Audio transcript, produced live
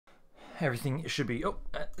Everything should be... Oh,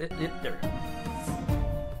 there we go.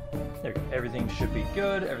 There we go. Everything should be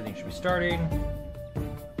good. Everything should be starting.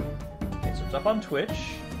 Okay, so it's up on Twitch.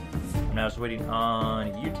 I'm now just waiting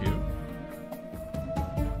on YouTube.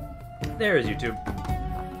 There's YouTube.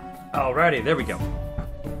 Alrighty, there we go.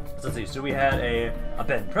 So let's see. So we had a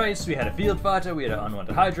Ben Price, we had a Field Fighter, we had an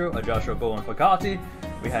Unwanted Hydro, a Joshua Bowen Fogati,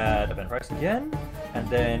 we had a Ben Price again, and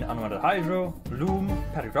then Unwanted Hydro, Loom,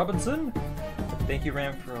 Patrick Robinson. Thank you,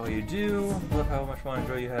 Ram, for all you do. Love how much fun and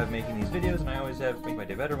joy you have making these videos, and I always have make my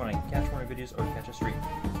day better when I can catch one of your videos or catch a stream.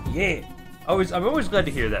 Yeah! I'm always glad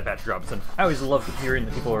to hear that, Patrick Robinson. I always love hearing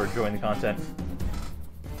that people are enjoying the content.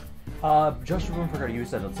 Joshua Bowen Fogati, you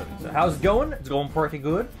said on 7. So how's it going? It's going pretty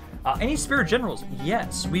good. Any spare generals?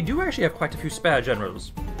 Yes, we do actually have quite a few spare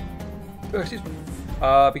generals. Oh, excuse me.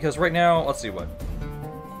 Because right now, let's see what.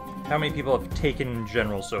 How many people have taken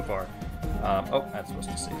generals so far? Oh, that's supposed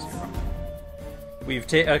to say 0. We've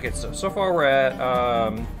taken. Okay, so far we're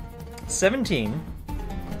at 17.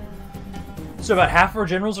 So about half of our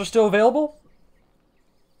generals are still available.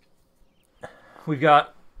 We've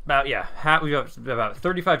got about we got about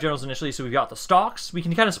 35 generals initially. So we've got the stocks. We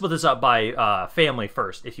can kind of split this up by family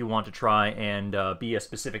first, if you want to try and be a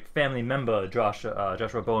specific family member. Joshua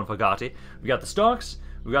Bowen Fogati. We got the stocks.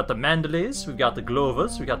 We got the Mandalays. We've got the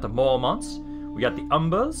Glovers. We got the Mormonts. We got the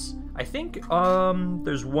Umbers. I think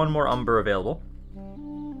there's one more Umber available.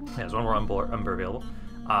 Yeah, there's one more Umber available.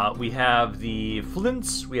 We have the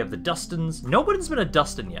Flints, we have the Dustins. Nobody's been a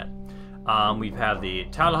Dustin yet. We have the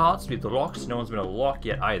Talahats, we have the Locks. No one's been a Lock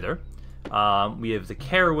yet either. We have the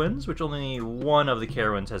Carowinds, which only one of the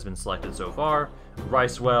Carowinds has been selected so far.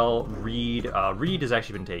 Ricewell, Reed. Reed has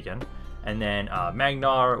actually been taken. And then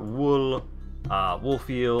Magnar, Wool,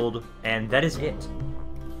 Woolfield, and that is it.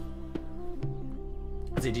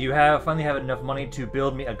 Let's see, do you finally have enough money to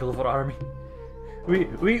build me a Glover army? We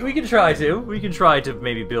can try to. We can try to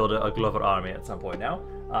maybe build a Glover army at some point now.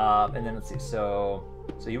 And then let's see. So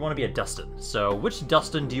you want to be a Dustin. So which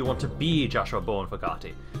Dustin do you want to be, Joshua Bowen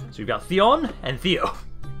Fogati? So we've got Theon and Theo.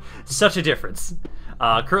 Such a difference.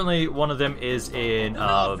 Currently, one of them is in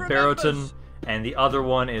Barrowton, and the other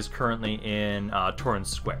one is currently in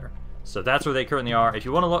Torrance Square. So that's where they currently are. If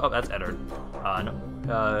you want to look, oh, that's Eddard.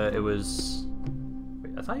 No, it was.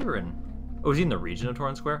 Wait, I thought you were in. Oh, was he in the region of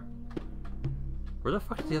Torrance Square? Where the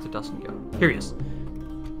fuck did the other Dustin go? Here he is.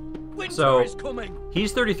 So,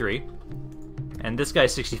 he's 33, and this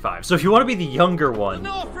guy's 65. So if you want to be the younger one,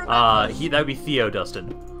 that would be Theo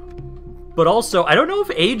Dustin. But also, I don't know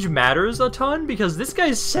if age matters a ton, because this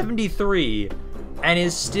guy's 73, and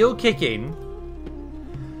is still kicking.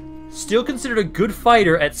 Still considered a good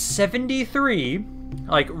fighter at 73.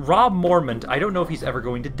 Like, Rob Mormont, I don't know if he's ever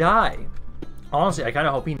going to die. Honestly, I kind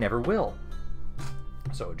of hope he never will.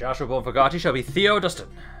 So, Joshua Bowen Fogati shall be Theo Dustin.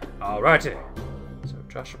 Alrighty. So,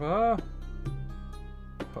 Joshua...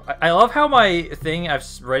 I love how my thing, I've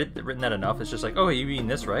written that enough. It's just like, oh, you mean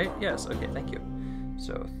this, right? Yes, okay, thank you.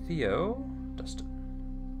 So, Theo Dustin.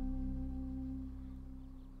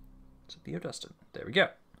 So, Theo Dustin. There we go.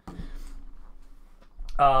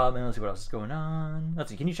 And let's see what else is going on.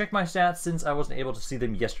 Let's see, can you check my stats since I wasn't able to see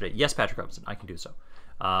them yesterday? Yes, Patrick Robinson, I can do so.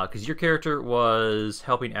 Because your character was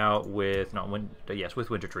helping out with, with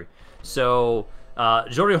Wintertree. So,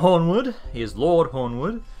 Jory Hornwood, he is Lord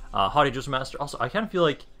Hornwood. Haughty Master. Also, I kind of feel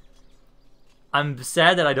like I'm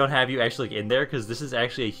sad that I don't have you actually in there, because this is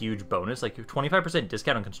actually a huge bonus. Like, 25%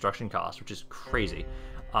 discount on construction costs, which is crazy.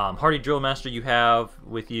 Hardy Drill Master you have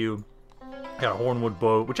with you. Got a Hornwood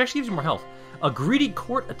Bow, which actually gives you more health. A Greedy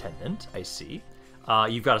Court Attendant, I see.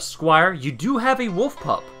 You've got a Squire. You do have a Wolf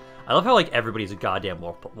Pup. I love how, like, everybody's a goddamn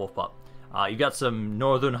wolf pup. You've got some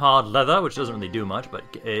Northern Hard Leather, which doesn't really do much, but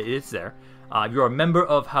it's there. You're a member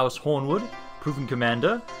of House Hornwood, Proven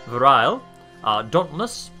Commander, Virile,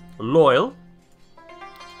 Dauntless, Loyal,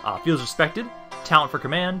 feels respected, talent for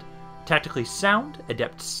command, tactically sound,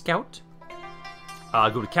 adept scout,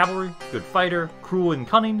 good with cavalry, good fighter, cruel and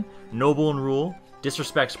cunning, noble in rule,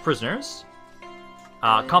 disrespects prisoners,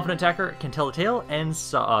 confident attacker, can tell a tale, and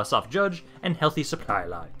soft judge, and healthy supply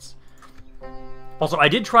lines. Also, I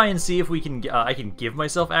did try and see if we can I can give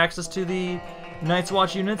myself access to the Night's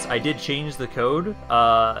Watch units. I did change the code,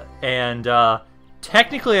 and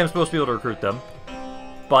technically I'm supposed to be able to recruit them,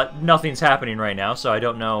 but nothing's happening right now, so I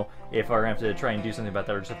don't know if I'm going to have to try and do something about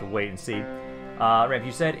that or just have to wait and see. Ramp,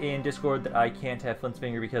 you said in Discord that I can't have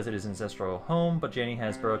Flintsfinger because it is ancestral home, but Jenny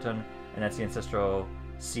has Burrowton, and that's the ancestral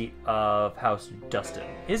seat of House Dustin.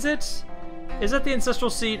 Is it? Is that the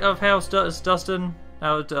ancestral seat of House Dustin?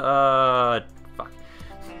 Fuck.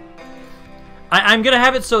 I'm gonna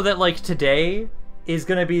have it so that, like, today, is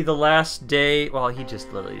gonna be the last day. Well, he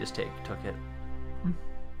just literally just took it.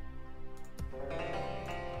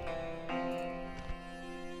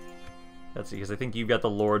 Let's see, because I think you've got the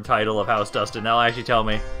Lord title of House Dustin. Now actually tell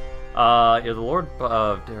me. You're the Lord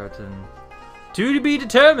of Darrington. To be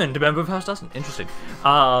determined, member of House Dustin. Interesting.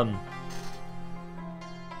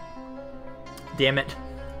 Damn it.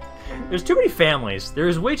 There's too many families.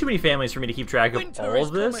 There's way too many families for me to keep track of all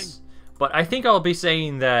of this. But I think I'll be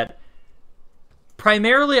saying that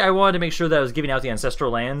primarily I wanted to make sure that I was giving out the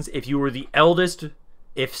ancestral lands if you were the eldest,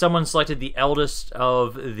 if someone selected the eldest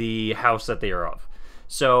of the house that they are of.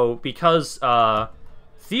 So because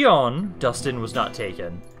Theon Dustin was not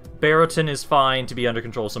taken, Barrington is fine to be under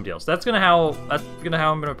control of somebody else. That's how I'm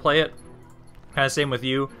gonna play it. Kind of same with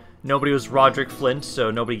you. Nobody was Roderick Flint,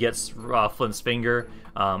 so nobody gets Flint's finger.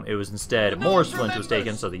 It was instead Morris Flint was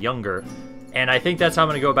taken, so the younger. And I think that's how I'm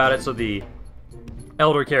gonna go about it. So the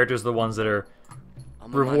elder characters are the ones that are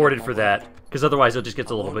rewarded for that, because otherwise it just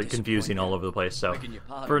gets a little bit confusing all over the place. So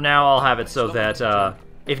for now, I'll have it so that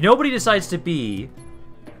if nobody decides to be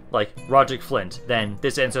like Roderick Flint, then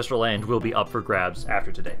this ancestral land will be up for grabs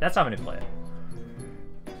after today. That's how I'm gonna play it.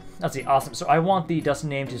 Let's see, awesome. So I want the Dustin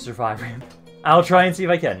name to survive, Ram. I'll try and see if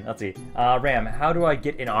I can. Let's see. Ram, how do I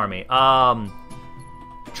get an army?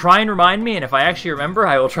 Try and remind me, and if I actually remember,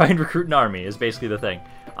 I will try and recruit an army, is basically the thing.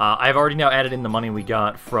 I've already now added in the money we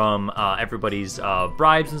got from everybody's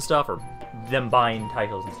bribes and stuff, or them buying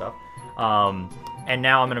titles and stuff. And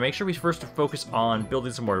now I'm going to make sure we first focus on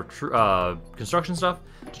building some more construction stuff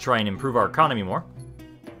to try and improve our economy more.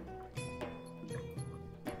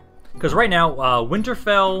 Because right now,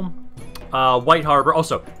 Winterfell, White Harbor.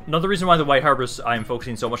 Also, another reason why the White Harbors, I'm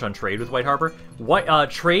focusing so much on trade with White Harbor.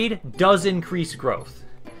 Trade does increase growth.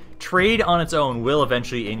 Trade on its own will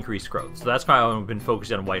eventually increase growth. So that's why I've been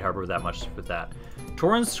focusing on White Harbor that much with that.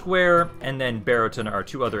 Torrance Square and then Barrington are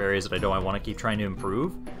two other areas that I want to keep trying to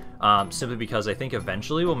improve. Simply because I think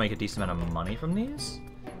eventually we'll make a decent amount of money from these.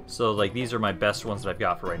 So, like, these are my best ones that I've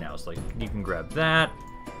got for right now. So, like, you can grab that.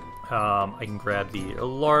 I can grab the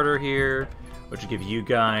larder here, which will give you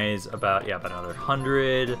guys about another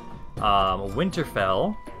 100.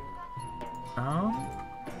 Winterfell. How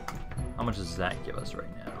much does that give us right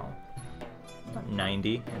now? About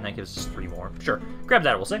 90, and that gives us 3 more. Sure, grab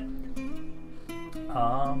that, we'll say.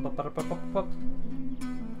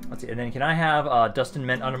 Let's see, and then can I have Dustin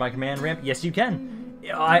men under my command ramp? Yes, you can.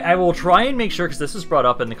 I will try and make sure, because this was brought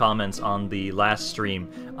up in the comments on the last stream.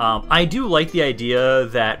 I do like the idea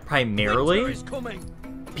that primarily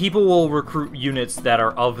people will recruit units that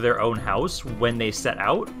are of their own house when they set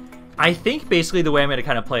out. I think basically the way I'm going to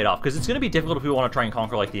kind of play it off, because it's going to be difficult if people want to try and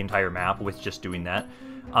conquer like the entire map with just doing that.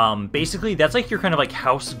 Basically, that's like your kind of like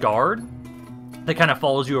house guard that kind of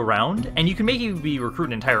follows you around, and you can maybe recruit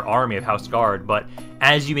an entire army of House Guard, but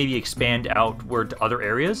as you maybe expand outward to other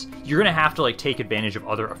areas, you're going to have to like take advantage of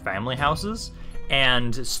other family houses,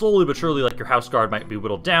 and slowly but surely like your House Guard might be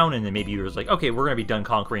whittled down, and then maybe you're just like, okay, we're going to be done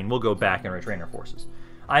conquering, we'll go back and retrain our forces.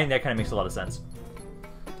 I think that kind of makes a lot of sense.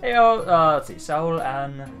 Hey, let's see, Saul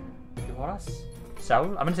and Horace? Saul?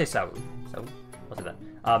 I'm going to say Saul. Saul? I'll say that.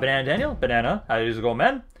 Banana Daniel? Banana, how does it go,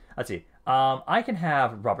 man? Let's see. I can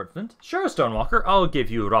have Robert Flint. Sure, Stonewalker, I'll give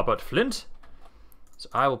you Robert Flint. So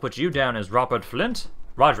I will put you down as Robert Flint.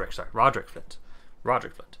 Roderick Flint.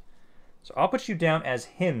 Roderick Flint. So I'll put you down as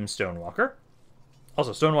him, Stonewalker.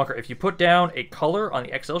 Also, Stonewalker, if you put down a color on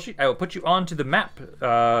the Excel sheet, I will put you onto the map,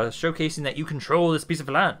 showcasing that you control this piece of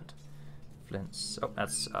land. Flint's. Oh,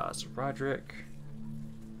 that's so Roderick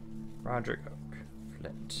Oak.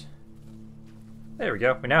 Flint. There we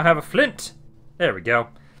go. We now have a Flint. There we go.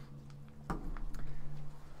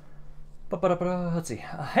 Let's see.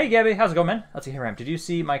 Hey, Gabby. How's it going, man? Let's see. Hey, Ram. Did you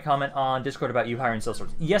see my comment on Discord about you hiring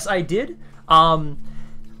sellswords? Yes, I did.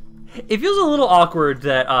 It feels a little awkward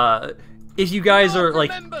that if you guys are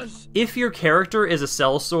like, if your character is a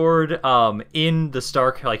sellsword in the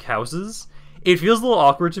Stark like houses, it feels a little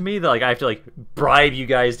awkward to me that like I have to like bribe you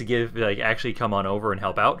guys to give like actually come on over and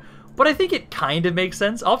help out. But I think it kind of makes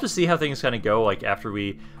sense. I'll have to see how things kind of go like after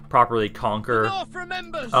we properly conquer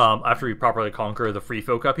the free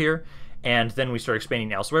folk up here, and then we start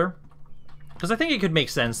expanding elsewhere. Because I think it could make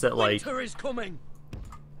sense that like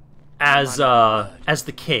as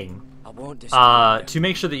the king, to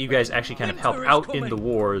make sure that you guys actually kind of help out in the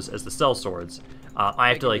wars as the sellswords, I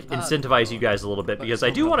have to like incentivize you guys a little bit, because I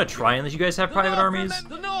do want to try and let you guys have private armies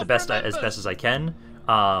as best as I can.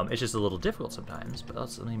 It's just a little difficult sometimes, but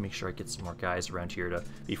let me make sure I get some more guys around here to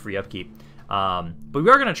be free upkeep. But we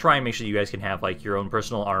are going to try and make sure you guys can have like your own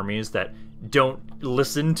personal armies that don't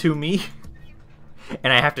listen to me.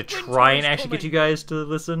 and I have to try and actually get you guys to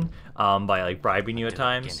listen by like bribing you at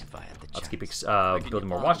times. Let's keep building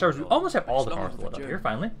more watchtowers. We almost have all the north lit up here,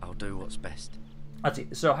 finally. I'll do what's best. Let's see.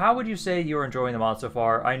 So how would you say you're enjoying the mod so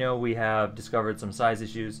far? I know we have discovered some size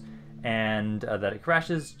issues, and that it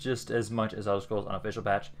crashes just as much as Elder Scrolls Unofficial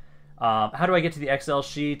patch. How do I get to the Excel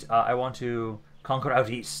sheet? I want to conquer out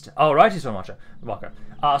east. Oh, righty, Stonewalker.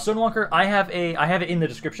 Stonewalker, I have it in the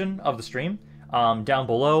description of the stream, down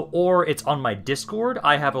below, or it's on my Discord.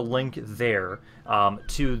 I have a link there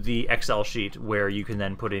to the Excel sheet where you can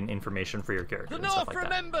then put in information for your character and stuff like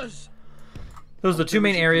that. Those are the two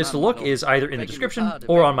main areas to look, is either in the description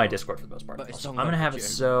or on my Discord for the most part. Also, I'm going to have it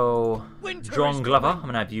so, John Glover, I'm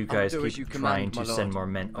going to have you guys keep trying to send more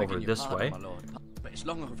men over this way.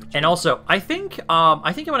 And also, I think I'm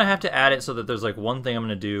going to have to add it so that there's like one thing I'm going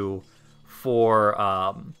to do for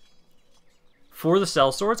the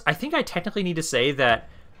sellswords. I think I technically need to say that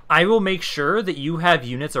I will make sure that you have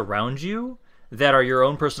units around you that are your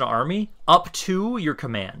own personal army up to your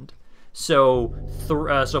command. So,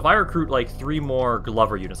 so if I recruit like 3 more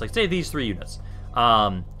Glover units, like say these 3 units,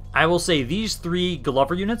 I will say these 3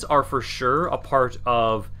 Glover units are for sure a part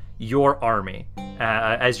of your army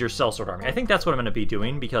as your sellsword army. I think that's what I'm going to be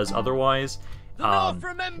doing, because otherwise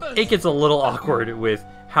it gets a little awkward with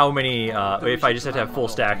how many, if I just have to have full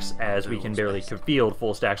stacks, as we can barely field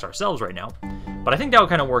full stacks ourselves right now. But I think that will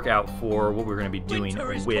kind of work out for what we're going to be doing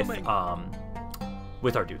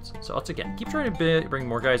with our dudes. So let's again keep trying to bring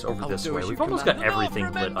more guys over this way. We've almost got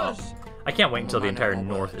everything lit up. I can't wait until the entire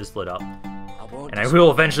north is lit up. And I will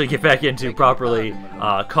eventually get back into properly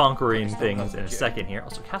conquering things in a second here.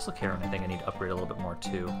 Also, Castle Caron, I think I need to upgrade a little bit more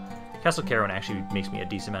too. Castle Caron actually makes me a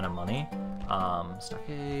decent amount of money.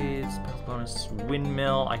 Stockades, bonus,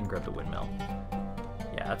 windmill. I can grab the windmill.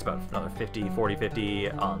 Yeah, that's about another 50, 40,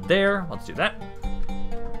 50 on there. Let's do that.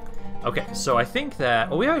 Okay, so I think that...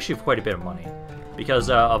 well, we actually have quite a bit of money because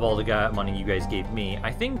of all the money you guys gave me.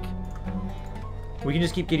 I think we can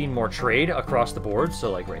just keep getting more trade across the board.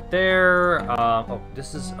 So, like, right there. Oh,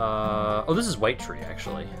 this is... oh, this is White Tree,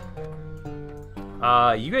 actually.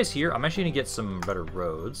 You guys here? I'm actually going to get some better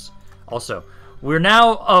roads. Also, we're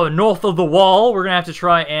now north of the wall. We're going to have to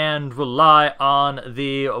try and rely on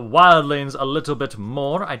the wildlings a little bit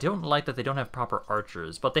more. I don't like that they don't have proper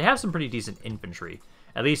archers, but they have some pretty decent infantry,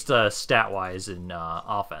 at least stat-wise in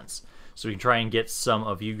offense. So we can try and get some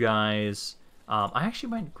of you guys. I actually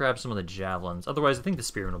might grab some of the javelins. Otherwise, I think the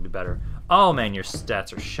spearmen will be better. Oh, man, your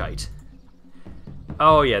stats are shite.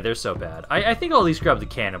 Oh, yeah, they're so bad. I think I'll at least grab the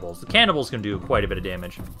cannibals. The cannibals can do quite a bit of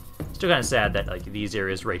damage. Still kind of sad that like these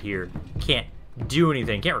areas right here can't do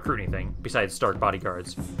anything, can't recruit anything besides Stark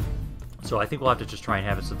bodyguards. So I think we'll have to just try and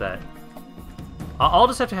have it so that... I'll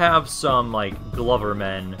just have to have some, like, Glover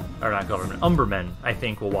men, or not Glover men, Umber men, I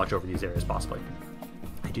think, will watch over these areas, possibly.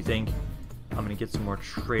 I do think I'm going to get some more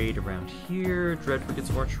trade around here. Dreadford gets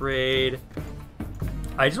some more trade.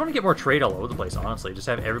 I just want to get more trade all over the place, honestly. Just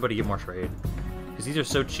have everybody get more trade. Because these are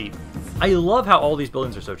so cheap. I love how all these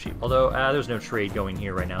buildings are so cheap. Although, there's no trade going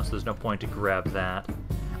here right now, so there's no point to grab that.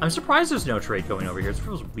 I'm surprised there's no trade going over here. It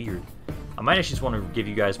feels weird. I might actually just want to give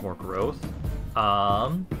you guys more growth.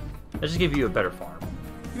 Let's just give you a better farm.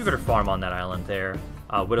 Give you a better farm on that island there.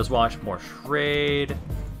 Widow's Watch, more trade.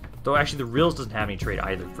 Though actually the Reels doesn't have any trade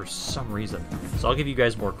either for some reason. So I'll give you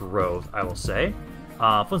guys more growth, I will say.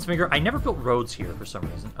 Flint's Finger, I never built roads here for some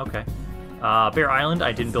reason. Okay. Bear Island,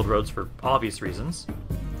 I didn't build roads for obvious reasons.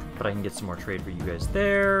 But I can get some more trade for you guys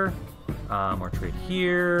there. More trade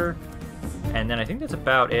here. And then I think that's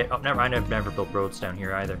about it. Oh, never mind, I've never built roads down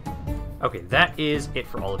here either. Okay, that is it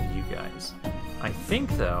for all of you guys. I think,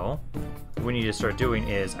 though, what we need to start doing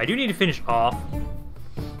is... I do need to finish off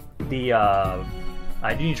the...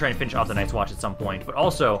 I do need to try and finish off the Night's Watch at some point. But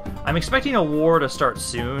also, I'm expecting a war to start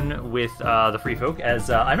soon with the Free Folk, as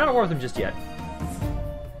I'm not at war with them just yet.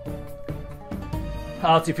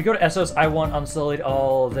 Let's see, if we go to Essos, I want Unsullied.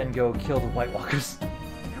 I'll then go kill the White Walkers.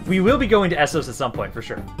 We will be going to Essos at some point, for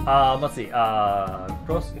sure. Let's see.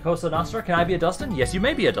 Cosa Nostra, can I be a Dustin? Yes, you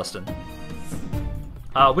may be a Dustin.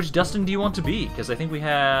 Which Dustin do you want to be? Because I think we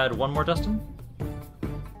had one more Dustin.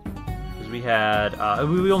 Because we had...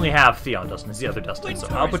 we only have Theon Dustin. It's the other Dustin. So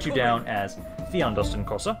I'll put you down as Theon Dustin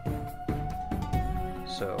Cosa.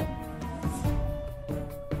 So...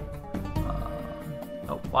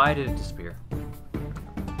 oh, why did it disappear?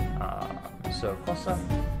 So, Cosa...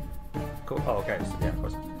 oh, okay. So, yeah,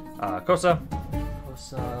 Cosa. Cosa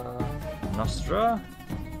Nostra.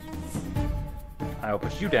 I will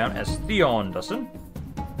put you down as Theon Dustin.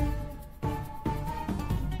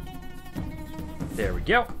 There we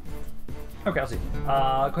go. Okay, I'll see.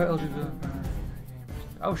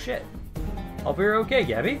 Oh, shit. Hope you're okay,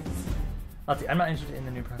 Gabby. Let's see, I'm not interested in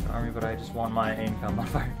the new private army, but I just want my income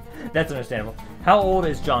modifier. That's understandable. How old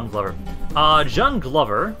is John Glover? John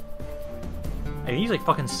Glover... I think he's like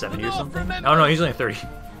fucking 70 or something. Oh no, he's only 30.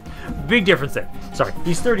 Big difference there. Sorry,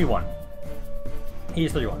 he's 31. He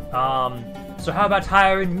is 31. So how about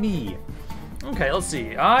hiring me? Okay, let's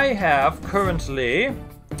see. I have currently...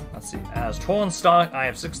 Let's see, as torn stock, I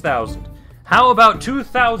have 6,000. How about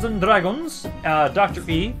 2,000 dragons, Dr.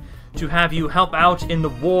 E, to have you help out in the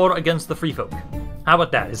war against the free folk? How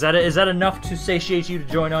about that? Is that enough to satiate you to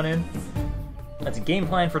join on in? That's a game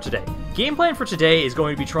plan for today. Game plan for today is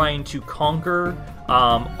going to be trying to conquer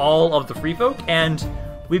all of the free folk, and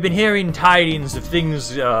we've been hearing tidings of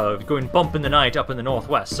things going bump in the night up in the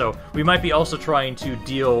northwest, so we might be also trying to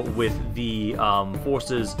deal with the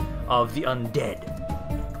forces of the undead.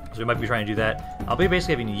 So we might be trying to do that. I'll be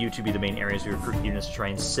basically having you two be the main areas we recruit units to try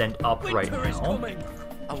and send up right now.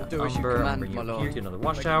 I will do as you command, my lord. Here, get another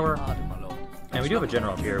watchtower. And we do have a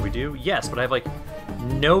general up here. We do? Yes, but I have like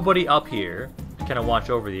nobody up here to kind of watch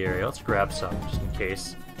over the area. Let's grab some just in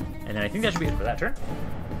case. And then I think that should be it for that turn.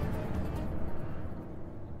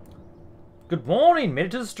 Good morning! Made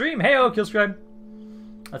it to the stream! Hey-oh, Killscribe!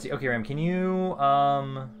 Let's see. Okay, Ram, can you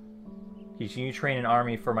train an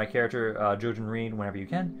army for my character, Jojen Reed, whenever you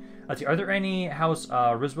can? Let's see, are there any House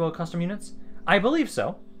Riswell custom units? I believe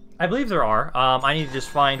so. I believe there are. I need to just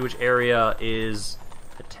find which area is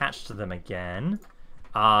attached to them again.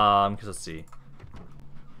 Because let's see.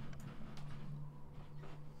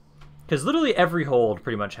 Because literally every hold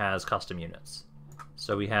pretty much has custom units.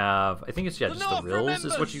 So we have, I think it's, yeah, just the Rills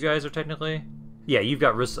is what you guys are technically. Yeah, you've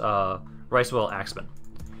got Ricewell Axeman.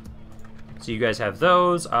 So you guys have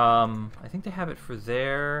those. I think they have it for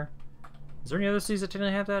there. Is there any other cities that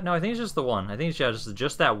technically have that? No, I think it's just the one. I think it's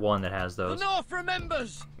just that one that has those. The North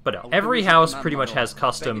remembers. But no, every house pretty much has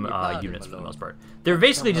custom units for the most part. They're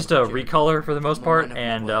basically just a recolor for the most part,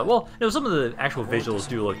 and well, no, some of the actual visuals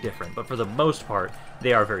do look different, but for the most part,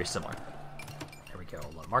 they are very similar. There we go.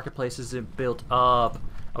 A lot of marketplaces are built up.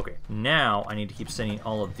 Okay, now I need to keep sending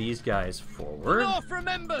all of these guys forward. The North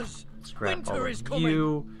remembers. Let's grab all of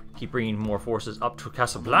you. Keep bringing more forces up to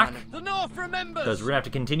Castle Black. The North remembers. Because we're going to have to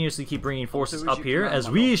continuously keep bringing forces up here, as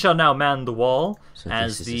we shall now man the wall,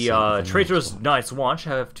 as the traitorous Night's Watch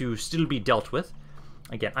have to still be dealt with.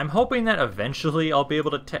 Again, I'm hoping that eventually I'll be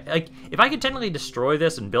able to, like, if I could technically destroy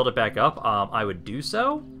this and build it back up, I would do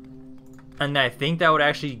so. And I think that would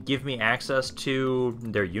actually give me access to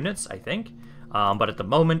their units, I think. But at the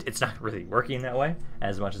moment, it's not really working that way,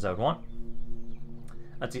 as much as I would want.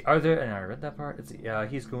 Let's see, are there, and I read that part, let's see,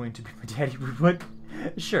 he's going to be my daddy, what?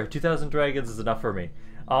 Sure, 2,000 dragons is enough for me.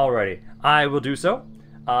 Alrighty, I will do so.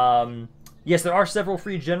 Yes, there are several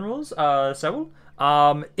free generals, several.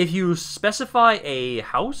 If you specify a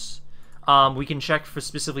house, we can check for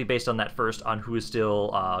specifically based on that first, on who is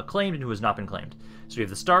still claimed and who has not been claimed. So we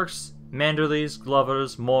have the Starks, Manderleys,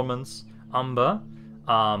 Glovers, Mormonts, Umber,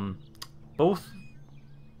 well,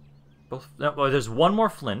 there's one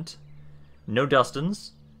more Flint. No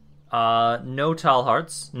Dustins, no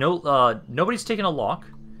Talharts, nobody's taken a lock.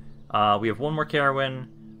 We have one more Carowin.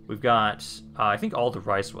 We've got, I think, all the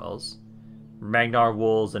Ricewells. Magnar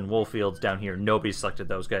Wolves and Wolffields down here. Nobody's selected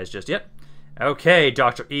those guys just yet. Okay,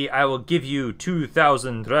 Dr. E, I will give you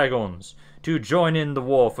 2,000 dragons to join in the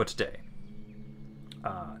war for today.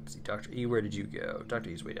 Let's see, Dr. E, where did you go? Dr.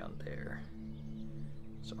 E's way down there.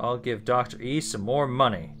 So I'll give Dr. E some more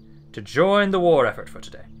money to join the war effort for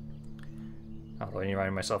today. Although I need to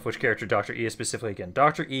remind myself which character Dr. E is specifically again.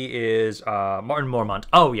 Dr. E is Martin Mormont.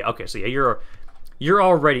 Oh yeah, okay, so yeah, you're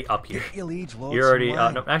already up here. You're already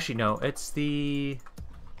no, actually no, it's the,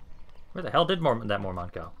 where the hell did that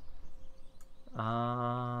Mormont go?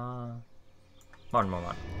 Martin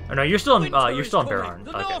Mormont. Oh no, you're still in Baron.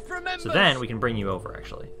 Okay. So then we can bring you over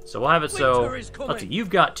actually. So we'll have it so let's see, you've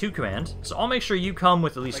got 2 command. So I'll make sure you come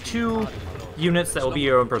with at least 2 units that will be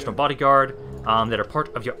your own personal bodyguard, that are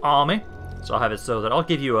part of your army. So I'll have it so that I'll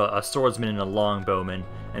give you a swordsman and a longbowman,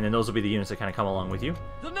 and then those will be the units that kind of come along with you.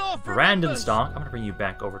 Brandon Stock, I'm going to bring you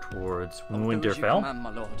back over towards Winterfell.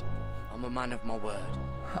 I'm a man of my word.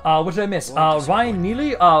 What did I miss? Ryan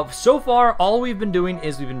Neely, so far all we've been doing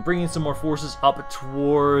is we've been bringing some more forces up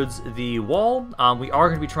towards the wall. We are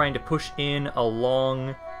going to be trying to push in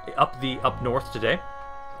along up north today,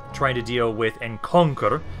 trying to deal with and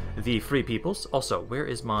conquer the free peoples. Also, where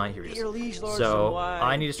is my, here he is. So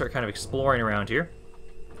I need to start kind of exploring around here.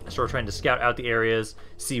 Start trying to scout out the areas,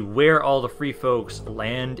 see where all the free folks'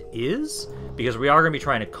 land is, because we are going to be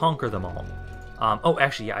trying to conquer them all. Oh,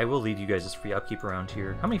 actually, yeah, I will leave you guys as free upkeep around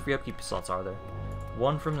here. How many free upkeep slots are there?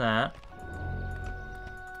 1 from that.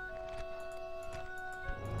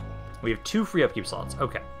 We have 2 free upkeep slots.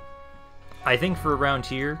 Okay. I think for around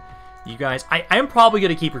here, you guys... I am probably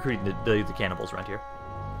going to keep recruiting the cannibals around here.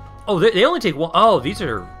 Oh, they only take 1... Oh, these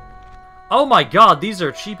are... Oh my god, these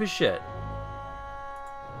are cheap as shit.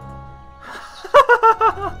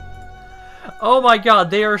 Oh my god,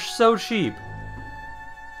 they are so cheap.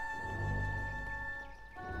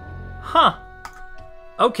 Huh.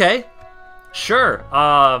 Okay. Sure.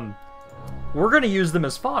 We're gonna use them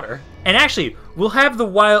as fodder. And actually, we'll have the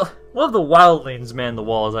wildlings man the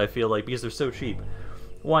walls, I feel like, because they're so cheap.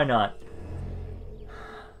 Why not?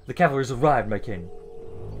 The cavalry's arrived, my king.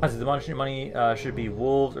 I see the money should be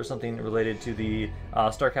wolves or something related to the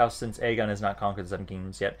Stark House, since Aegon has not conquered the 7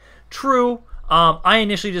 kingdoms yet. True. I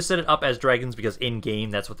initially just set it up as dragons because in-game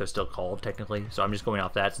that's what they're still called, technically. So I'm just going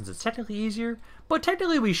off that since it's technically easier. But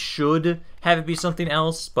technically we should have it be something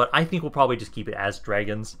else, but I think we'll probably just keep it as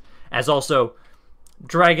dragons. As also,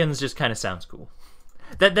 dragons just kind of sounds cool.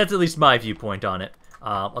 That's at least my viewpoint on it.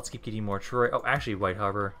 Let's keep getting more trade. Oh, actually, White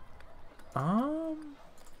Harbor. So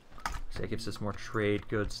that gives us more trade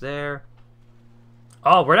goods there.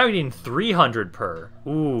 Oh, we're now getting 300 per.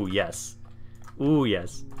 Ooh, yes. Ooh,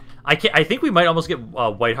 yes. I think we might almost get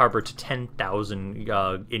White Harbor to 10,000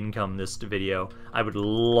 income this video. I would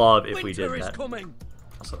love if we did that.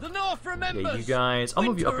 Also, the North remembers. Yeah, you guys. I'll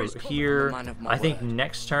move you up over here. I think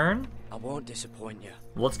next turn. I won't disappoint you.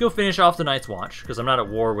 Let's go finish off the Night's Watch, because I'm not at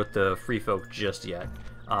war with the Free Folk just yet.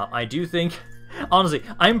 I do think, honestly,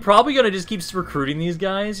 I'm probably going to just keep recruiting these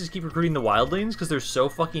guys, just keep recruiting the Wildlings, because they're so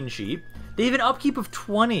fucking cheap. They have an upkeep of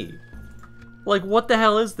 20. Like, what the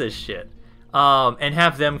hell is this shit? And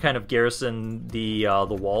have them kind of garrison the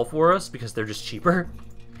wall for us, because they're just cheaper.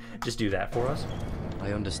 Just do that for us.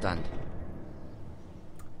 I understand.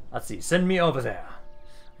 Let's see, send me over there.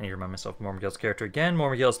 I need to remind myself of Mormagill's character again.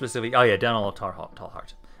 Mormagill specifically. Oh yeah, down all Tall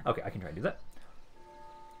Heart. Okay, I can try to do that.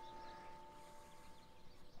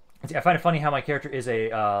 See, I find it funny how my character is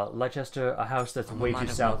a Leicester, a house that's way too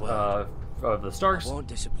south of the Starks. I won't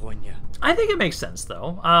disappoint you. I think it makes sense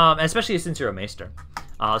though, especially since you're a maester.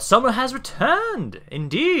 Summer has returned,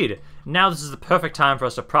 indeed. Now this is the perfect time for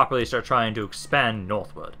us to properly start trying to expand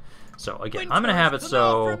northward. So again, I'm gonna have it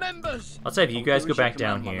so. Let's say if you guys go back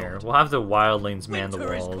down here, we'll have the Wildlings man the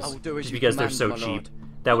walls, just because they're so cheap.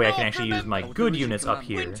 That way I can actually use my good units up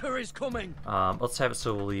here. Let's have it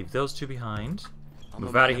so we'll leave those 2 behind.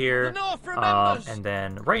 Move out of here, and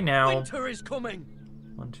then right now. 1, 2,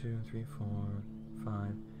 3, 4, 5.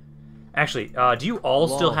 Actually, do you all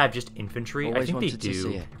still have just infantry? I think they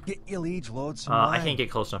do. Get your liege lords. I can't get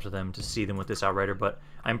close enough to them to see them with this outrider, but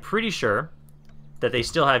I'm pretty sure that they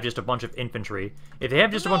still have just a bunch of infantry. If they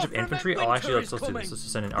have just a bunch of infantry, oh, actually, let's do this. Let's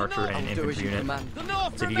send an archer and an infantry unit.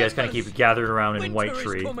 So if you guys kind of keep gathered around in White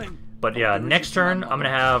Tree. But yeah, next turn, I'm going to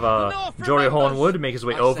have Jory Hornwood make his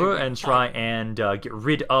way over and try and get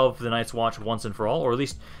rid of the Night's Watch once and for all, or at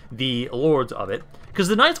least the lords of it. Because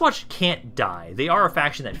the Night's Watch can't die. They are a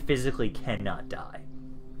faction that physically cannot die.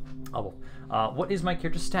 Oh, well. What is my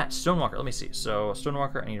character's stat? Stonewalker. Let me see. So,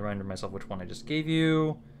 Stonewalker, I need to remind myself which one I just gave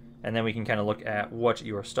you. And then we can kind of look at what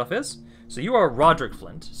your stuff is. So you are Roderick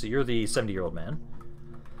Flint. So you're the 70-year-old man.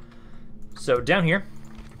 So down here,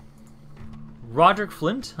 Roderick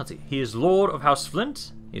Flint. Let's see. He is Lord of House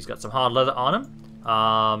Flint. He's got some hard leather on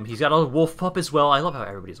him. He's got a wolf pup as well. I love how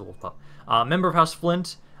everybody's a wolf pup. Member of House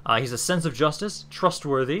Flint. He's a sense of justice,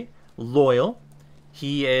 trustworthy, loyal.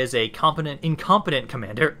 He is a incompetent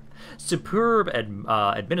commander, superb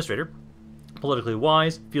administrator, politically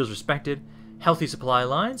wise, feels respected, healthy supply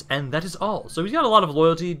lines, and that is all. So he's got a lot of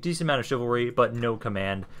loyalty, decent amount of chivalry, but no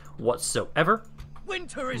command whatsoever.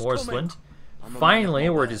 Moore's Flint. Finally,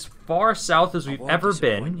 we're as far south as we've ever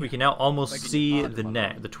been. We can now almost see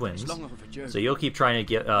the twins. So you'll keep trying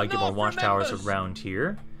to get more watchtowers around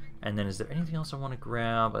here. And then is there anything else I want to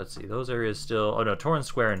grab? Let's see, those areas still... Oh no, Torrens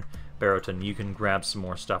Square and Barrowton, you can grab some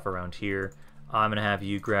more stuff around here. I'm going to have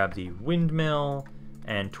you grab the Windmill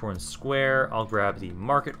and Torrens Square. I'll grab the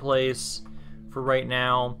Marketplace for right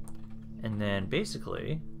now. And then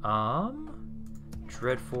basically, Dreadfort,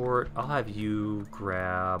 I'll have you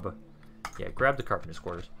grab... Yeah, grab the Carpenter's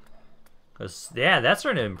Quarters. Because, yeah, that's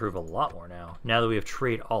starting to improve a lot more now. Now that we have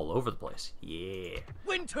trade all over the place. Yeah.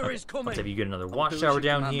 Winter is coming. Let's have you get another watchtower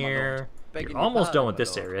down here. You're almost done with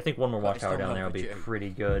this area. I think one more watchtower down there will be pretty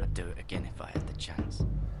good. I'd do it again if I had the chance.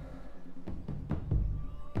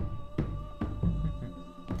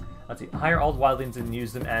 Let's see. Hire all the wildlings and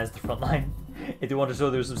use them as the front line. If they want to show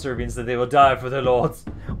their subservience, that they will die for their lords.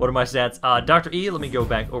 What are my stats? Dr. E, let me go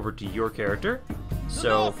back over to your character.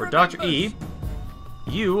 So, for Dr. E,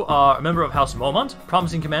 you are a member of House Mormont,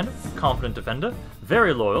 promising commander, confident defender,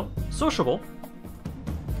 very loyal, sociable,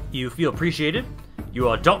 You feel appreciated. You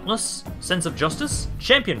are dauntless, sense of justice,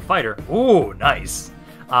 champion fighter. Ooh, nice.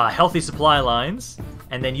 Healthy supply lines,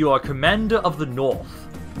 and then you are commander of the North.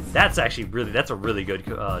 That's actually that's a really good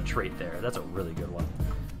trait there. That's a really good one.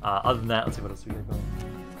 Other than that, let's see what else we got going.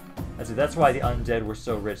 I see, that's why the undead were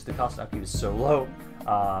so rich. The cost of upkeep is so low.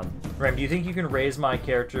 Ram, do you think you can raise my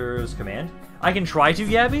character's command? I can try to,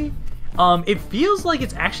 Yabby. It feels like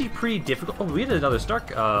it's actually pretty difficult. Oh, we had another Stark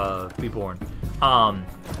be born.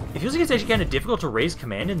 It feels like it's actually kind of difficult to raise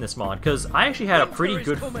command in this mod, because I actually had a pretty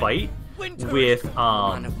good fight with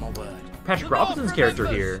Patrick Robinson's character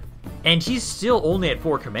here, and he's still only at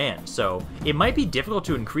 4 command, so it might be difficult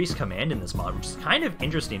to increase command in this mod, which is kind of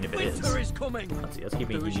interesting if it is. Let's see, let's keep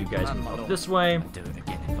making you guys move up this way.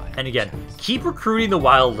 And again, keep recruiting the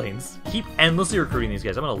wildlings. Keep endlessly recruiting these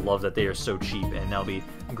guys. I'm gonna love that they are so cheap, and that'll be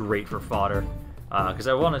great for fodder. Because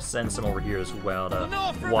I want to send some over here as well to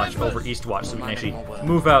watch over Eastwatch, so we can actually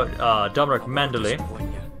move out Dominic Mandalay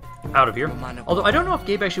out of here. Although I don't know if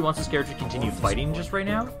Gabe actually wants his character to continue fighting just right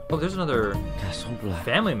now. Oh, there's another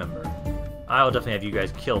family member. I'll definitely have you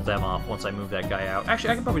guys kill them off once I move that guy out. Actually,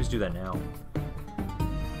 I can probably just do that now.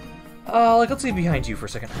 Let's leave behind you for a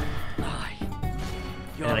second.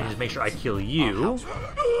 And I can just make sure I kill you.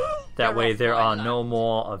 That way there are no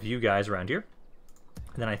more of you guys around here.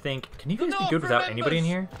 And then I think, can you guys be good without anybody in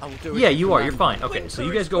here? Yeah, you are. You're fine. Okay, so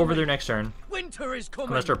you guys go over there next turn. I'm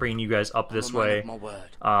gonna start bringing you guys up this way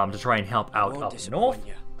to try and help out up north.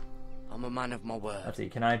 I'm a man of my word. Let's see.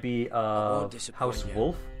 Can I be House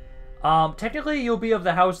Wolf? Technically, you'll be of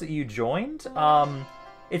the house that you joined.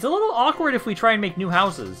 It's a little awkward if we try and make new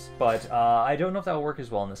houses, but I don't know if that will work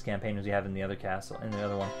as well in this campaign as we have in the other castle, in the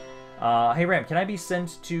other one. Hey Ram, can I be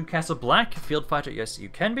sent to Castle Black? Field Fighter, yes you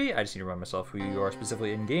can be. I just need to remind myself who you are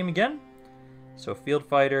specifically in-game again. So Field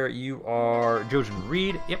Fighter, you are Jojen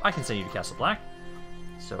Reed. Yep, I can send you to Castle Black.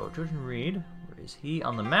 So Jojen Reed, where is he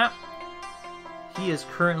on the map? He is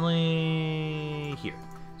currently here.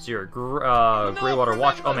 So you're Greywater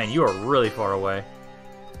Watch. Oh man, you are really far away.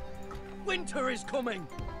 Winter is coming.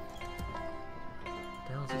 What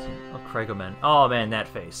the hell is this here? Oh, Craigomen. Oh man, that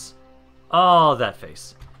face. Oh, that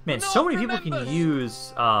face. Man, so many people can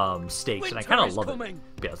use stakes, and I kind of love it.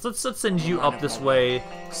 Yeah, so let's send you up this way,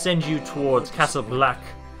 send you towards Castle Black.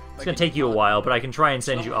 It's going to take you a while, but I can try and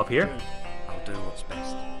send you up here. I'll do what's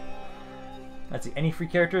best. Let's see, any free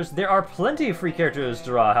characters? There are plenty of free characters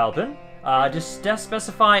to Halpin. Just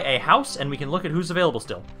specify a house, and we can look at who's available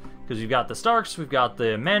still. Because we've got the Starks, we've got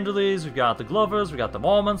the Mandaleys, we've got the Glovers, we've got the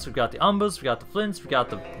Mormonts, we've got the Umbers, we've got the Flints, we've got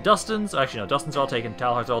the Dustins. Actually, no, Dustins are all taken,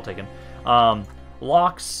 Talhards are all taken.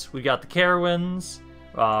 Locks, we've got the Carowinds,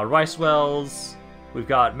 Ricewells, we've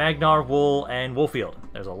got Magnar, Wool, and Woolfield.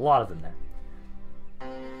 There's a lot of them there.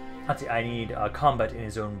 Let's see, I need combat in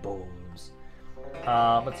his own bones.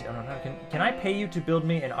 Let's see, I don't know, can I pay you to build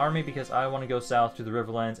me an army because I want to go south to the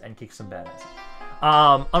Riverlands and kick some badass?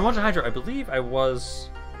 On Watch Hydra, I believe I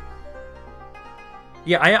was...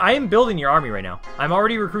 Yeah, I am building your army right now. I'm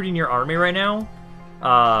already recruiting your army right now.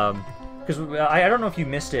 Because I don't know if you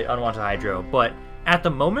missed it on Wanted Hydro, but at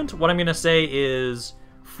the moment, what I'm going to say is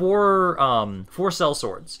for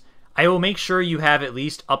sellswords, I will make sure you have at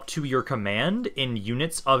least up to your command in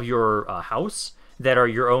units of your house that are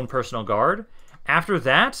your own personal guard. After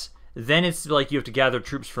that, then it's like you have to gather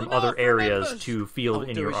troops from other areas to field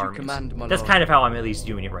in your armies. That's kind of how I'm at least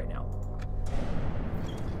doing it right now.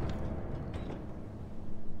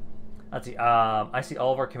 Let's see, I see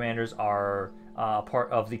all of our commanders are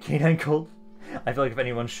part of the Canine Cult. I feel like if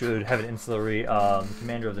anyone should have an ancillary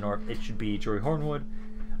commander of the North, it should be Jory Hornwood.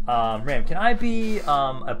 Ram, can I be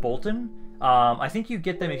a Bolton? I think you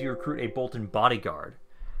get them if you recruit a Bolton bodyguard.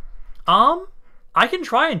 I can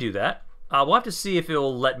try and do that. We'll have to see if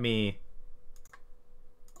it'll let me...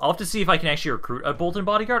 I'll have to see if I can actually recruit a Bolton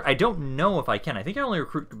bodyguard. I don't know if I can. I think I only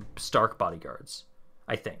recruit Stark bodyguards.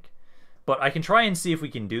 I think. But I can try and see if we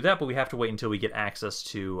can do that, but we have to wait until we get access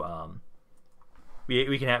to...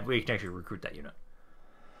 We can actually recruit that unit.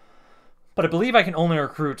 But I believe I can only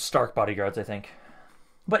recruit Stark bodyguards, I think.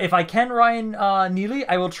 But if I can, Ryan Neely,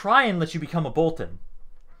 I will try and let you become a Bolton.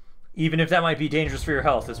 Even if that might be dangerous for your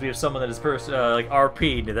health, as we have someone that is like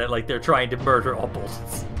RP'd, that like they're trying to murder all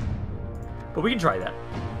Boltons. But we can try that.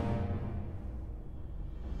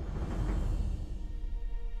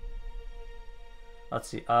 Let's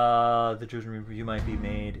see, the Jojen review might be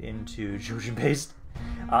made into Jojen based.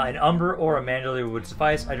 An Umber or a Mandalay would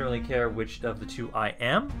suffice. I don't really care which of the two I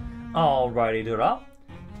am. Alrighty, Dora.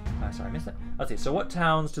 Sorry, I missed that. Let's see, so what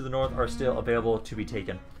towns to the north are still available to be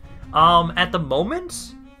taken? At the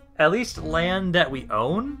moment, at least land that we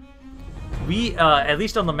own, we, at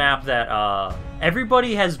least on the map, that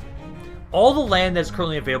everybody has... All the land that's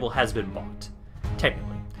currently available has been bought,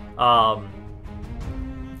 technically.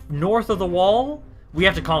 North of the wall, we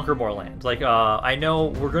have to conquer more land. Like, I know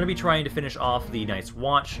we're going to be trying to finish off the Night's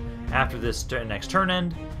Watch after this next turn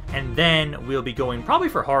end, and then we'll be going probably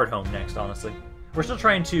for Hardhome next, honestly. We're still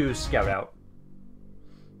trying to scout out.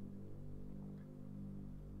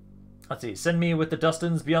 Let's see. Send me with the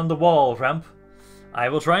Dustins beyond the wall, Ramp. I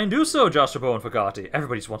will try and do so, Joshua and Fagati.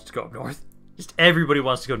 Everybody just wants to go up north. Just everybody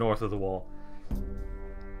wants to go north of the wall.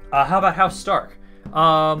 How about House Stark?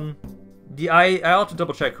 I'll have to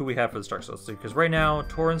double check who we have for the Stark. So let's see. Because right now,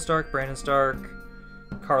 Torrhen Stark, Brandon Stark,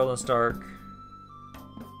 Carlin Stark.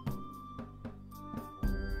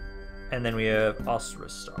 And then we have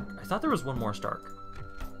Osris Stark. I thought there was one more Stark.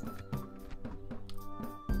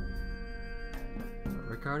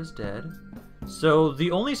 Rickard is dead. So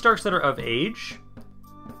the only Starks that are of age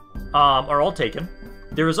are all taken.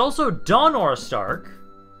 There is also Donor Stark.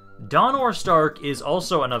 Donor Stark is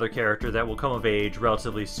also another character that will come of age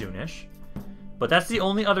relatively soonish. But that's the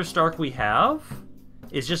only other Stark we have,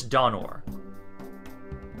 is just Donor.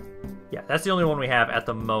 Yeah, that's the only one we have at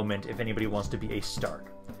the moment if anybody wants to be a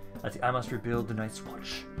Stark. Let's see, I must rebuild the Night's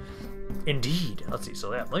Watch. Indeed. Let's see,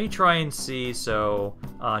 so yeah, let me try and see. So,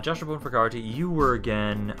 Joshua Bone Fagarty, you were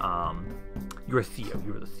again, you were Theo.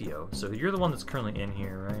 You were the Theo. So you're the one that's currently in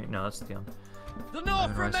here, right? No, that's Theo. The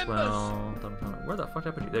North remembers! Where the fuck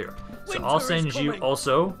happened to you? There you are. So I'll send you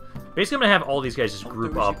also... Basically, I'm going to have all these guys just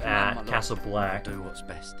group up at Castle Black. Do what's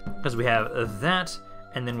best. Because we have that,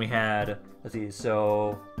 and then we had... Let's see,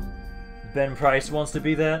 so... Ben Price wants to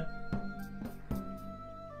be that.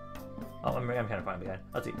 Oh, I'm kind of fine behind.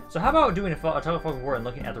 Let's see. So how about doing a Tug-of-War war and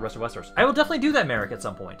looking at the rest of Westeros? I will definitely do that, Merrick, at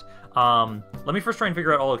some point. Let me first try and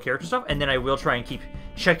figure out all the character stuff, and then I will try and keep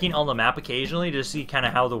checking on the map occasionally to see kind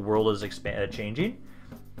of how the world is changing.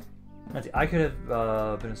 Let's see. I could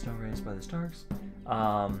have been a snow raised by the Starks.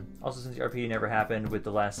 Also, since the RP never happened with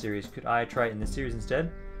the last series, could I try it in this series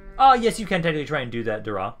instead? Yes, you can technically try and do that,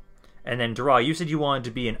 Dara. And then, Dara, you said you wanted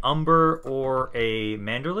to be an Umber or a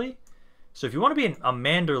Manderley? So if you want to be a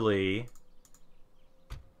Manderley,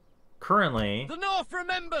 currently... The North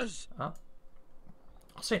remembers! I'll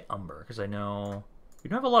say an Umber, because I know... We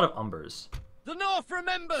don't have a lot of Umbers. The North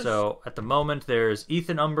remembers! So, at the moment, there's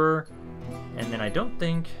Ethan Umber, and then I don't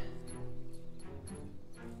think...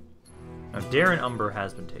 No, Darren Umber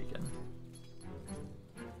has been taken.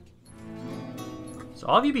 So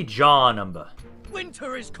all of you be John Umber.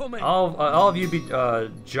 Winter is coming! All of you be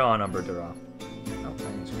John Umber, Dara. Oh,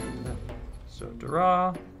 I need to do that. So,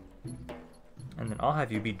 Dara, and then I'll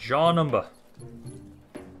have you be John Umber.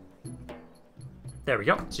 There we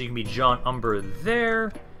go. So you can be John Umber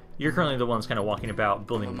there. You're currently the ones kind of walking about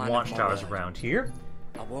building watchtowers around here.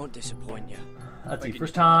 I won't disappoint you. Let's see.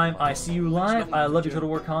 First time I see you live. I love your Total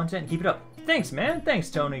War content. Keep it up. Thanks, man.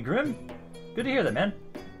 Thanks, Tony Grimm. Good to hear that, man.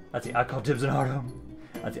 Let's see. I call dibs and Hardhome.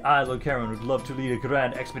 Let's see. I, Lord Cameron, would love to lead a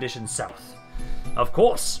grand expedition south. Of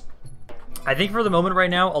course. I think for the moment right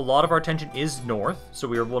now, a lot of our attention is north, so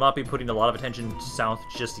we will not be putting a lot of attention south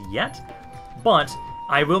just yet. But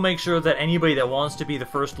I will make sure that anybody that wants to be the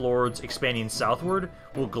First Lords expanding southward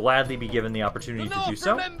will gladly be given the opportunity to do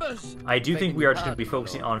so. I do think we are just going to be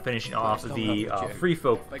focusing on finishing off the Free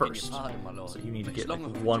Folk first. So you need to get like,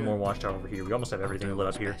 one more watchtower over here. We almost have everything lit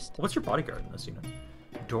up here. What's your bodyguard in this unit?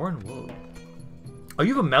 Doran Woe. Oh,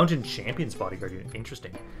 you have a Mountain Champions bodyguard unit.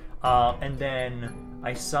 Interesting. And then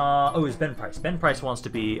I saw... Oh, it's Ben Price. Ben Price wants to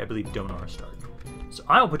be, I believe, Donor Stark. So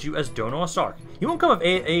I will put you as Donor Stark. You won't come of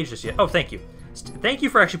age just yet. Oh, thank you. Thank you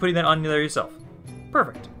for actually putting that on there yourself.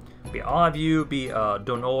 Perfect. I'll have you be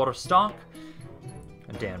Donor Stark.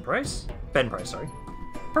 And Dan Price. Ben Price, sorry.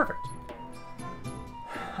 Perfect.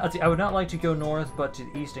 Let's see. I would not like to go north, but to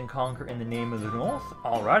the east and conquer in the name of the north.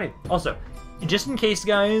 Alrighty. Also, just in case,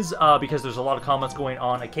 guys, because there's a lot of comments going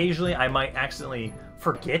on, occasionally I might accidentally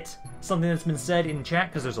forget something that's been said in chat,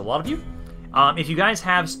 because there's a lot of you. If you guys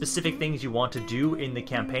have specific things you want to do in the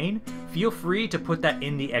campaign, feel free to put that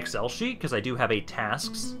in the Excel sheet, because I do have a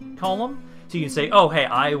tasks column. So you can say, oh, hey,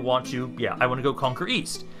 I want to go conquer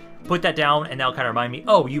east. Put that down, and that'll kind of remind me,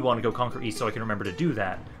 oh, you want to go conquer east, so I can remember to do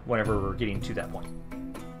that whenever we're getting to that point.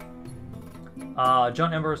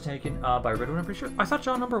 John Umber was taken by Redwood, I'm pretty sure. I thought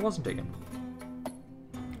John Umber wasn't taken.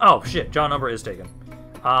 Oh, shit, John Umber is taken.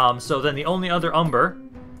 So then the only other Umber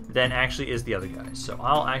then actually is the other guy. So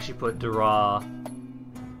I'll actually put Dara.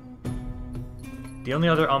 The only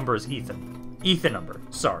other Umber is Ethan. Ethan Umber.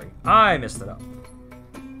 Sorry, I messed it up.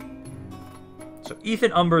 So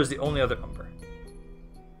Ethan Umber is the only other Umber.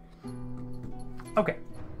 Okay,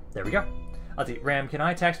 there we go. Let's see. Ram, can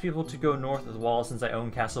I tax people to go north of the wall since I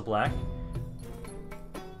own Castle Black?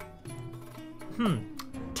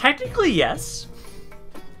 Technically, yes.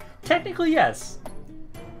 Technically, yes.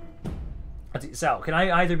 Let's see. Sal, can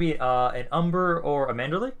I either be an Umber or a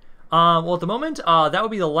Manderley? Well, at the moment, that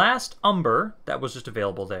would be the last Umber that was just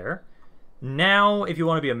available there. Now, if you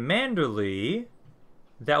want to be a Manderley,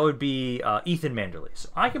 that would be Ethan Manderley. So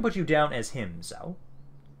I can put you down as him, Sal.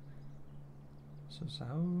 So,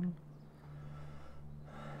 Sal...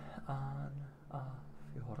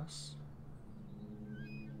 Fioras.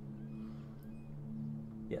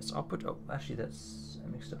 Yes, I'll put... Oh, actually, that's... I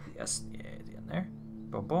mixed up the S at the end there.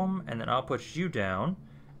 Boom, boom. And then I'll put you down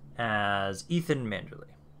as Ethan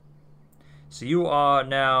Manderley. So you are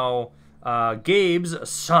now Gabe's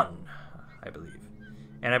son, I believe.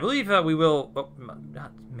 And I believe that we will... Oh,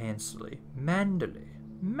 not Mansley. Manderley.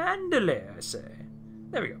 Manderley, I say.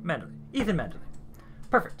 There we go. Manderley. Ethan Manderley.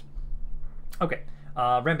 Perfect. Okay.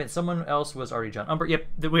 Rampant, someone else was already John Umber. Yep,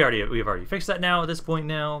 we've already fixed that now at this point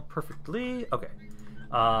now. Perfectly. Okay.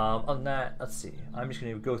 Other than that, let's see. I'm just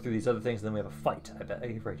going to go through these other things, and then we have a fight, I bet,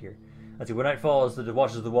 right here. Let's see. When night falls, the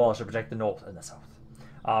watchers of the wall shall protect the north and the south.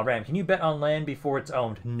 Ram, can you bet on land before it's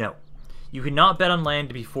owned? No. You cannot bet on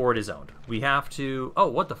land before it is owned. We have to... Oh,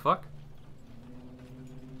 what the fuck?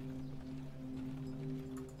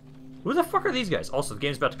 Who the fuck are these guys? Also, the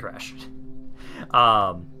game's about to crash.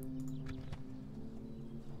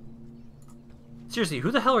 Seriously,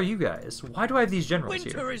 who the hell are you guys? Why do I have these generals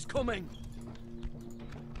here? Winter is coming.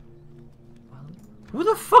 Who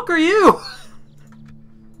the fuck are you?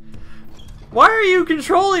 Why are you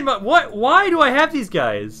controlling my... What? Why do I have these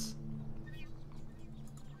guys?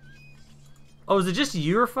 Oh, is it just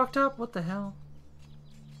you're fucked up? What the hell?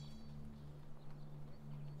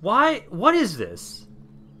 Why? What is this?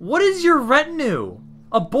 What is your retinue?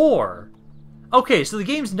 A boar. Okay, so the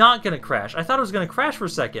game's not gonna crash. I thought it was gonna crash for a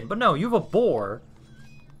second, but no, you have a boar.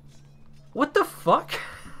 What the fuck?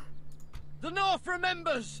 The North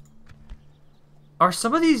remembers. Are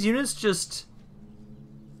some of these units just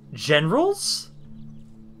generals?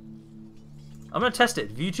 I'm gonna test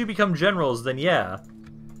it. If you two become generals, then yeah.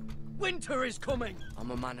 Winter is coming.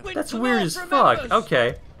 I'm a man of... That's weird as fuck.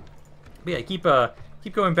 Okay. But yeah, keep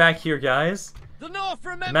going back here, guys. The North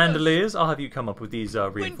remembers. Mandaliers, I'll have you come up with these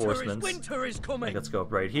reinforcements. Winter is coming. Let's go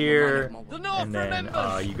up right here, The North and then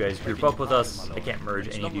remembers. you guys group up with us. I can't merge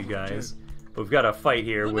any of you guys, but we've got a fight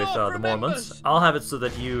here with the Mormonts. I'll have it so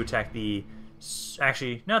that you attack the...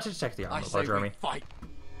 Actually, no, just attack the large army. Fight.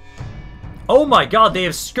 Oh my god, they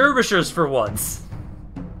have skirmishers for once!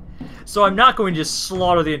 So I'm not going to just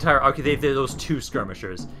slaughter the entire... Okay, they have those two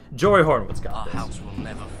skirmishers. Jory Hornwood's got this. Our house will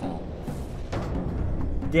never fall.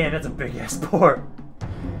 Damn, that's a big-ass port.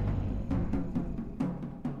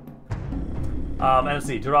 And let's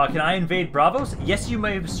see. Dara, can I invade Bravos? Yes, you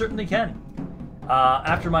may certainly can.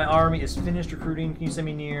 After my army is finished recruiting, can you send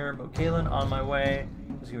me near Mokalin on my way?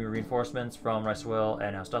 Just give me reinforcements from Ricewell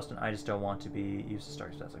and House Dustin. I just don't want to be used to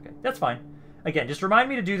Stark. That's okay. That's fine. Again, just remind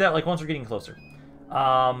me to do that like once we're getting closer.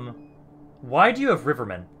 Why do you have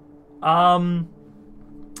Rivermen?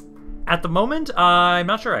 At the moment, I'm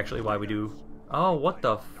not sure actually why we do... Oh, what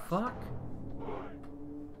the fuck?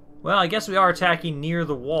 Well, I guess we are attacking near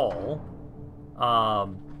the wall.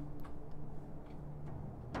 How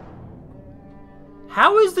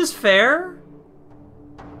is this fair?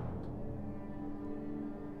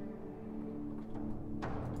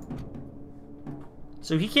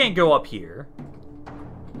 So he can't go up here.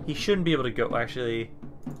 He shouldn't be able to go... Actually,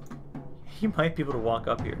 he might be able to walk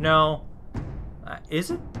up here. No. Is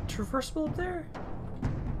it traversable up there?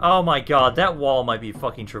 Oh my god, that wall might be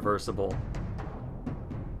fucking traversable.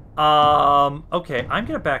 Okay, I'm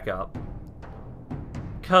gonna back up.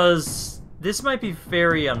 Because this might be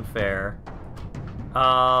very unfair.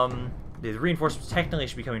 The reinforcements technically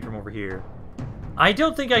should be coming from over here. I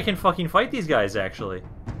don't think I can fucking fight these guys, actually.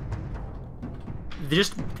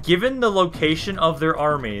 Just given the location of their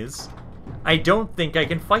armies, I don't think I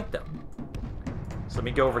can fight them. So let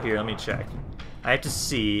me go over here, let me check. I have to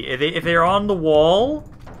see. If they're on the wall,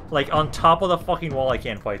 like on top of the fucking wall, I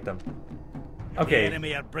can't fight them. Okay. The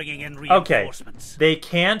enemy are bringing in reinforcements. Okay. They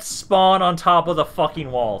can't spawn on top of the fucking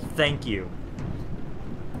wall. Thank you.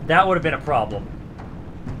 That would have been a problem.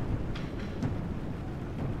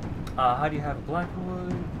 How do you have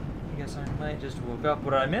Blackwood? You guess I might just woke up.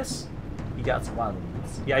 What did I miss? You got some wily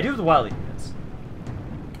units. Yeah, I do have the wily units.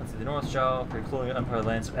 Let's see, the North Jaw for clothing Empire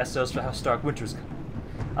lands of Essos for House Stark. Winter's coming.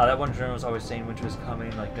 That one general was always saying winter is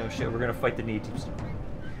coming. Like, no shit, we're gonna fight the need teams.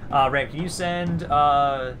 Ram, can you send me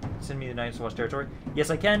the Knights to Watch territory? Yes,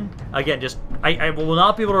 I can. Again, just I will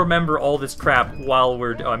not be able to remember all this crap while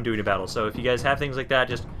I'm doing a battle. So if you guys have things like that,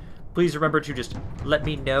 just please remember to just let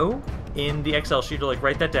me know in the Excel sheet, or like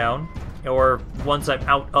write that down. Or once I'm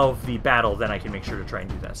out of the battle, then I can make sure to try and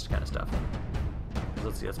do that kind of stuff. So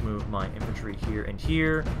let's see, let's move my infantry here and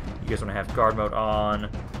here. You guys want to have guard mode on.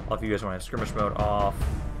 All of you guys want to have skirmish mode off.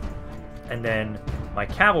 And then my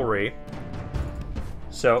cavalry.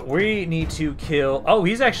 So we need to kill... Oh,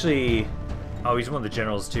 he's actually... Oh, he's one of the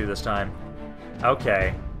generals too this time.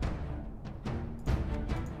 Okay.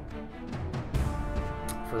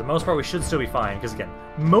 For the most part, we should still be fine, because again,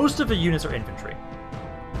 most of the units are infantry.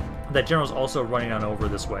 That general's also running on over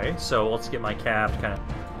this way, so let's get my cav to kind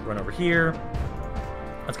of run over here.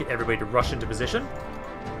 Let's get everybody to rush into position,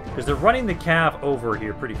 because they're running the cav over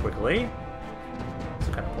here pretty quickly.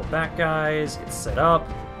 So kind of pull back, guys, get set up.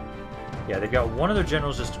 Yeah, they've got one of their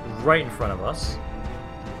generals just right in front of us.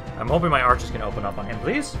 I'm hoping my archers can open up on him,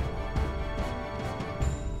 please.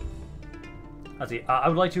 Let's see. I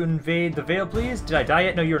would like to invade the Vale, please. Did I die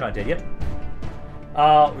yet? No, you're not dead yet.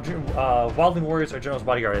 Wildling Warriors are General's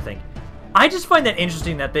Bodyguard, I think. I just find that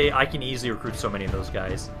interesting that I can easily recruit so many of those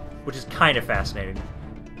guys, which is kind of fascinating.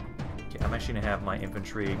 Okay, I'm actually going to have my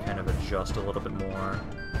infantry kind of adjust a little bit more.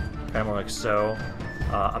 Kind of more like so.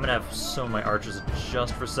 I'm going to have some of my archers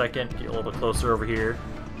adjust for a second, get a little bit closer over here.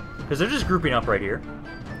 Because they're just grouping up right here.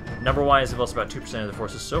 Number-wise, they've lost about 2% of the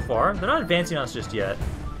forces so far. They're not advancing on us just yet.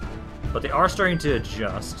 But they are starting to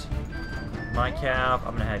adjust. My cav,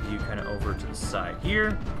 I'm going to have you kind of over to the side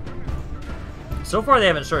here. So far, they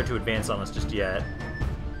haven't started to advance on us just yet.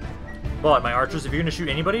 But my archers, if you're going to shoot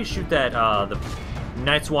anybody, shoot that, the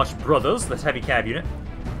Night's Watch Brothers, that's heavy cav unit.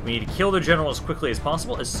 We need to kill their general as quickly as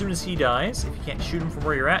possible, as soon as he dies. If you can't shoot him from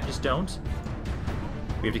where you're at, just don't.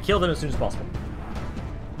 We have to kill them as soon as possible.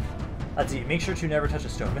 Let's see, make sure to never touch a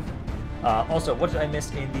stoneman. Also, what did I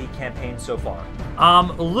miss in the campaign so far?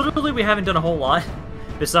 Literally, we haven't done a whole lot.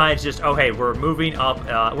 Besides just, oh hey, we're moving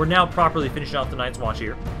up. We're now properly finishing off the Night's Watch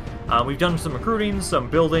here. We've done some recruiting, some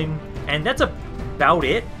building, and that's about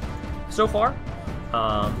it so far.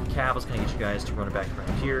 Cav, let's kind of get you guys to run it back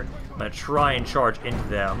around here. I'm going to try and charge into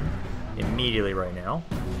them immediately right now.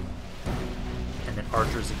 And then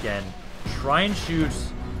archers again. Try and shoot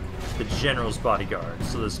the General's Bodyguard.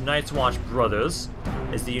 So this Night's Watch Brothers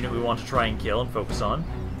is the unit we want to try and kill and focus on.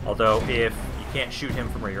 Although, if you can't shoot him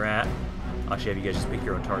from where you're at, I'll actually have you guys just pick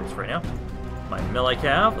your own targets for right now. My melee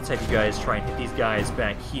cav, let's have you guys try and hit these guys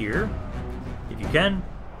back here. If you can.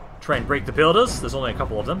 Try and break the builders. There's only a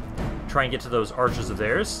couple of them. Try and get to those archers of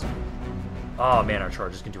theirs. Oh man, our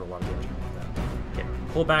charges can do a lot of damage. Okay,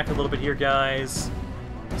 pull back a little bit here, guys.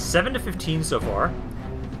 7 to 15 so far.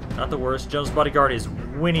 Not the worst. General's Bodyguard is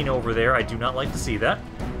winning over there. I do not like to see that.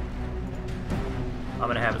 I'm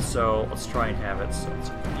going to have it so... Let's try and have it so...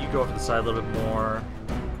 You go off to the side a little bit more.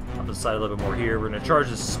 Up to the side a little bit more here. We're going to charge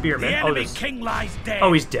this spearman. The enemy king lies dead.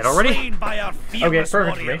 Oh, he's dead already? Slain by our Okay, perfect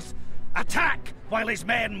warriors. for me. Attack while his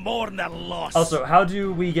men mourn their loss. Also, how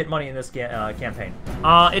do we get money in this campaign?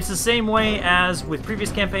 It's the same way as with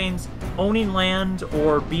previous campaigns. Owning land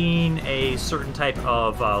or being a certain type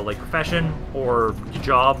of like profession or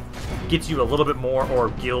job gets you a little bit more, or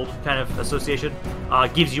guild kind of association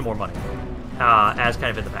gives you more money, as kind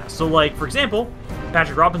of in the past. So, like for example,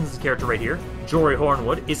 Patrick Robinson's character right here, Jory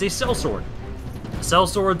Hornwood, is a sellsword.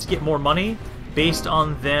 Sellswords get more money based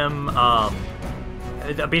on them.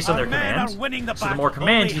 Based on their command. So the more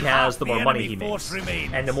command he has, the more money he makes.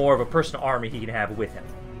 And the more of a personal army he can have with him.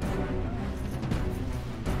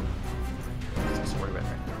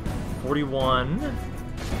 41.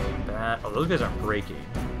 Oh, those guys aren't breaking.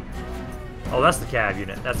 Oh, that's the cav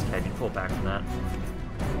unit. That's the cav unit. Pull back from that.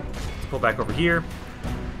 Let's pull back over here.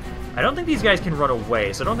 I don't think these guys can run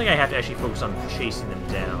away, so I don't think I have to actually focus on chasing them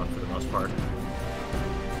down for the most part.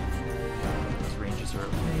 These ranges are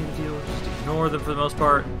okay to deal with. Just ignore them for the most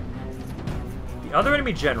part. The other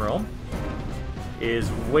enemy general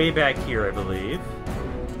is way back here, I believe.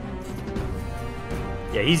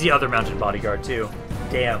 Yeah, he's the other mounted bodyguard, too.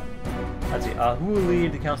 Damn. Let's see. Who will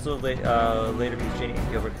lead the council later because Janie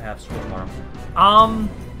and Gilbert have school tomorrow?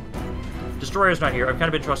 Destroyer's not here. I've kind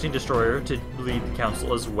of been trusting Destroyer to lead the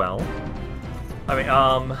council as well. I mean,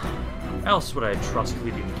 how else would I trust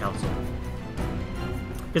leading the council?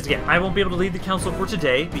 Because again, I won't be able to lead the council for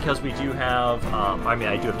today because we do have, I mean,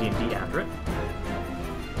 I do have D&D after it.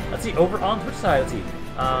 Let's see, over on Twitch side, let's see.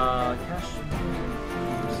 Cash...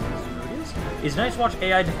 Is Night's Watch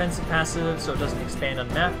AI defensive passive so it doesn't expand on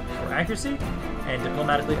map or accuracy? And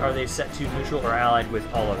diplomatically, are they set to neutral or allied with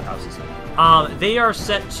all other houses? They are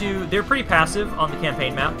set to... They're pretty passive on the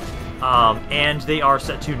campaign map. and they are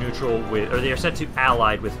set to neutral with, or they are set to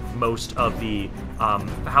allied with most of the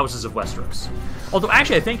houses of Westeros. Although,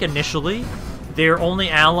 actually, I think initially they're only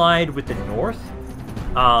allied with the north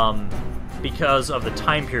because of the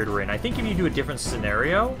time period we're in. I think if you do a different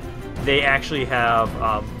scenario, they actually have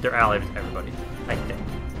they're allied with everybody. I think.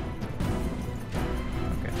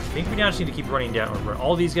 Okay, I think we now just need to keep running down, or run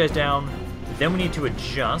all these guys down. Then we need to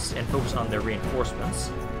adjust and focus on their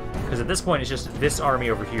reinforcements. Because at this point, it's just this army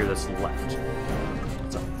over here that's left.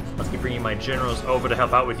 So, let's keep bringing my generals over to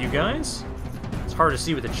help out with you guys. It's hard to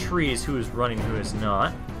see with the trees who is running and who is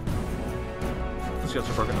not. Let's go,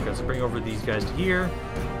 so broken. Okay, so bring over these guys to here.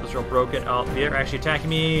 Those are all broken. Oh, they're actually attacking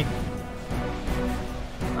me.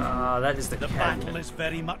 That is the battle is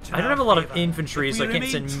very much in I don't our have a lot of favor. infantry, so I can't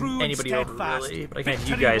send anybody over, really. But I can have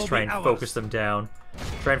you guys try and focus them down.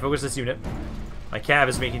 Try and focus this unit. My cav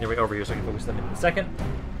is making their way over here, so I can focus them in a second.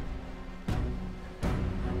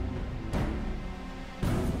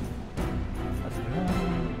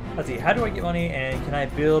 Let's see, how do I get money, and can I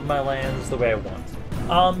build my lands the way I want?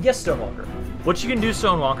 Yes, Stonewalker. What you can do,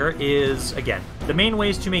 Stonewalker, is, again, the main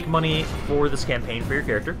ways to make money for this campaign for your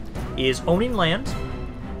character is owning land.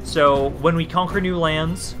 So when we conquer new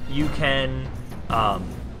lands, you can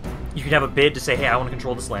have a bid to say, hey, I want to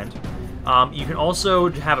control this land. You can also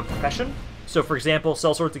have a profession. So, for example,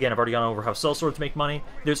 sellswords, again, I've already gone over how sellswords make money.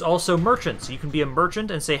 There's also merchants. You can be a merchant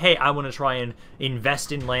and say, hey, I want to try and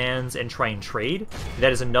invest in lands and try and trade.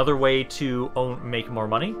 That is another way to make more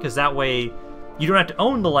money, because that way you don't have to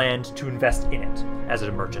own the land to invest in it as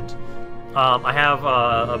a merchant. I have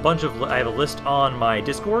I have a list on my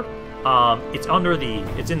Discord. It's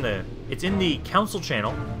in the council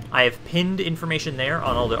channel. I have pinned information there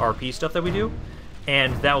on all the RP stuff that we do.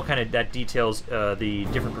 And that details the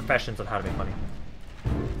different professions on how to make money.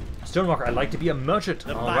 Stonewalker, I'd like to be a merchant.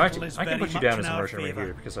 Alright, I can put you down as a merchant right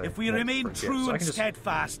here because if we remain true and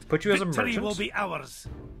steadfast, put you as a victory merchant. will be ours.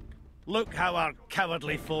 Look how our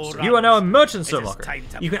cowardly foe runs. You are now a merchant, Stonewalker. Time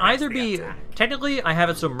You can press either the be attack. technically, I have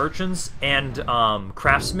it so merchants and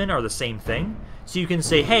craftsmen are the same thing. So you can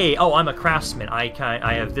say, hey, oh, I'm a craftsman. I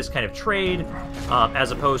have this kind of trade,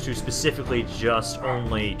 as opposed to specifically just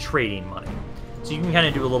only trading money. So you can kind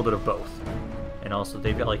of do a little bit of both. And also,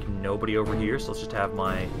 they've got, like, nobody over here, so let's just have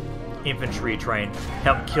my infantry try and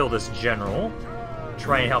help kill this general.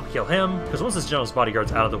 Try and help kill him, because once this general's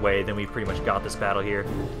bodyguard's out of the way, then we've pretty much got this battle here.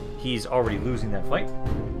 He's already losing that fight.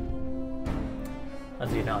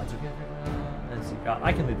 Let's see, no, it's okay. Let's see,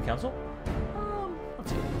 I can lead the council. Let's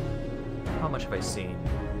see. How much have I seen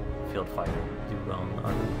Field Fighter do well in the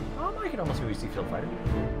army? I can almost maybe see Field Fighter.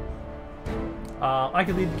 I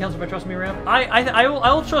can lead the council if I trust me around. I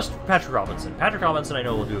will trust Patrick Robinson. Patrick Robinson, I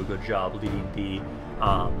know, will do a good job leading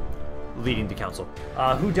the council.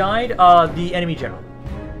 Who died? The enemy general.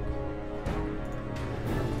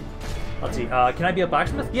 Let's see. Can I be a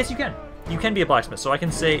blacksmith? Yes, you can. You can be a blacksmith. So I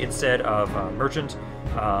can say instead of merchant.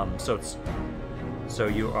 So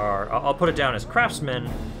you are. I'll put it down as craftsman.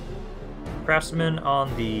 Craftsman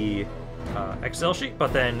on the Excel sheet,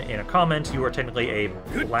 but then in a comment, you are technically a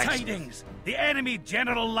blacksmith. Good tidings! The enemy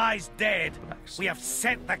general lies dead. We have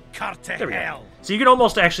sent the cart to hell. So you can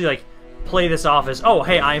almost actually like play this off as, oh,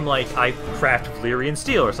 hey, I craft Valyrian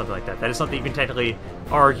steel or something like that. That is something you can technically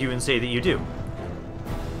argue and say that you do.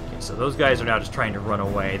 Okay, so those guys are now just trying to run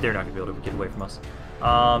away. They're not going to be able to get away from us.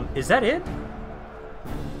 Is that it?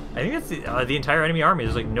 I think that's the entire enemy army.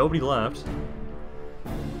 There's like nobody left.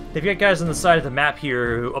 They've got guys on the side of the map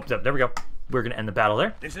here who... Oh, there we go. We're going to end the battle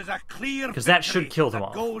there. This is a clear because that should kill them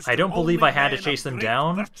off. I don't believe I had to chase them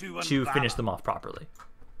down to finish them off properly.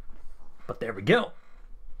 But there we go.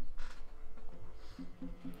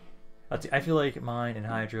 Let's see, I feel like mine and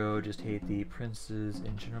Hydro just hate the princes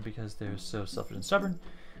in general because they're so selfish and stubborn.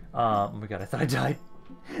 Oh my god, I thought I died.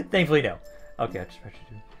 Thankfully, no. Okay, I just tried to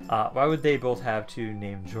do. Why would they both have to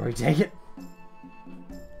name Jory? Dang it.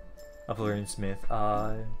 Valyrian Smith.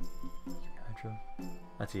 Hydro.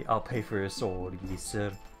 Let's see, I'll pay for a sword, yes,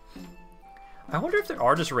 sir. I wonder if there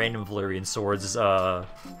are just random Valyrian swords,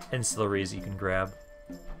 ancillaries you can grab.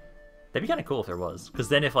 That'd be kind of cool if there was. Because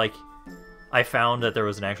then if, like, I found that there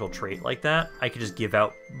was an actual trait like that, I could just give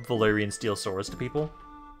out Valyrian steel swords to people.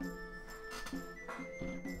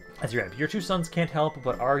 That's right. Your two sons can't help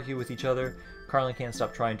but argue with each other. Carlin can't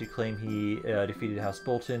stop trying to claim he defeated House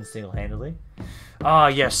Bolton single-handedly. Ah,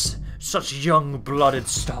 yes. Such young-blooded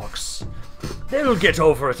stalks. They'll get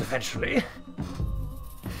over it eventually.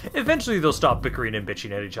 Eventually they'll stop bickering and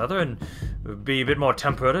bitching at each other and be a bit more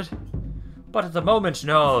tempered. But at the moment,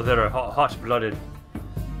 no, they're hot-blooded.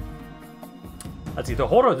 Let's see, the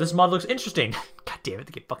horror, this mod looks interesting. God damn it,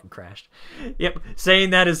 the game fucking crashed. Yep, saying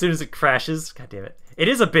that as soon as it crashes. God damn it. It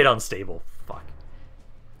is a bit unstable. Fuck.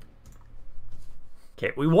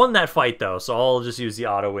 Okay, we won that fight though, so I'll just use the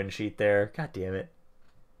auto win sheet there. God damn it.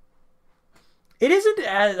 It isn't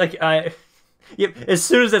as like yep, as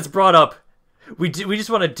soon as that's brought up, we just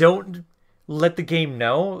want to don't let the game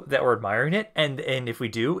know that we're admiring it, and if we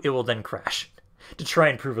do, it will then crash to try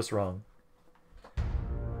and prove us wrong.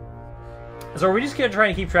 So are we just gonna try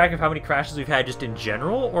and keep track of how many crashes we've had just in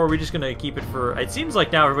general, or are we just gonna keep it for? It seems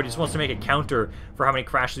like now everybody just wants to make a counter for how many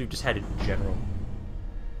crashes we've just had in general.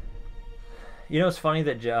 You know, it's funny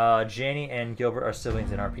that Janny and Gilbert are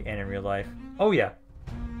siblings in RP and in real life. Oh yeah.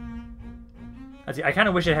 I kind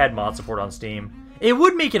of wish it had mod support on Steam. It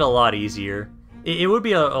would make it a lot easier. It would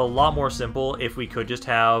be a lot more simple if we could just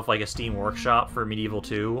have like a Steam workshop for Medieval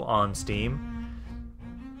 2 on Steam.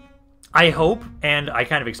 I hope, and I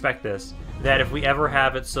kind of expect this, that if we ever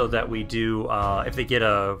have it so that we do, if they get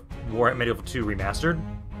a Medieval 2 remastered,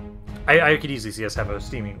 I could easily see us have a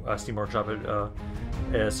Steam workshop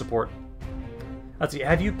support. Let's see,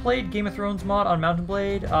 have you played Game of Thrones mod on Mountain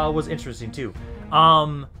Blade? Was interesting too.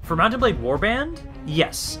 For Mountain Blade Warband,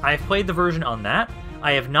 yes, I've played the version on that.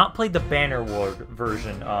 I have not played the Banner War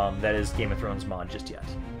version that is Game of Thrones mod just yet.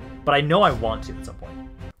 But I know I want to at some point.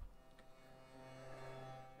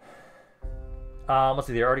 Let's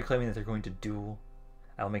see, they're already claiming that they're going to duel.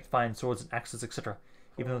 I will make fine swords and axes, etc.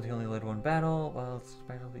 Even though they only led one battle, well, it's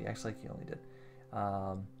practically acts like he only did.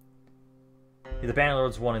 The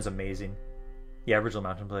Bannerlords one is amazing. Yeah, original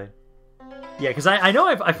Mountain Blade. Yeah, because I know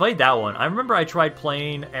I played that one. I remember I tried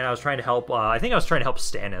playing, and I was trying to help, I think I was trying to help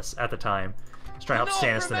Stannis at the time. I was trying to help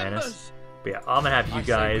Stannis the Manus. But yeah, I'm going to have you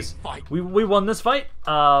guys... We won this fight,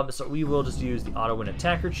 so we will just use the auto-win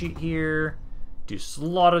attacker cheat here to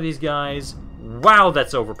slaughter these guys. Wow,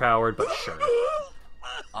 that's overpowered, but sure.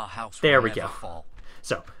 There we go.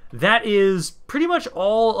 So, that is pretty much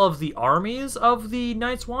all of the armies of the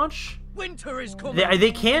Night's Watch. Winter is coming.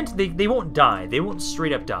 They won't die. They won't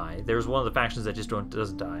straight up die. There's one of the factions that just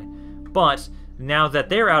doesn't die. But now that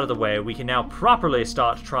they're out of the way, we can now properly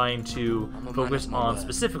start trying to focus on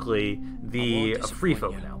specifically the free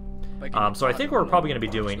folk now. So I think what we're probably going to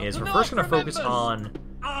be doing is we're first going to focus on.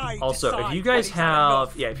 Also, if you guys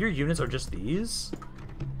have, if your units are just these,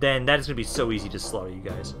 then that is going to be so easy to slaughter you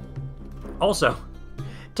guys. Also,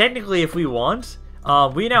 technically, if we want.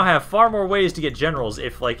 We now have far more ways to get generals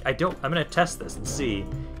if, like, I'm gonna test this and see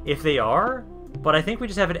if they are, but I think we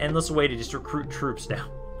just have an endless way to just recruit troops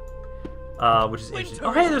now. Which is interesting.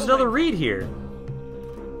 Oh, hey, there's another read here.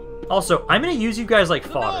 Also, I'm gonna use you guys like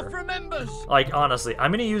fodder. Like, honestly,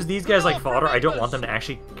 I'm gonna use these guys like fodder. I don't want them to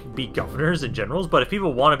actually be governors and generals, but if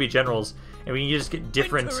people want to be generals and we can just get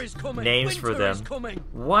different names for them,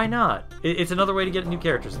 why not? It's another way to get new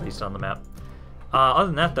characters, at least on the map. Other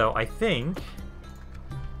than that, though, I think...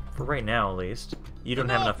 For right now, at least, you don't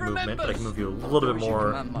have enough movement, but I can move you a little bit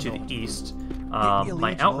more to the east.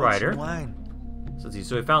 My Outrider. So let's see.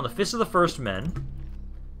 So we found the Fist of the First Men.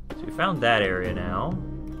 So we found that area now.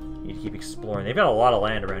 Need to keep exploring. They've got a lot of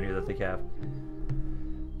land around here that they have.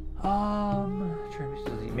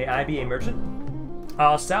 May I be a merchant?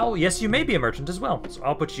 Sal, yes, you may be a merchant as well. So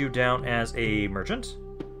I'll put you down as a merchant.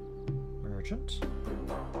 Merchant.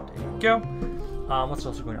 There you go. What's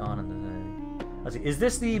also going on in the... Let's see, is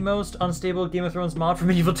this the most unstable Game of Thrones mod for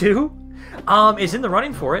Medieval 2? It's in the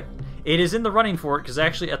running for it. It is in the running for it, because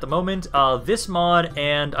actually at the moment, this mod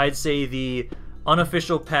and I'd say the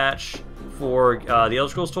unofficial patch for the Elder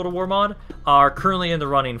Scrolls Total War mod are currently in the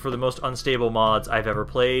running for the most unstable mods I've ever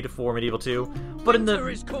played for Medieval 2. But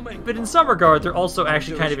in some regard, they're also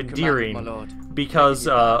actually kind of endearing because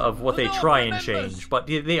of what they try and change. But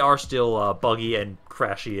they are still buggy and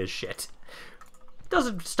crashy as shit.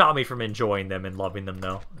 Doesn't stop me from enjoying them and loving them,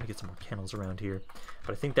 though. Let me get some more kennels around here.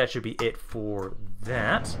 But I think that should be it for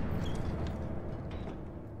that.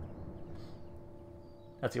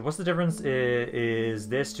 Let's see, what's the difference is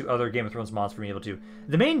this to other Game of Thrones mods for Medieval 2?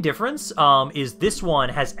 The main difference is this one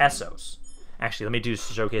has Essos. Actually, let me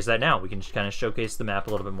showcase that now. We can just kind of showcase the map a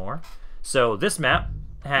little bit more. So this map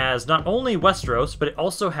has not only Westeros, but it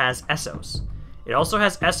also has Essos. It also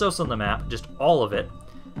has Essos on the map, just all of it.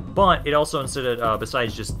 But it also,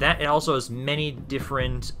 besides just that, it also has many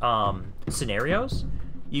different scenarios.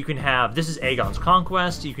 You can have, this is Aegon's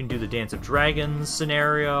Conquest, you can do the Dance of Dragons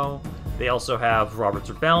scenario. They also have Robert's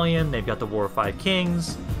Rebellion, they've got the War of Five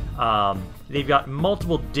Kings. They've got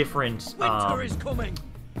multiple different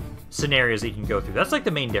scenarios that you can go through. That's like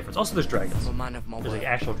the main difference. Also, there's dragons. There's like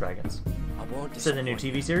actual dragons. Is it the new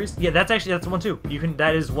TV series? Yeah, that's one too.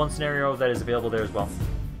 That is one scenario that is available there as well.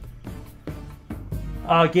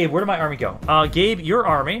 Gabe, where did my army go? Gabe, your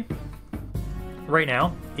army right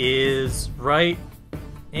now is right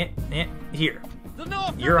here.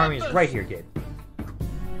 Your army is right here, Gabe.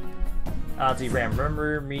 See, Ram,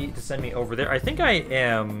 remember me to send me over there? I think I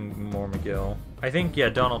am Mormagil. I think, yeah,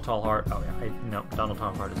 Donald Tallheart. Oh, yeah, no, Donald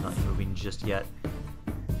Tallheart is not moving just yet.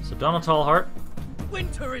 So, Donald Tallheart,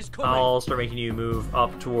 Winter is coming. I'll start making you move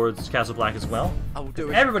up towards Castle Black as well.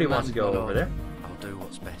 Everybody wants to go over there. I'll do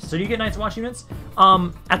what's best. So do you get Knights Watch units?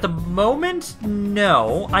 At the moment,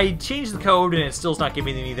 no. I changed the code and it still's not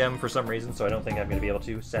giving me them for some reason, so I don't think I'm going to be able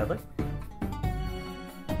to, sadly.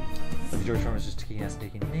 But the George Farm is just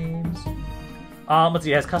taking names. Let's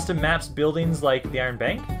see, it has custom maps, buildings like the Iron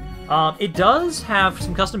Bank. It does have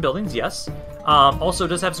some custom buildings, yes. Also, it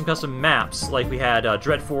does have some custom maps, like we had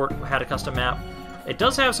Dreadfort had a custom map. It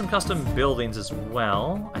does have some custom buildings as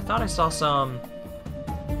well. I thought I saw some...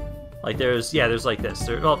 Like, there's like this.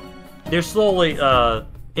 They're slowly,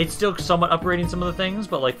 it's still somewhat upgrading some of the things,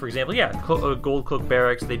 but, like, for example, yeah, Gold Cloak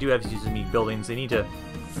Barracks, they do have these unique buildings. They need to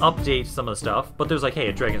update some of the stuff, but there's, like, hey,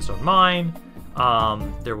 a Dragonstone Mine.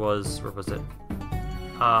 There was... Where was it?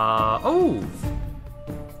 Oh,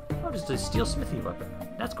 just a steel smithy weapon.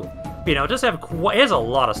 That's cool. But, you know, it does have it has a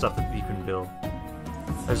lot of stuff that you can build.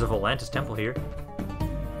 There's a Volantis Temple here.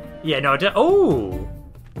 Yeah, no, oh!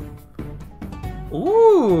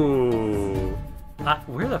 Ooh!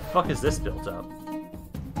 Where the fuck is this built up?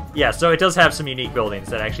 Yeah, so it does have some unique buildings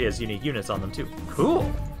that actually has unique units on them, too.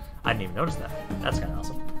 Cool! I didn't even notice that. That's kind of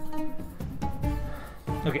awesome.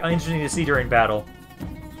 Okay, interesting to see during battle.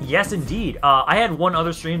 Yes, indeed. I had one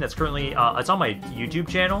other stream that's currently... it's on my YouTube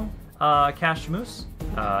channel, Cash Moose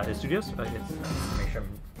Studios. Make sure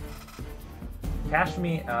Cash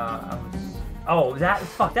Me... oh,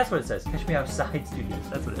 that's what it says. Cash Me Outside Studios.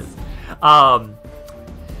 That's what it is.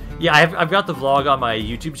 Yeah, I've got the vlog on my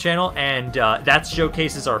YouTube channel, and that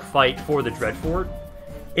showcases our fight for the Dreadfort.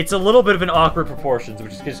 It's a little bit of an awkward proportions,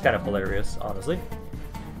 which is just kind of hilarious, honestly.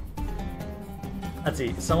 Let's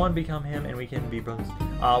see, someone become him and we can be brothers.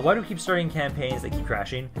 Why do we keep starting campaigns that keep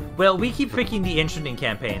crashing? Well, we keep picking the interesting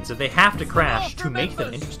campaigns, so they have to crash to make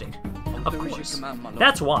them interesting. Of course.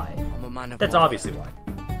 That's why. That's obviously why.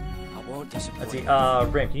 Let's see,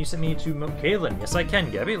 Ram, can you send me to Kaelin? Yes, I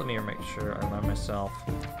can, Gabby. Let me make sure I remind myself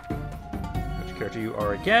which character you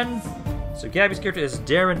are again. So Gabby's character is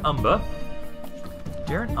Darren Umber.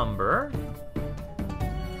 Darren Umber.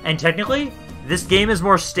 And technically, this game is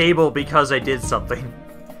more stable because I did something.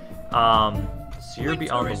 So you're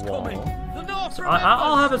beyond the wall. So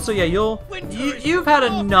I'll have it so yeah, you've had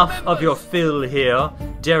enough of your fill here,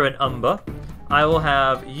 Darren Umber. I will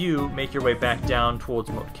have you make your way back down towards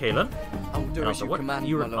Moat Kaelin. And also,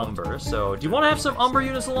 you're an Umber, so do you want to have some Umber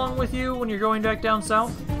units along with you when you're going back down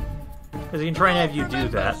south? Because I can try and have you do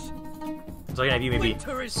that. So I can have you maybe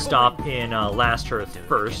stop in Last Hearth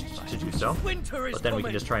first to do so. But then we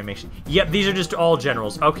can just try and make sure... Yep, these are just all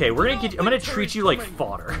generals. Okay, we're gonna get... I'm gonna treat you like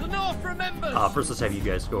fodder. First, let's have you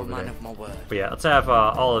guys go over there. But yeah, let's have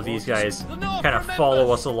all of these guys kind of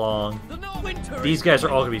follow us along. These guys are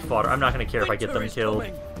all gonna be fodder. I'm not gonna care if I get them killed.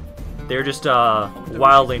 They're just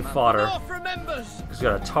wildling fodder. He's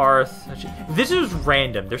got a Tarth. This is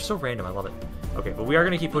random. They're so random. I love it. Okay, but we are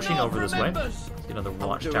going to keep pushing over this way. Let's get another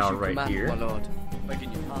watchtower right here.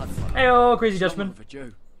 Heyo, Crazy Dutchman.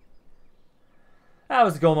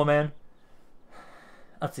 How's it going, my man?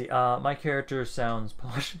 Let's see. My character sounds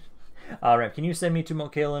posh. Right, can you send me to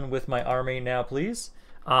Moat Kaelin with my army now, please?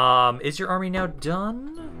 Is your army now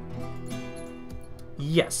done?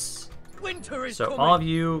 Yes. So all of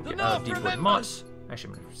you get out of Deepwood Moss.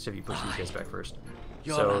 Actually, I'm going to have you push these guys back first.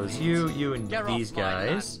 So it's you, and these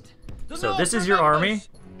guys. So this is your army,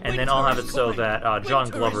 and then I'll have it so that John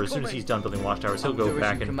Glover, as soon as he's done building watchtowers, he'll go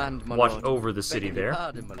back and watch over the city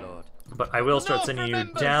there. But I will start sending you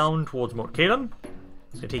down towards Moat Kaelin.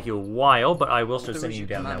 It's going to take you a while, but I will start sending you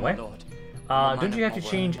down that way. Don't you have to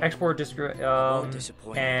change export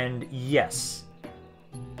and yes.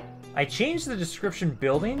 I changed the description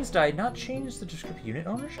buildings. Did I not change the description unit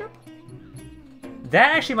ownership?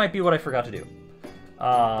 That actually might be what I forgot to do.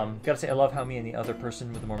 Gotta say, I love how me and the other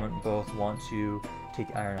person with the Mormon both want to take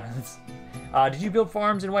Iron Islands. Did you build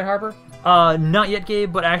farms in White Harbor? Not yet,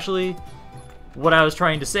 Gabe, but actually, what I was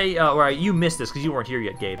trying to say, or you missed this because you weren't here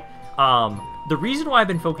yet, Gabe. The reason why I've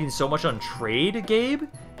been focusing so much on trade, Gabe,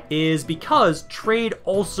 is because trade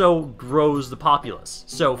also grows the populace.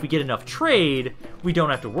 So if we get enough trade, we don't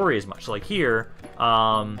have to worry as much. So like here,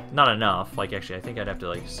 not enough. Like actually, I think I'd have to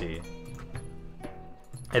like see.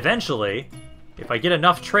 Eventually, if I get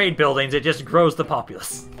enough trade buildings, it just grows the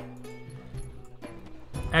populace.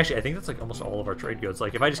 Actually, I think that's like almost all of our trade goods.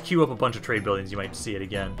 Like, if I just queue up a bunch of trade buildings, you might see it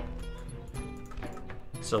again.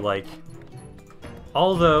 So, like,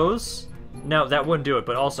 all those... No, that wouldn't do it,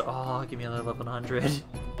 but also... Oh, give me another level 100.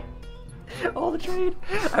 All the trade!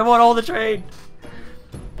 I want all the trade!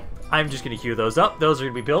 I'm just gonna queue those up. Those are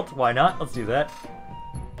gonna be built. Why not? Let's do that.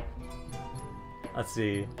 Let's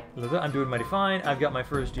see. I'm doing mighty fine. I've got my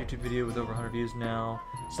first YouTube video with over 100 views now.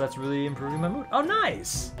 So that's really improving my mood. Oh,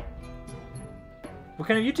 nice! What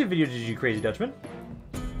kind of YouTube video did you do, Crazy Dutchman?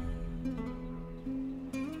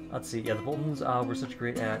 Let's see. Yeah, the Boltons were such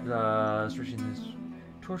great at stretching this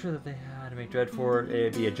torture that they had to make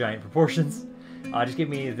Dreadfort be a giant proportions. Just give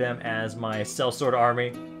me them as my sellsword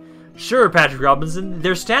army. Sure, Patrick Robinson.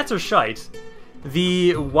 Their stats are shite.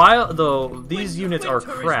 These units are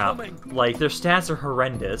crap. Like, their stats are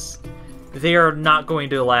horrendous. They are not going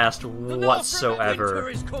to last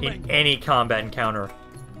whatsoever in any combat encounter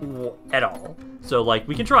at all. So, like,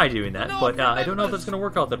 we can try doing that, but I don't know if that's going to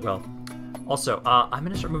work out that well. Also, I'm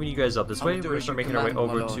going to start moving you guys up this way. We're going to start making our way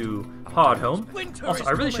over to Hardhome. Also,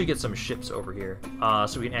 I really should get some ships over here,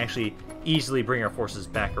 so we can actually easily bring our forces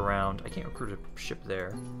back around. I can't recruit a ship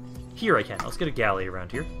there. Here I can. Let's get a galley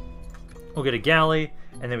around here. We'll get a galley,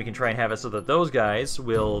 and then we can try and have it so that those guys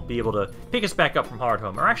will be able to pick us back up from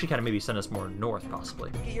Hardhome, or actually kind of maybe send us more north,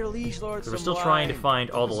 possibly. Get your liege lords. So we're still trying to find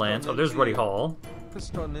all the lands. Oh, there's Ruddy Hall.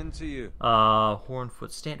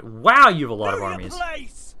 Hornfoot Stand. Wow, you have a lot of armies.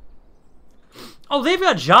 Oh, they've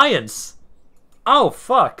got giants. Oh,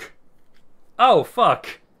 fuck. Oh,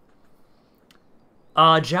 fuck.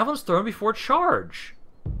 Javelins thrown before charge.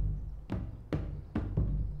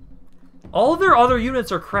 All their other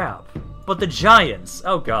units are crap. But the giants,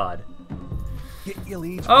 oh god.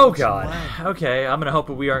 Oh god. Okay, I'm gonna hope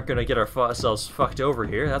that we aren't gonna get ourselves fucked over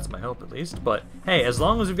here. That's my hope, at least. But hey, as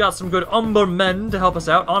long as we've got some good umbermen to help us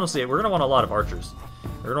out, honestly, we're gonna want a lot of archers.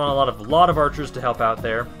 We're gonna want a lot of archers to help out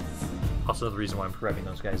there. Also, the reason why I'm grabbing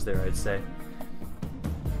those guys there, I'd say.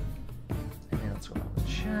 And then let's go on with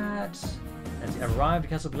chat. Has he arrived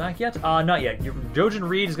at Castle Black yet? Not yet. Jojen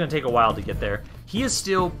Reed is going to take a while to get there. He is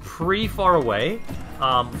still pretty far away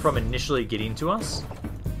from initially getting to us.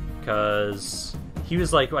 Because he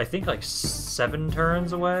was like, I think like 7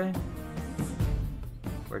 turns away.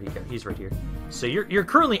 Where'd he go? He's right here. So you're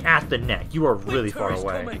currently at the neck. You are really far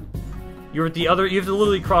away. You're at the other, you have to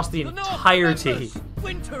literally cross the entirety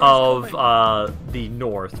of the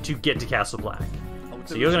north to get to Castle Black.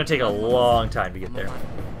 So you're going to take a long time to get there.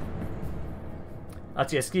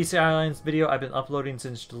 That's the Ski Skylines video I've been uploading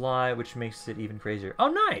since July, which makes it even crazier. Oh,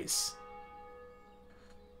 nice!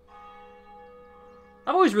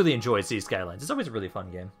 I've always really enjoyed Sea Skylines. It's always a really fun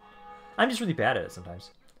game. I'm just really bad at it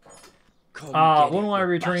sometimes. When will I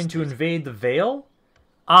return to invade the Vale?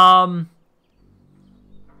 I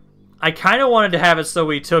kind of wanted to have it so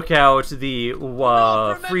we took out the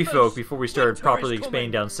Free Folk before we started properly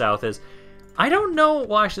expanding down south. As I don't know.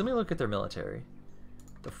 Well, actually, let me look at their military.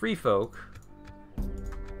 The Free Folk.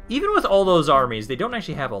 Even with all those armies, they don't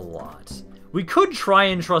actually have a lot. We could try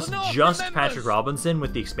and trust just Patrick Robinson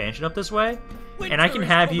with the expansion up this way, and I can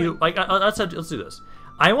have you... Like, let's do this.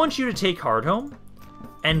 I want you to take Hardhome,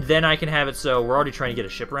 and then I can have it so we're already trying to get a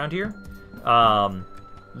ship around here.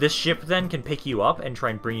 This ship then can pick you up and try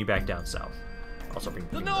and bring you back down south. Also bring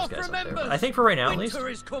those guys up there. But I think for right now, at least,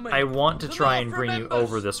 I want to try and bring you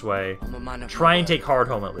over this way. Try and take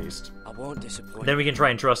Hardhome at least. Then we can try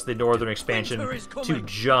and trust the northern expansion to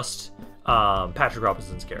just Patrick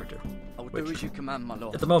Robinson's character. Which,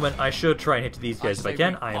 at the moment, I should try and hit these guys if I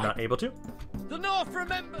can. I am not able to.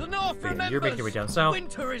 You're making your way down south.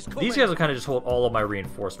 These guys will kind of just hold all of my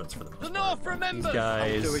reinforcements for the most part. These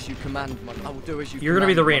guys... You're going to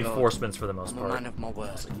be the reinforcements for the most part.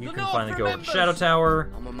 So you can finally go over to Shadow Tower,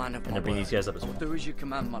 and then bring these guys up as well. Do as you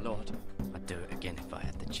command, my lord. I'd do it again if I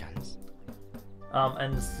had the chance.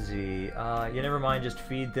 And let's see. Yeah, never mind, just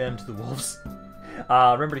feed them to the wolves.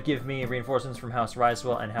 Remember to give me reinforcements from House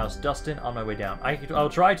Risewell and House Dustin on my way down. I'll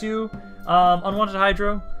try to. Unwanted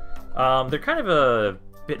Hydro. They're kind of a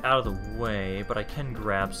bit out of the way, but I can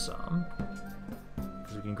grab some.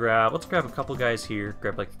 We can grab. Let's grab a couple guys here.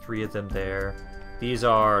 Grab like 3 of them there. These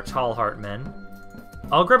are Tall Heart men.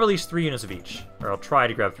 I'll grab at least 3 units of each, or I'll try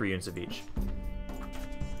to grab 3 units of each.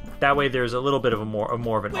 That way, there's a little bit of more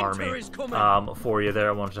of an army for you there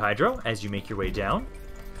at Unwanted Hydro as you make your way down.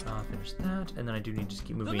 Finish that, and then I do need to just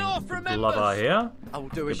keep moving Lava here.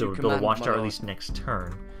 Build a watchtower at least next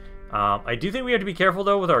turn. I do think we have to be careful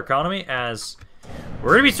though with our economy, as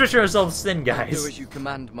we're gonna be switching ourselves thin, guys. Do as you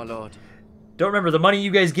command, my lord. Don't remember the money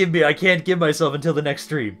you guys give me. I can't give myself until the next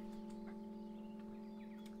stream.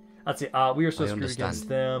 Let's see. We are so I screwed understand. against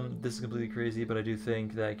them. This is completely crazy, but I do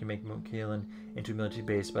think that I can make Mount Kalen into a military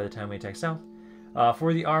base by the time we attack south.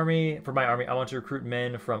 For my army, I want to recruit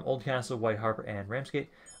men from Oldcastle, White Harbor, and Ramsgate.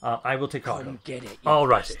 I will take Colorado. Come get it, All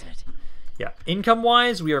right. bastard. Yeah.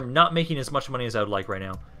 Income-wise, we are not making as much money as I would like right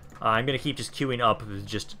now. I'm gonna keep just queuing up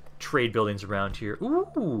just trade buildings around here.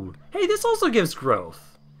 Ooh. Hey, this also gives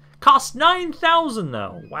growth. Costs 9,000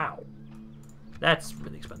 though. Wow. That's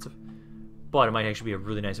really expensive. But it might actually be a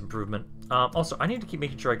really nice improvement. Also, I need to keep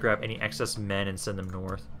making sure I grab any excess men and send them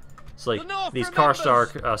north. So, like, these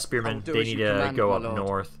Karstark spearmen, they need to go up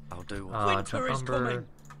north. I'll do Winter is coming.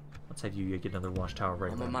 Let's have you get another watchtower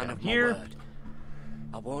right I'm a man down of my here. word.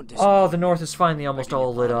 I won't Oh, the north is finally almost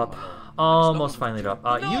all lit up. Almost finally lit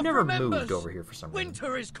up. You never moved over here for some reason.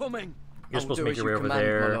 Winter is coming. You're supposed to make your way over my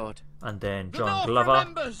there. lord. And then The John North Glover.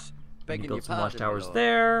 remembers. You Begging build your some pardon, my watchtowers lord,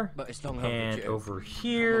 there. but it's long And overdue. over I'm a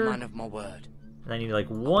here. man of my word. And I need like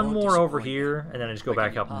one won't more over disappoint you. here, and then I just go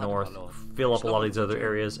back Begging your up pardon, north, my lord. fill up a lot of these other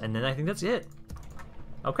areas, and then I think that's it.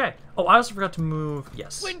 Okay. Oh, I also forgot to move.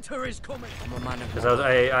 Yes. Winter is coming. I'm a man of my Because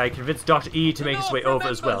word. I convinced Dr. E to The make his North way over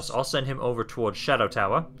as well, remembers. so I'll send him over towards Shadow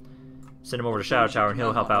Tower. Send him over to Shadow Tower, and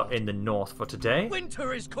he'll help out in the north for today.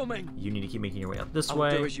 Winter is coming. You need to keep making your way up this I'll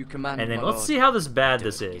way. do as you command, And then my let's lord. see how this bad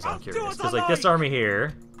this is, I'll I'm do curious. as Because I like this like. army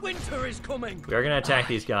here, Winter is coming. we are going to attack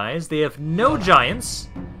these guys. They have no giants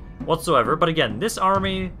whatsoever, but again, this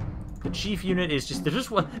army, the chief unit is just, they're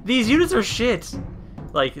just, these units are shit.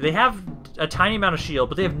 Like, they have a tiny amount of shield,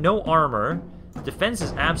 but they have no armor. Defense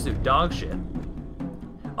is absolute dog shit.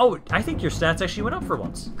 Oh, I think your stats actually went up for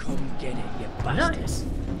once. Come get it, you bastard. Nice.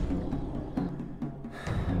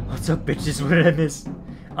 What's up, bitches? What did I miss?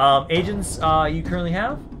 Agents you currently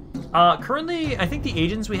have? Currently, I think the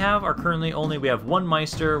agents we have are currently only, we have one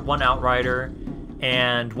Meister, one Outrider,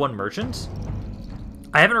 and one Merchant.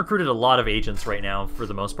 I haven't recruited a lot of agents right now, for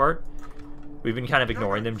the most part. We've been kind of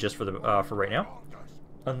ignoring them just for the for right now.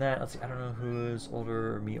 On that, let's see, I don't know who is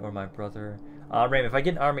older, me or my brother. Ram, if I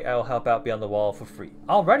get an army, I will help out beyond the wall for free.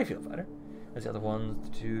 Alrighty, Field Fighter. That's the other one, the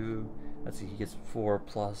two. Let's see, he gets 4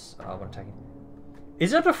 plus 1 attacking.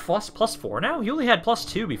 Is it up to plus 4 now? He only had plus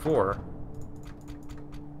 2 before.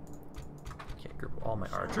 Okay, group all my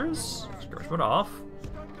archers. Skirmish went off.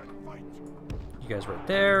 You guys right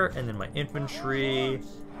there, and then my infantry.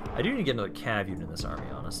 I do need to get another cav unit in this army,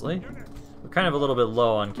 honestly. We're kind of a little bit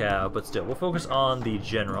low on cav, but still, we'll focus on the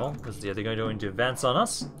general, because they're going to advance on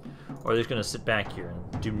us, or they're just going to sit back here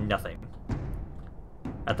and do nothing.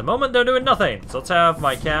 At the moment, they're doing nothing, so let's have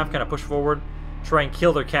my cav kind of push forward, try and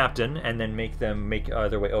kill their captain, and then make them make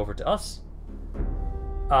their way over to us.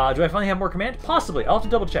 Do I finally have more command? Possibly. I'll have to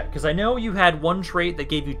double check, because I know you had one trait that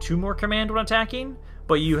gave you 2 more command when attacking,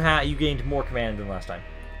 but you gained more command than last time.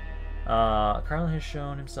 Carlin has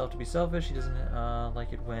shown himself to be selfish. He doesn't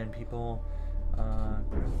like it when people...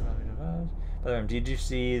 did you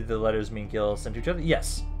see the letters Mean-Gil sent to each other?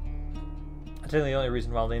 Yes. I tell you, the only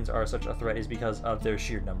reason wildlings are such a threat is because of their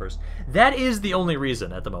sheer numbers. That is the only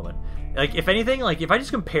reason at the moment. Like, if anything, like, if I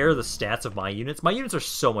just compare the stats of my units are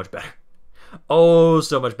so much better. Oh,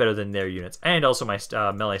 so much better than their units. And also my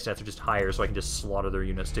melee stats are just higher, so I can just slaughter their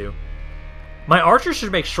units too. My archers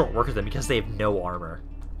should make short work of them because they have no armor.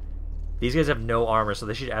 These guys have no armor, so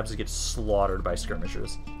they should absolutely get slaughtered by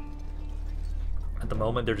skirmishers. At the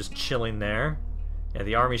moment, they're just chilling there. Yeah,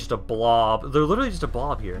 the army's just a blob. They're literally just a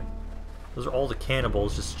blob here. Those are all the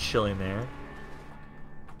cannibals just chilling there.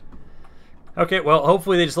 Okay, well,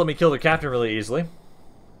 hopefully they just let me kill their captain really easily.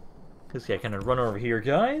 This guy kind of run over here,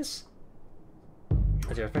 guys.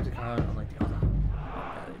 As I expect to come out on like the other. Oh,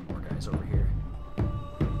 yeah, more guys over here.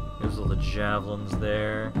 There's all the javelins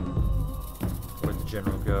there. Where'd the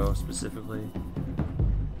general go specifically?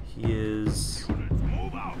 He is.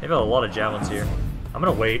 They've got a lot of javelins here. I'm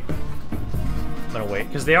gonna wait.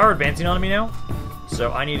 Because they are advancing on me now.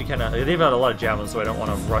 So I need to kind of... They've got a lot of javelins, so I don't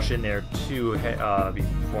want to rush in there too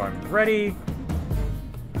before I'm ready.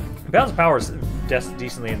 Balance of power is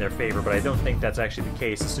decently in their favor, but I don't think that's actually the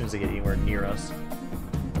case as soon as they get anywhere near us.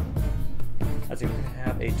 Let's see, we're going to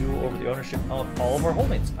have a duel over the ownership of all of our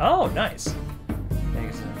holdings. Oh, nice!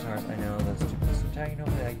 I know that's too close to attacking.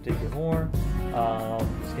 Hopefully I did get more.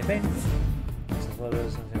 This campaign. Some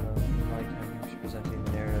letters, something like how you presenting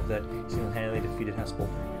the narrative that single-handedly defeated Haspel.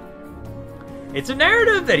 It's a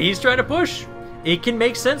narrative that he's trying to push. It can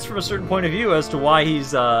make sense from a certain point of view as to why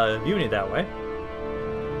he's viewing it that way.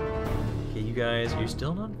 Okay, you guys, are you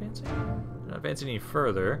still not advancing? Not advancing any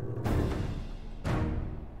further.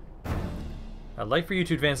 I'd like for you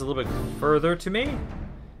to advance a little bit further to me.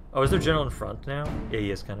 Oh, is there a general in front now? Yeah,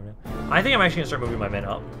 he is kind of now. I think I'm actually going to start moving my men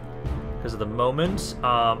up. Because at the moment,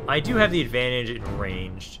 I do have the advantage in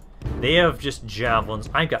ranged. They have just javelins.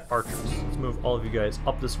 I've got archers. Let's move all of you guys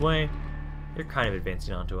up this way. They're kind of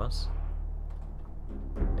advancing onto us.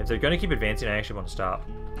 If they're going to keep advancing, I actually want to stop.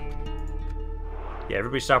 Yeah,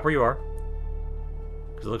 everybody stop where you are.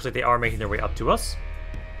 Because it looks like they are making their way up to us.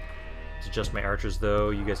 Let's adjust my archers,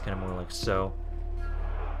 though. You guys kind of more like so.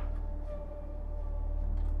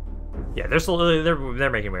 Yeah, they're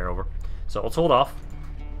making their way over. So let's hold off.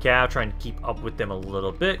 Cav, trying to keep up with them a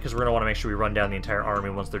little bit, because we're going to want to make sure we run down the entire army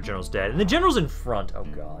once their general's dead. And the general's in front. Oh,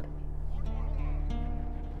 God.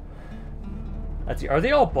 Let's see. Are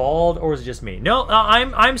they all bald, or is it just me? No,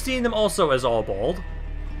 I'm seeing them also as all bald.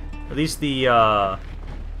 At least the,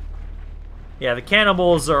 yeah, the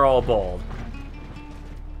cannibals are all bald.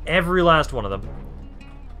 Every last one of them.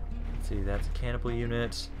 Let's see, that's a cannibal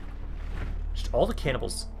unit. Just all the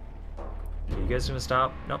cannibals. Okay, you guys gonna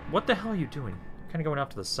stop? No, what the hell are you doing? Kind of going off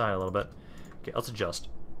to the side a little bit. Okay, let's adjust.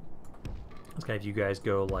 Let's kind of have you guys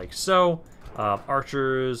go like so.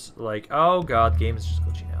 Archers, like, oh god, the game is just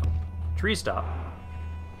glitching out. Tree stop.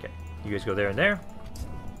 Okay, you guys go there and there.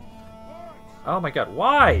 Oh my god,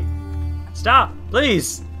 why? Stop,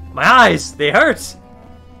 please! My eyes, they hurt!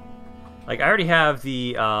 Like, I already have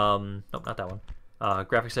the, nope, not that one.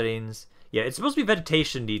 Graphic settings. Yeah, it's supposed to be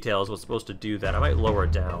vegetation details what's supposed to do that. I might lower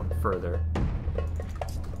it down further.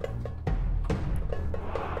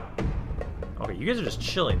 Okay, you guys are just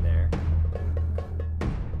chilling there.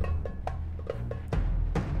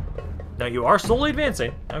 Now, you are slowly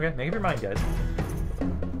advancing. Okay, make up your mind, guys.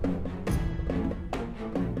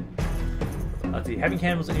 Let's see, having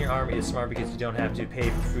cannibals in your army is smart because you don't have to pay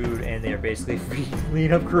for food, and they are basically free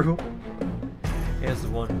cleanup crew. Here's the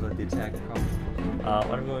one who led the attack.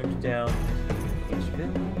 I'm going down.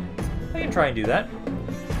 I can try and do that.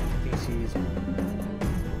 Species.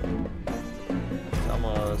 It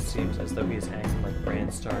almost seems as though he is acting like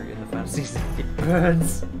Bran Stark in the final season. It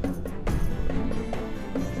burns.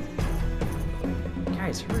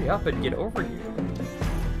 Guys, hurry up and get over here.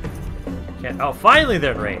 Can't. Oh, finally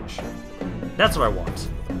they're in range. That's what I want.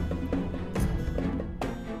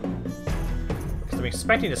 Because I'm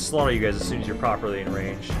expecting to slaughter you guys as soon as you're properly in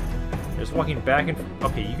range. Just walking back and...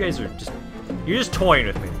 Okay, you guys are just... You're just toying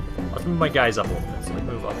with me. Let's move my guys up a little bit. So let's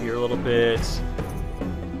move up here a little bit.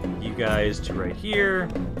 You guys to right here.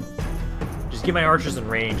 Just get my archers in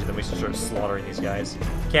range, and then we can start slaughtering these guys.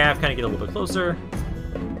 Cav, kind of get a little bit closer.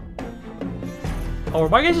 Oh, are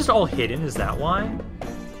my guys just all hidden? Is that why?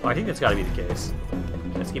 Oh, I think that's got to be the case.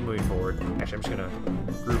 Let's keep moving forward. Actually, I'm just going to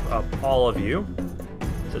group up all of you,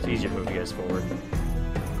 so it's easier to move you guys forward.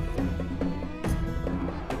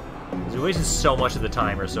 We wasted so much of the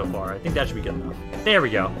timer so far. I think that should be good enough. There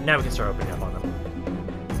we go. Now we can start opening up on them.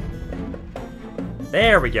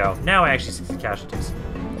 There we go. Now I actually see the casualties.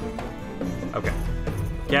 Okay.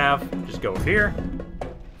 Gav, just go over here.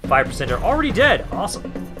 5% are already dead.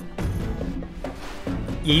 Awesome.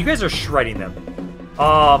 Yeah, you guys are shredding them.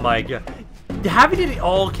 Oh my god. Having an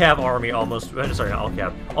all-Cav army almost... Sorry, not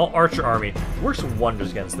all-Cav. All-Archer army works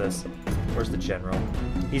wonders against this. Where's the general?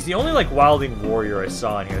 He's the only, like, wilding warrior I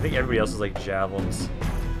saw in here. I think everybody else is, like, javelins.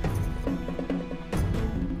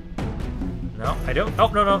 No, I don't... Oh,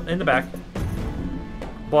 no, in the back.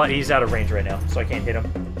 But he's out of range right now, so I can't hit him.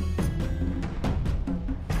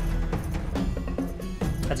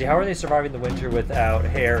 Let's see, how are they surviving the winter without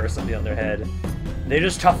hair or something on their head? They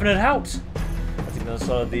just toughen it out. Let's see,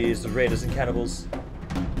 some of these raiders and cannibals.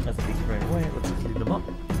 Let's keep running away. Let's lead them up.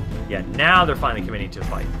 Yeah, now they're finally committing to a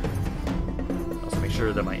fight. Make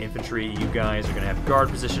sure that my infantry, you guys, are going to have guard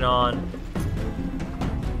position on.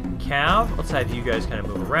 Cav, let's have you guys kind of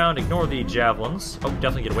move around. Ignore the javelins. Oh,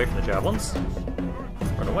 definitely get away from the javelins.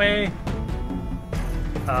 Run away.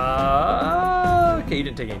 Okay, you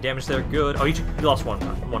didn't take any damage there. Good. Oh, you lost one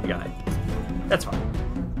guy. That's fine.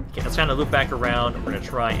 Okay, let's kind of loop back around. We're going to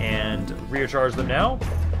try and recharge them now.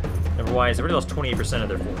 Otherwise, everybody lost 28% of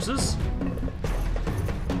their forces.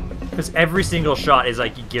 Because every single shot is,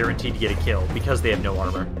 like, guaranteed to get a kill because they have no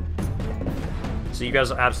armor. So you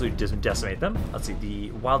guys will absolutely decimate them. Let's see,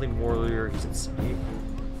 the Wilding Warrior, he's at 78.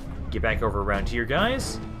 Get back over around here,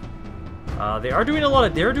 guys. They are doing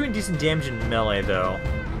they're doing decent damage in melee, though.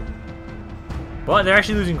 But they're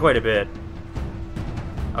actually losing quite a bit.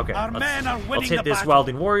 Okay, let's hit this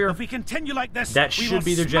Wilding Warrior. If we continue like this, that should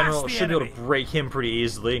be their general. Should be able to break him pretty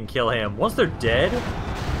easily and kill him. Once they're dead...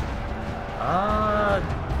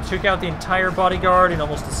 took out the entire bodyguard in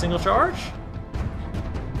almost a single charge?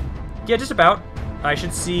 Yeah, just about. I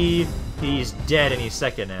should see he's dead any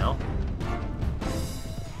second now.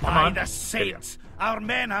 By the saints, Our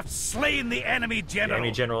men have slain the enemy general. The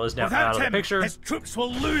enemy general is now Without out of the him, picture. his troops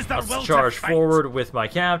will lose their will Let's to charge fight. forward with my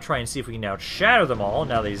cav, try and see if we can now shadow them all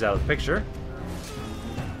now that he's out of the picture.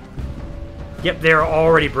 Yep, they're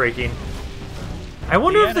already breaking. I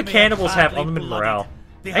wonder if the enemy cannibals are have badly unlimited bloodied. morale.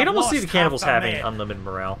 They I can have almost see the lost cannibals half their having men. unlimited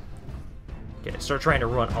morale. Okay, start trying to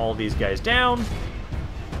run all these guys down.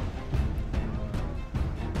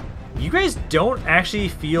 You guys don't actually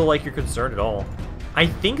feel like you're concerned at all. I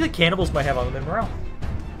think the cannibals might have unlimited morale.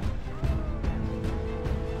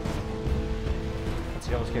 Let's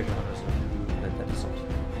see, almost character hunters who led that assault.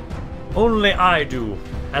 Only I do,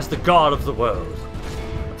 as the god of the world.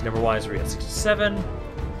 Let's number wise, we're at 67.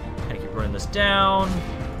 Kind of keep running this down.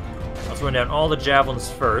 Let's run down all the javelins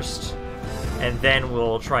first, and then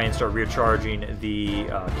we'll try and start recharging the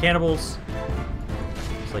cannibals.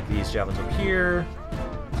 Just like these javelins up here.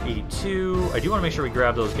 82. I do want to make sure we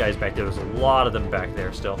grab those guys back there. There's a lot of them back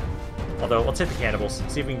there still. Although, let's hit the cannibals.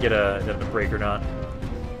 See if we can get them to break or not.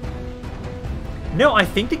 No, I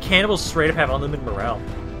think the cannibals straight up have unlimited morale.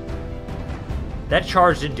 That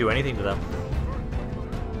charge didn't do anything to them.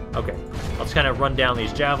 Okay, let's kind of run down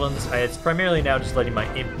these javelins. It's primarily now just letting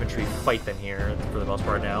my infantry fight them here for the most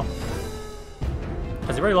part now.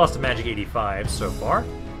 Because they've already lost a magic 85 so far.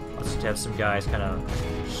 Let's just have some guys kind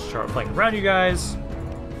of start flanking around you guys.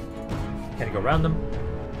 Kind of go around them.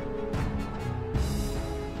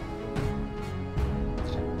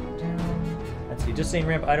 Let's see, just saying,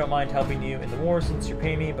 Ramp, I don't mind helping you in the war since you're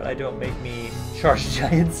paying me, but I don't make me charge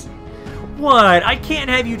giants. What? I can't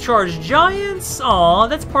have you charge giants? Aw,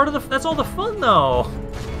 that's part of the. That's all the fun, though.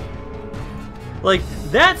 Like,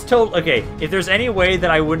 that's total. Okay, if there's any way that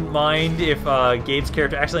I wouldn't mind if Gabe's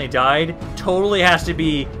character accidentally died, totally has to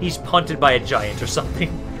be he's punted by a giant or something.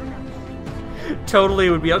 Totally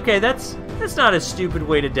would be okay. That's not a stupid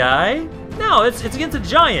way to die. No, it's against a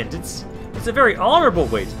giant. It's a very honorable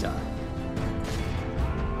way to die.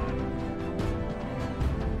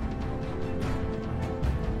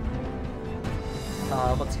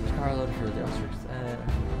 Let's see, was Carlo for the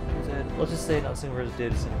Oscars? Let's just say not seeing where it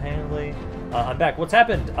did single-handedly. I'm back. What's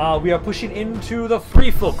happened? We are pushing into the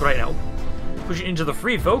free folk right now. Pushing into the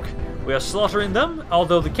free folk. We are slaughtering them,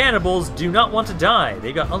 although the cannibals do not want to die.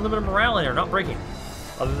 They got unlimited morale and are not breaking.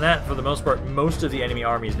 Other than that, for the most part, most of the enemy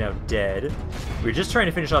army is now dead. We're just trying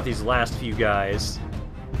to finish off these last few guys.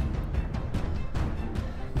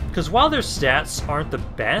 Because while their stats aren't the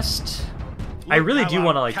best, I really do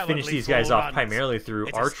want to like finish these guys off primarily through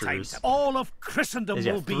archers. All of Christendom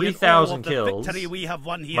will be 3,000 kills. Victory we have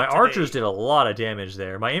won here My today. archers did a lot of damage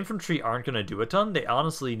there. My infantry aren't going to do a ton. They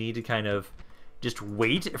honestly need to kind of just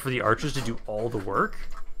wait for the archers to do all the work.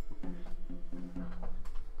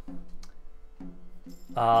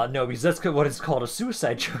 No, because that's what it's called, a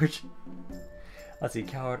suicide charge. Let's see,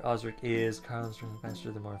 Coward Osric is Carlin's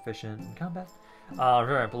faster, than more efficient in combat.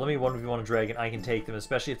 Alright, but let me 1v1 a dragon. I can take them,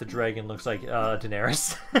 especially if the dragon looks like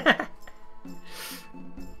Daenerys.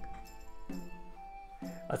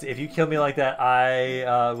 Let's see, if you kill me like that,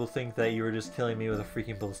 I will think that you were just killing me with a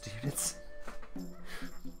freaking ballista units.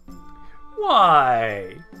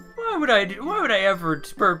 Why? Why would I ever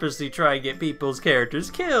purposely try and get people's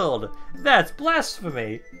characters killed? That's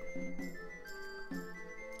blasphemy.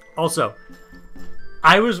 Also,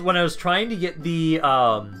 when I was trying to get the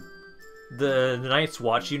Night's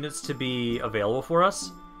Watch units to be available for us,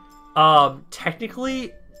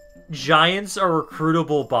 technically, giants are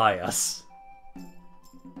recruitable by us.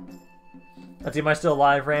 Let's see, am I still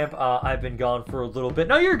alive, Ramp? I've been gone for a little bit.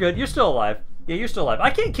 No, you're good. You're still alive. Yeah, you're still alive.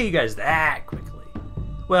 I can't kill you guys that quickly.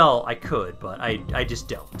 Well, I could, but I just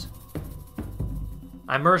don't.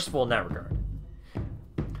 I'm merciful in that regard.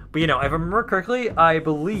 But, you know, if I remember correctly, I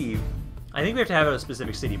think we have to have it in a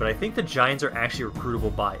specific city, but I think the giants are actually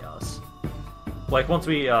recruitable by us. Like, once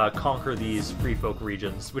we conquer these free folk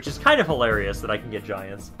regions, which is kind of hilarious that I can get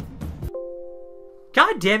giants.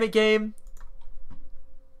 God damn it, game!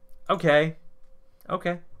 Okay.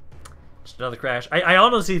 Okay. Just another crash. I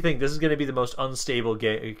honestly think this is going to be the most unstable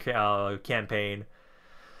campaign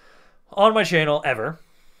on my channel ever.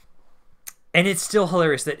 And it's still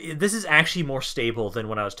hilarious that this is actually more stable than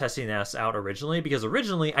when I was testing this out originally, because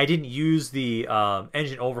originally I didn't use the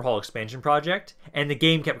engine overhaul expansion project, and the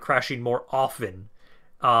game kept crashing more often,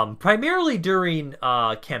 primarily during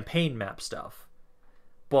campaign map stuff.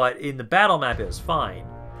 But in the battle map it was fine.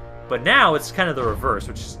 But now it's kind of the reverse,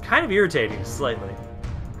 which is kind of irritating slightly.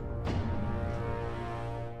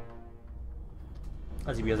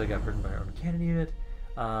 Let's see, because I got hurt by my own cannon unit.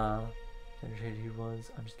 He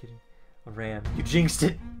was. I'm just kidding. A ram. You jinxed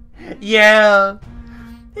it. Yeah.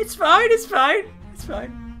 It's fine. It's fine. It's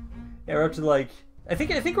fine. Yeah, we're up to like I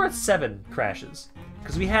think we're at 7 crashes.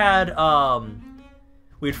 Because we had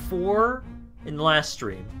 4 in the last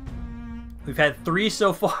stream. We've had 3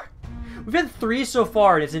 so far. We've had 3 so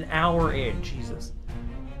far, and it's an hour in. Jesus.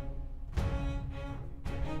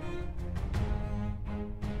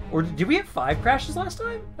 Or did we have 5 crashes last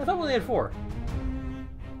time? I thought we only had 4.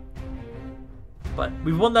 But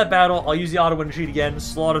we've won that battle. I'll use the auto win sheet again,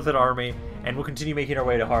 slaughter that army, and we'll continue making our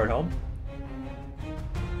way to Hardhome.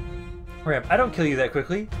 Ram, I don't kill you that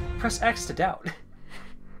quickly. Press X to doubt.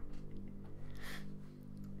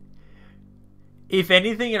 If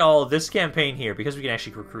anything at all, this campaign here, because we can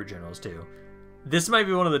actually recruit generals too, this might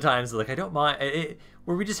be one of the times that, like, I don't mind,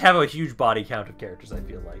 where we just have a huge body count of characters, I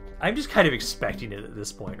feel like. I'm just kind of expecting it at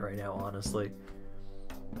this point right now, honestly.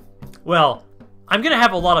 Well, I'm going to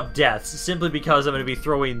have a lot of deaths, simply because I'm going to be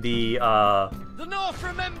throwing the North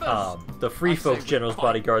remembers. The Free Folk General's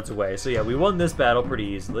bodyguards away. So yeah, we won this battle pretty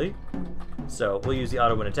easily. So we'll use the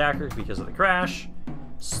auto-win attacker because of the crash.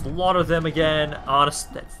 Slaughter them again. That's...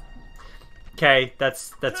 Okay,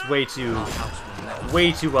 that's way too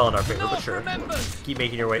well in our favor, but sure. Keep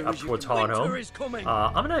making your way up towards Hardhome.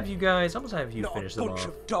 I'm gonna have you guys. I'm gonna have you finish them off.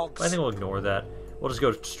 But I think we'll ignore that. We'll just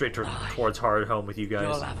go straight towards Hardhome with you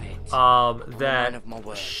guys. That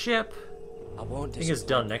ship, I think is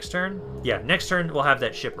done next turn. Yeah, next turn we'll have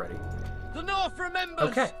that ship ready. The North remembers.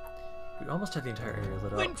 Okay. We almost have the entire area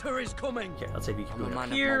lit up. Winter is coming. Okay, let's say we can go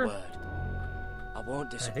up here. I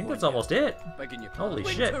won't disappoint. I think that's almost it. Holy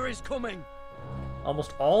shit. Winter is coming.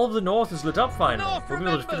 Almost all of the north is lit up finally. We'll be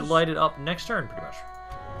able to light it up next turn, pretty much.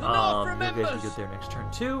 You guys will get there next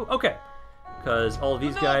turn too. Okay. Because all of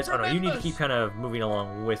these guys... Oh no, you need to keep kind of moving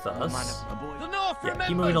along with us. Yeah,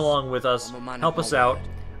 keep moving along with us. Help us out.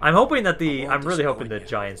 I'm hoping that I'm really hoping that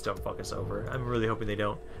giants don't fuck us over. I'm really hoping they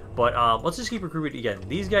don't. But let's just keep recruiting again.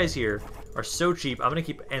 These guys here are so cheap. I'm going to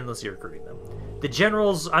keep endlessly recruiting them. The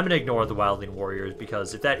generals, I'm going to ignore the wildling warriors,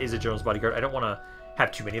 because if that is a general's bodyguard, I don't want to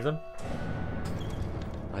have too many of them.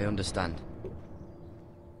 I understand.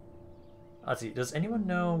 Let's see. Does anyone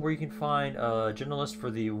know where you can find a generalist for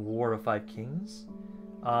the War of 5 Kings?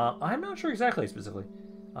 I'm not sure exactly, specifically.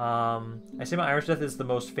 I say my Irish Death is the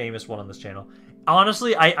most famous one on this channel.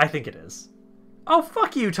 Honestly, I think it is. Oh,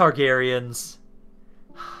 fuck you, Targaryens!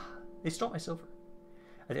 They stole my silver.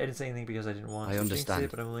 I didn't say anything because I didn't want to understand. It,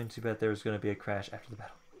 but I'm willing to bet there's going to be a crash after the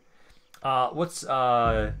battle. What's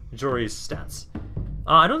Jory's stats?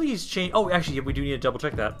 I don't think he's changed. Oh, actually, we do need to double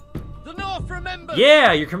check that. The North remembers.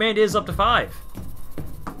 Yeah, your command is up to 5.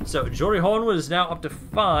 So Jory Hornwood is now up to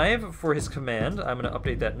 5 for his command. I'm going to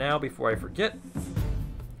update that now before I forget.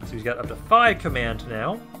 So he's got up to 5 command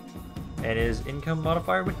now, and his income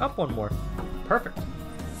modifier went up 1 more. Perfect.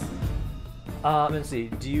 Let's see.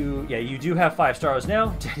 You do have 5 stars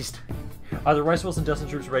now. Are the Rice Wilson Dustin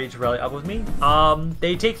troops ready to rally up with me?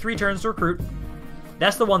 They take 3 turns to recruit.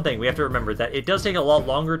 That's the one thing we have to remember, that it does take a lot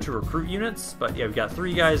longer to recruit units, but yeah, we've got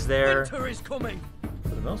 3 guys there. Winter is coming.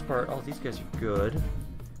 For the most part, all these guys are good.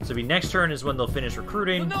 So next turn is when they'll finish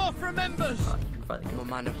recruiting. The North remembers. You can finally I'm a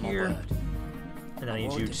man of my here. word. And then I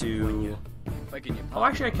need you to... Oh,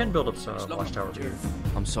 actually, I can build up some watchtower here.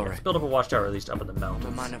 I'm sorry. Let's build up a watchtower at least up in the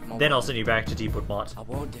mountains. man of my Then I'll word. send you back to Deepwood Mott. I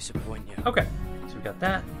won't disappoint you. Okay, so we got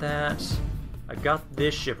that. I've got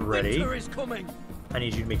this ship ready. Winter is coming. I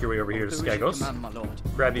need you to make your way over here to Do as you Skagos. command, my lord.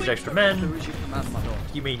 Grab these extra men. Do as you command, my lord.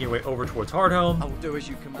 Keep making your way over towards I Hardhome. will do as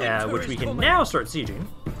you command. Which we can now start sieging.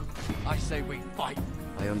 I say we fight.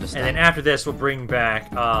 I understand. And then after this, we'll bring back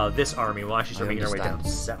this army. We'll actually start making our way down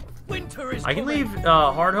south. Winter is I can coming. leave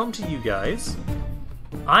Hardhome to you guys.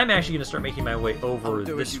 I'm actually going to start making my way over I'll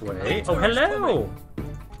do as this you way. command. Oh, hello!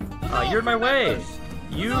 You're in my way.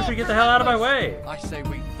 You should get the hell out of my way. I say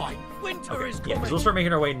we fight. Winter is Yeah, coming. because we'll start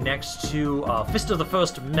making our way next to Fist of the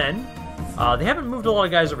First Men. They haven't moved a lot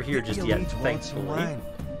of guys over here just yet, thankfully.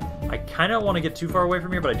 I kind of want to get too far away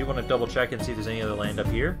from here, but I do want to double check and see if there's any other land up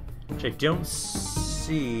here, which I don't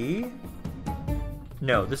see.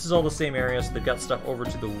 No, this is all the same area, so they've got stuff over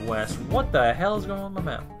to the west. What the hell is going on the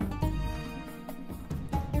map?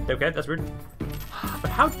 Okay, that's weird. But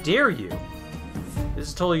how dare you? This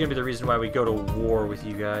is totally going to be the reason why we go to war with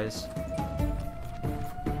you guys.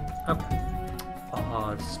 Okay.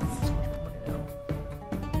 Oh, this is so much money now.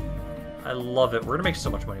 I love it. We're gonna make so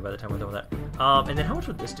much money by the time we're done with that. And then how much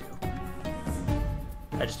would this do?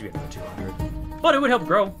 I'd just do another 200. But it would help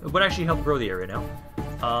grow. It would actually help grow the area now.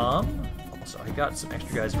 Also, I got some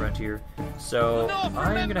extra guys around here. So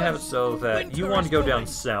I'm gonna have it so that you want to go down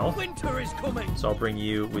south. Winter is coming. So I'll bring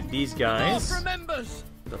you with these guys. North remembers.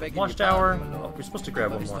 The watchtower. Oh, we're supposed to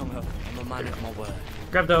grab one more. I'm a man of my word.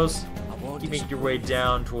 Grab those. I won't Keep making your disappoint way you.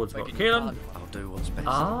 down towards Mount Caleb. I'll do what's best.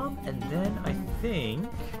 And then I think...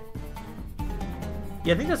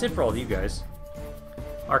 Yeah, I think that's it for all of you guys.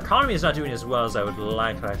 Our economy is not doing as well as I would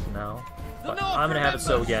like right now. But I'm gonna have it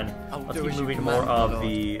so again. Let's keep moving more of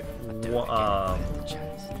the...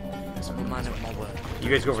 You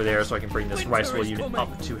guys go over there so I can bring this rice wheel unit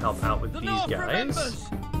up to help out with these guys.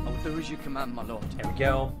 I'll do as you command, my lord. There we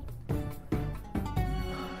go.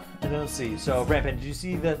 And then let's see. So, Rampaned, did you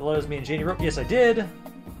see that letters me and Janie wrote? Yes, I did.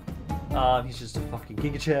 He's just a fucking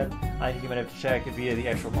Giga Chat. I think you might have to check it via the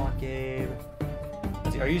actual mod game.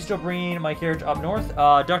 Let's see. Are you still bringing my carriage up north?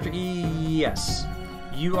 Dr. E, yes.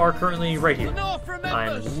 You are currently right here.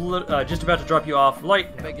 I'm just about to drop you off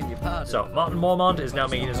light now. So, Martin Mormont is now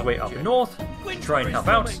making his way up north to try and help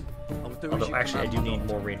out. Although, actually, I do need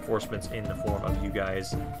more reinforcements in the form of you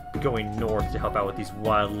guys going north to help out with these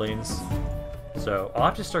wildlings. So, I'll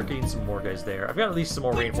have to start getting some more guys there. I've got at least some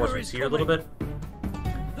more reinforcements here a little bit.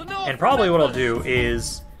 And probably what I'll do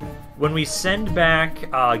is, when we send back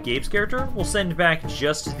Gabe's character, we'll send back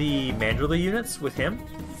just the Manderley units with him.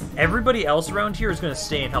 Everybody else around here is going to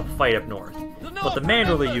stay and help fight up north. But the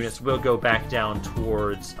Manderley units will go back down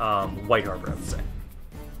towards White Harbor, I would say.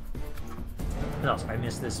 And also, I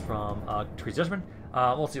missed this from Crazy Dutchman.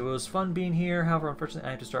 Let's see, it was fun being here. However, unfortunately,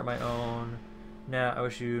 I have to start my own. Now, I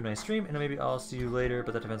wish you a nice stream, and maybe I'll see you later,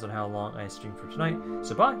 but that depends on how long I stream for tonight.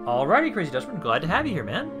 So, bye. Alrighty, Crazy Dutchman. Glad to have you here,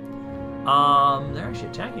 man. They're actually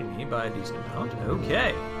attacking me by a decent amount.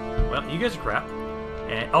 Okay. Well, you guys are crap.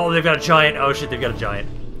 And, oh, they've got a giant. Oh, shit, they've got a giant.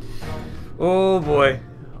 Oh, boy.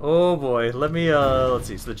 Oh, boy. Let me, let's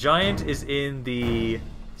see. So, the giant is in the... Okay,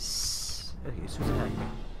 so who's attacking me?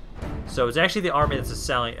 So, it's actually the army that's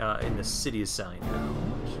selling, in the city is selling now.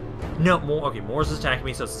 No, more. Okay, Moors is attacking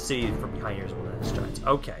me, so it's the city from behind here is one of those giants.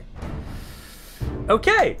 Okay.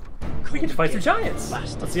 Okay! We get to fight some giants.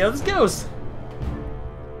 Let's see how this goes.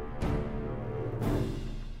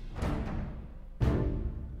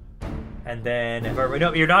 And then, if I,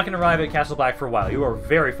 no, you're not going to arrive at Castle Black for a while. You are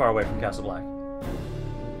very far away from Castle Black.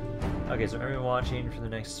 Okay, so everyone watching for the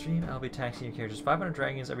next stream, I'll be taxing your characters 500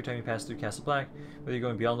 dragons every time you pass through Castle Black, whether you're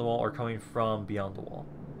going beyond the wall or coming from beyond the wall.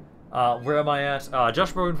 Where am I at?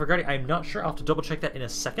 Josh Brogan for Guardian. I'm not sure. I'll have to double check that in a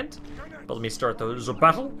second. But let me start the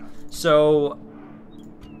battle. So,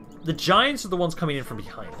 the giants are the ones coming in from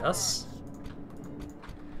behind us.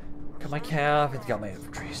 Got my cav and got my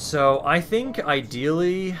infantry. So, I think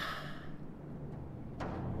ideally...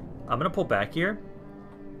 I'm going to pull back here.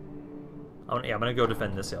 Yeah, I'm going to go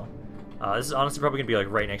defend this hill. This is honestly probably going to be like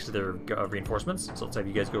right next to their reinforcements. So let's have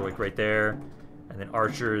you guys go like right there. And then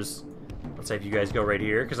archers, let's have you guys go right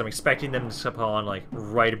here. Because I'm expecting them to step on like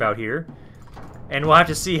right about here. And we'll have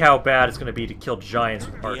to see how bad it's going to be to kill giants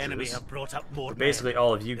with archers. The enemy have brought up more basically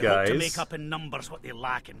all of you guys. To make up in numbers what they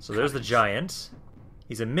lack in so there's the giant.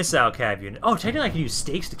 He's a missile cav unit. Oh, technically I can use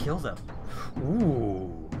stakes to kill them.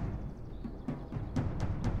 Ooh.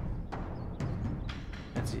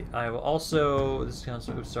 Let's see. I will also... This is kind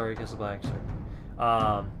of... Sorry, Castle Black.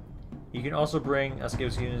 Sorry. You can also bring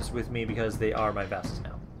Escapes units with me because they are my vassals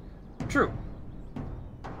now. True.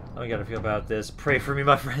 Oh, you gotta feel about this. Pray for me,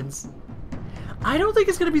 my friends. I don't think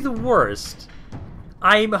it's gonna be the worst.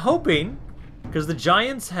 I'm hoping, because the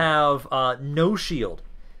giants have no shield.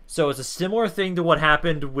 So it's a similar thing to what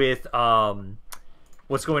happened with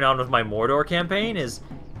what's going on with my Mordor campaign, is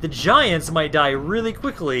the giants might die really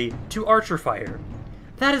quickly to archer fire.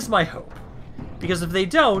 That is my hope. Because if they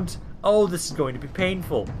don't, oh, this is going to be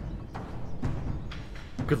painful.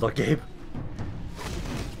 Good luck, Gabe.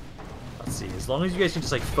 Let's see, as long as you guys can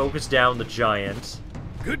just, like, focus down the giant.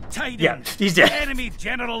 Good tidings. Yeah, he's dead. The enemy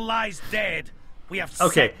general lies dead. We have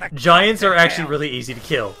okay, giants are actually really easy to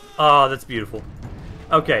kill. Oh, that's beautiful.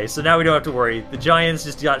 Okay, so now we don't have to worry. The giants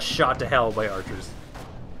just got shot to hell by archers.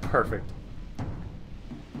 Perfect.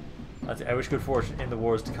 I wish good fortune in the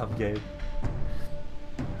wars to come, Gabe.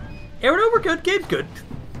 Yeah, no, we're good. Gabe's good.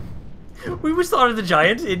 We slaughtered the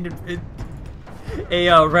giant in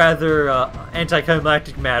a rather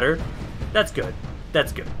anticlimactic matter. That's good.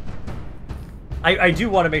 That's good. I do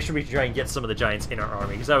want to make sure we try and get some of the giants in our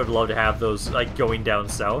army, because I would love to have those like going down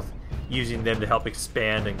south, using them to help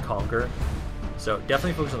expand and conquer. So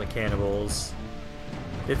definitely focus on the cannibals.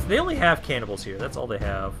 They only have cannibals here. That's all they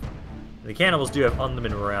have. The cannibals do have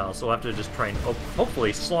unlimited morale, so we'll have to just try and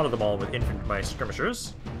hopefully slaughter them all with my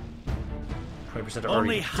skirmishers. 20% are already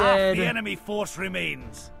only half the enemy force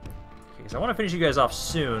remains. Okay, so I want to finish you guys off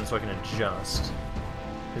soon so I can adjust,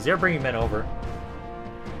 because they're bringing men over.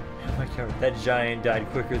 Oh my god, that giant died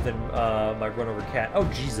quicker than my run-over cat. Oh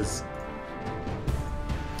Jesus.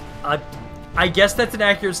 I guess that's an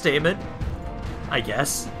accurate statement. I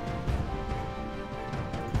guess.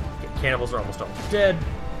 Okay, Cannibals are almost all dead.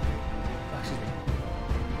 Excuse me.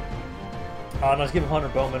 Now let's give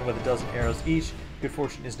 100 bowmen with a dozen arrows each. Good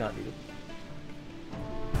fortune is not needed.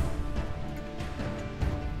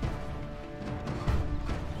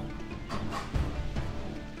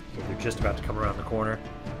 Okay, they're just about to come around the corner.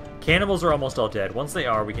 Cannibals are almost all dead. Once they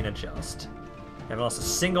are, we can adjust. Haven't lost a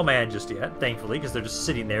single man just yet, thankfully, because they're just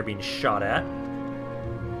sitting there being shot at.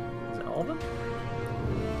 Is that all of them?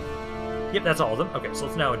 Yep, that's all of them. Okay, so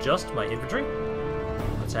let's now adjust my infantry.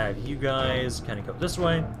 Let's have you guys kind of go this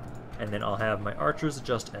way, and then I'll have my archers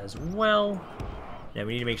adjust as well. Now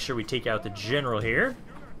we need to make sure we take out the general here.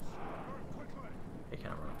 Okay,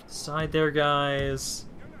 kind of run off to the side there, guys.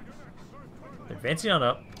 They're advancing on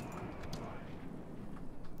up.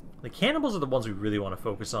 The cannibals are the ones we really want to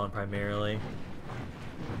focus on primarily.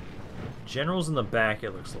 General's in the back,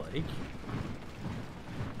 it looks like.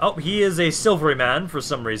 Oh, he is a silvery man for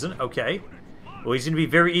some reason. Okay. Well, he's going to be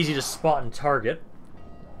very easy to spot and target.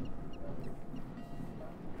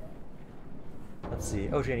 Let's see.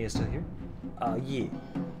 Oh, Janie is still here.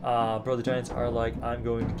 Yeah. Bro, the giants are like, I'm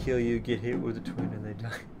going to kill you, get hit with a twin, and they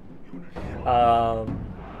die.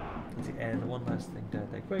 Let's see. And one last thing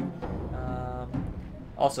died that quick.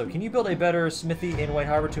 Also, can you build a better smithy in White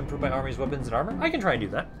Harbor to improve my army's weapons and armor? I can try and do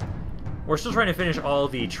that. We're still trying to finish all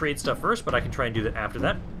the trade stuff first, but I can try and do that after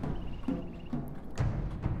that.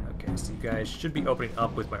 Okay, so you guys should be opening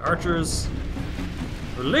up with my archers.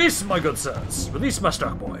 Release, my good sirs! Release my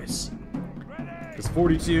stock boys! Because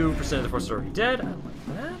 42% of the force is already dead. I like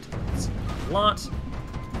that. That's a lot.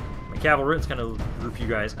 My cavalry, let's kind of group you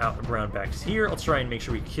guys out around back here. Let's try and make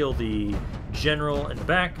sure we kill the general in the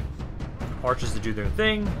back. Archers to do their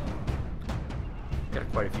thing.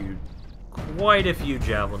 Got quite a few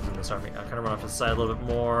javelins in this army. I'll kind of run off to the side a little bit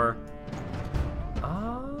more.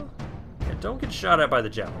 Yeah, don't get shot at by the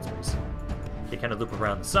javelins, please. Okay, kind of loop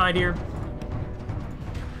around the side here.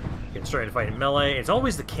 Okay, starting to fight in melee. It's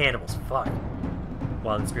always the cannibals. Fuck.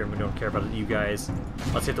 Wildling spearmen don't care about you guys.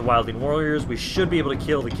 Let's hit the wildling warriors. We should be able to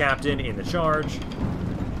kill the captain in the charge.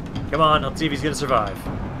 Come on, let's see if he's gonna survive.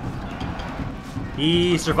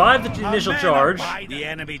 He survived the initial charge. The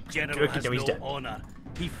enemy general has no honor.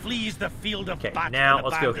 He flees the field of battle. Okay, now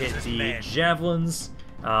let's go hit the javelins,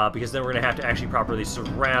 because then we're gonna have to actually properly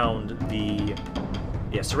surround the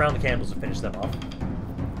cannibals to finish them off.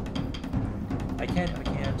 I can't.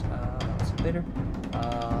 Later.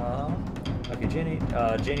 Okay,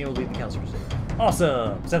 Janie will lead the council crusade.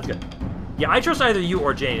 Awesome. Sounds good. Yeah, I trust either you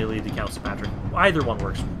or Janie to lead the council, Patrick. Either one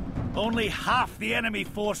works. Only half the enemy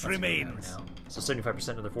force remains. So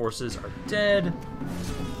 75% of the forces are dead.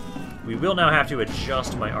 We will now have to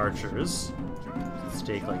adjust my archers. Let's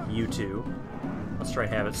take, like, you two. Let's try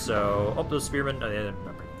and have it so... Oh, those spearmen... Okay,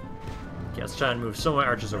 let's try and move some of my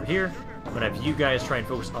archers over here. I'm going to have you guys try and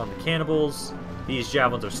focus on the cannibals. These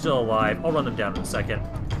javelins are still alive. I'll run them down in a second.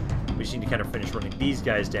 We just need to kind of finish running these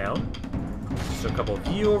guys down. So a couple of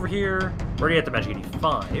you over here. We're already at the magic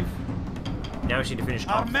 85. Now we just need to finish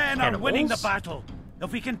off the cannibals. Our men are winning the battle.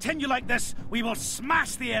 If we continue like this, we will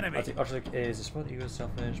smash the enemy. I think Archer is a sport ego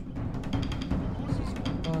selfish.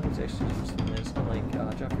 It's actually useless. Unlike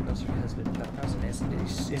Joffrey Buster has been about thousand.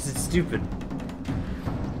 Is it stupid?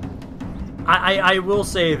 I will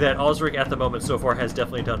say that Osric at the moment so far has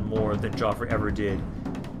definitely done more than Joffrey ever did.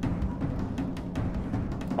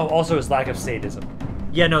 Oh, also his lack of sadism.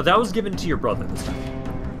 Yeah, no, that was given to your brother this time.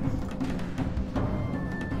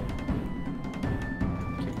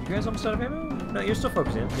 Okay, you guys almost out of ammo? No, you're still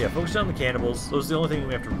focusing. Yeah, focus on the cannibals. Those are the only thing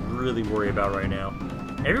we have to really worry about right now.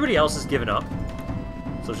 Everybody else has given up.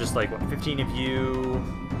 So it's just like, what, 15 of you,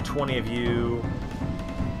 20 of you.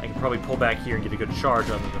 I can probably pull back here and get a good charge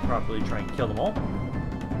on them to properly try and kill them all.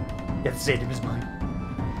 Yeah, the sadism is mine.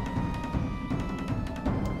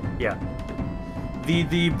 Yeah.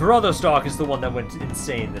 The brother stock is the one that went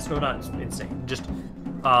insane this... No, not insane. Just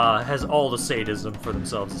has all the sadism for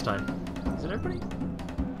themselves this time. Is it everybody?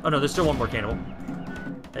 Oh no, there's still one more cannibal.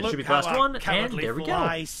 That should be the last one, and there we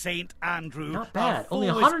go. Saint Andrew, not bad. Only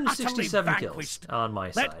 167 kills on my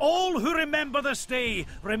side. Let all who remember this day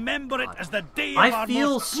remember it as the day of our I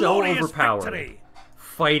feel most so glorious overpowered victory.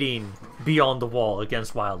 Fighting beyond the wall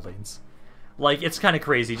against wildlings. Like, it's kind of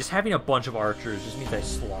crazy. Just having a bunch of archers just means I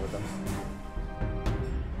slaughter them.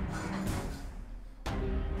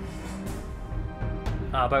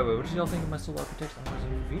 By the way, what did y'all think of my solo architects? I'm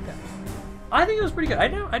losing feedback. I think it was pretty good. I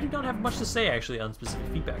do not have much to say, actually, on specific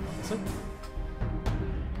feedback, honestly.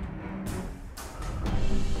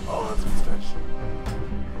 Oh, that's a good stretch.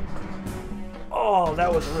 Oh,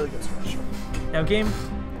 that was a really good stretch. Now, game,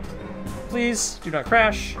 please do not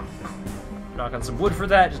crash. Knock on some wood for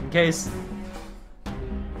that, just in case.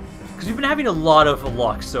 Because we've been having a lot of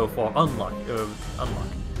luck so far, unluck,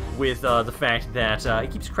 with the fact that it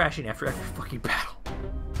keeps crashing after every fucking battle.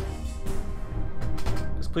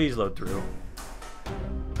 Just please load through.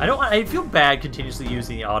 I feel bad continuously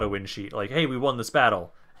using the auto win sheet. Like, hey, we won this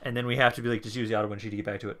battle, and then we have to be like, just use the auto win sheet to get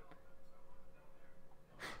back to it.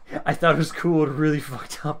 I thought it was cool and really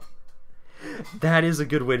fucked up. That is a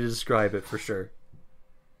good way to describe it for sure.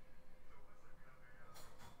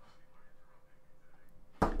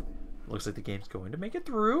 Looks like the game's going to make it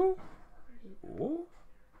through. Ooh.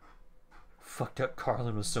 Fucked up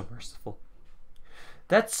Carlin was so merciful.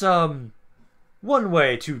 That's one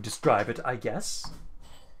way to describe it, I guess.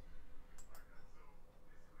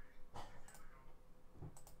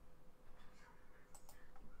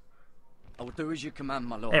 I will do as you command,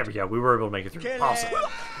 my lord. There we go. We were able to make it through. Awesome.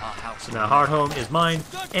 So now Hardhome is mine,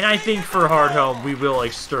 and I think for Hardhome we will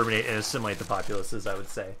exterminate and assimilate the populaces, I would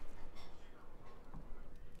say.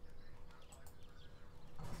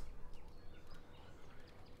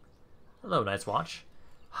 Hello, Night's Watch.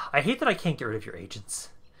 I hate that I can't get rid of your agents.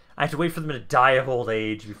 I have to wait for them to die of old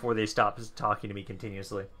age before they stop talking to me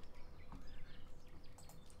continuously.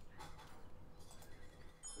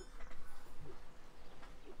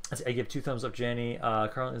 I give 2 thumbs up, Janny.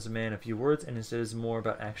 Carlin is a man of few words, and instead is more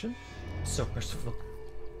about action. So merciful.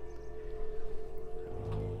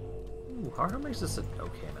 Ooh, Hardhome makes us an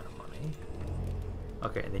okay amount of money.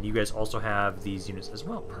 Okay, and then you guys also have these units as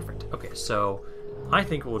well. Perfect. Okay, so I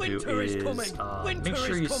think what we'll do is make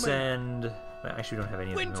sure you send... Actually, we don't have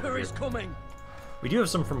any of them over here. Coming. We do have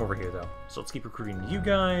some from over here, though. So let's keep recruiting you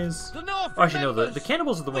guys. Actually, no, the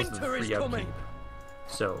cannibals are the ones that are free upkeep.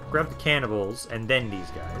 So, grab the cannibals, and then these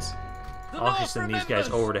guys. I'll actually send these guys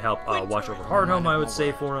over to help watch over Hardhome, I would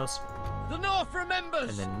say, for us. The North remembers.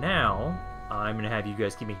 And then now, I'm going to have you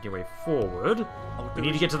guys keep making your way forward. We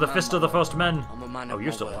need to get to the Fist of the First Men. Oh,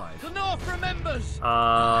 you're still alive. The North remembers.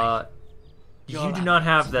 You do not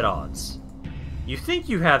have that odds. You think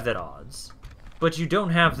you have that odds, but you don't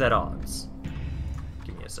have that odds.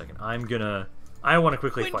 Give me a second. I want to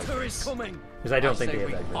quickly fight this. Because I don't think they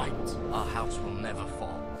have that good odds. Our house will never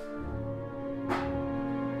fall.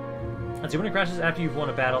 Let's see, when it crashes after you've won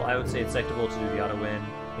a battle, I would say it's acceptable to do the auto win.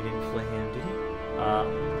 He didn't flay him, did he?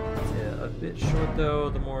 It's a bit short though,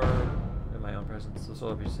 the more in my own presence. The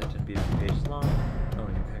solo pages tend to be a few pages long. Oh,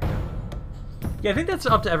 you packed out. Yeah, I think that's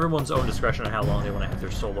up to everyone's own discretion on how long they want to have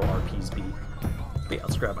their solo RPs be. But yeah,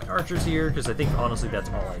 let's grab my archers here, because I think honestly that's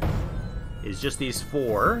all I need. Is just these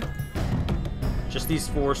 4. Just these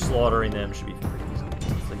 4, slaughtering them should be pretty easy.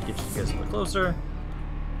 So get you guys a little closer.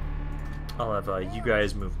 I'll have you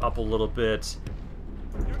guys move up a little bit.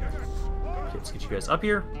 Okay, let's get you guys up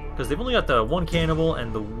here. Because they've only got the 1 cannibal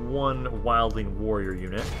and the 1 wildling warrior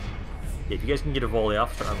unit. Yeah, if you guys can get a volley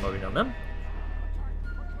off, start unloading on them.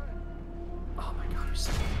 Oh my god,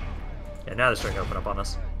 yeah, now they're starting to open up on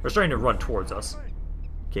us. They're starting to run towards us.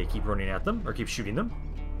 Okay, keep running at them, or keep shooting them.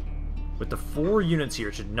 With the 4 units here,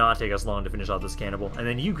 it should not take us long to finish off this cannibal, and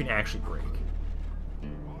then you can actually break.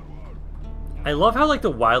 I love how, like,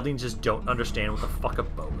 the wildlings just don't understand what the fuck a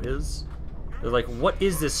bow is. They're like, what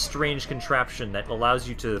is this strange contraption that allows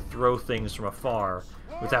you to throw things from afar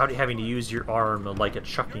without having to use your arm like a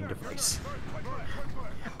chucking device?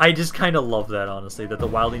 I just kind of love that, honestly, that the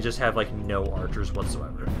wildlings just have, like, no archers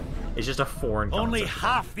whatsoever. It's just a foreign concept. Only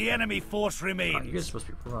half the enemy force remains. Oh, you guys are supposed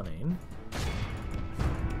to be running.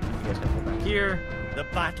 You guys can pull back here. The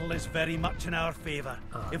battle is very much in our favor.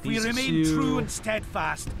 If we remain true and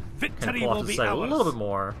steadfast, victory will be ours. A little bit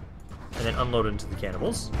more, and then unload into the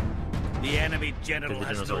cannibals. The enemy general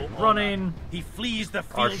has no running. He flees the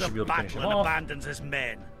field of battle and abandons his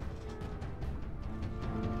men.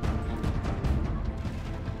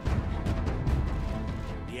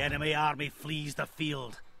 The enemy army flees the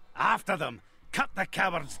field. After them, cut the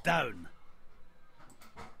cowards down.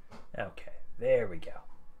 Okay, there we go.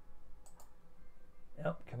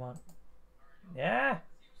 Nope, come on. Yeah,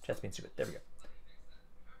 chat's being stupid. There we go.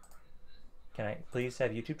 Can I please have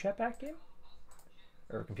YouTube chat back, game?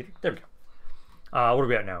 Or computer? There we go. What are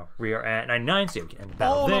we at now? We are at 99, so we can end the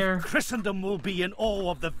battle there. All of Christendom will be in awe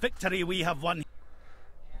of the victory we have won.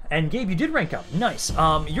 And Gabe, you did rank up. Nice.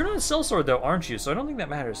 You're not a sellsword though, aren't you? So I don't think that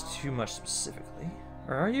matters too much specifically.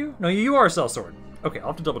 Or are you? No, you are a sellsword. Okay, I'll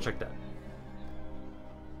have to double check that.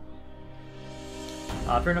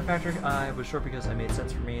 Fair enough, Patrick. I was short because it made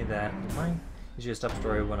sense for me that mine is just a stop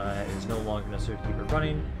story when it is no longer necessary to keep it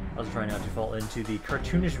running. I was trying not to fall into the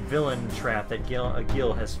cartoonish villain trap that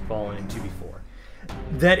Gil has fallen into before.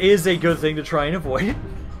 That is a good thing to try and avoid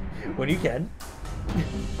when you can.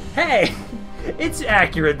 Hey! It's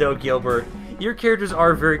accurate though, Gilbert. Your characters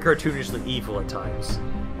are very cartoonishly evil at times.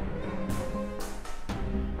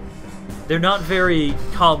 They're not very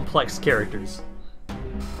complex characters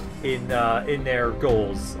in their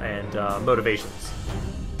goals and motivations.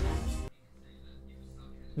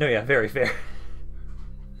 No, yeah, very fair.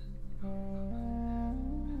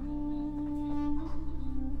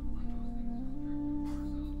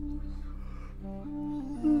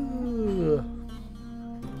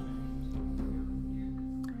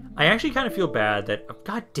 I actually kind of feel bad that... Oh,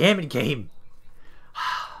 God damn it, game!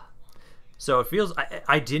 So it feels...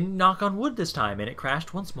 I didn't knock on wood this time, and it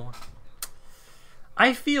crashed once more.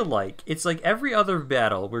 I feel like it's like every other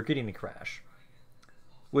battle we're getting to crash.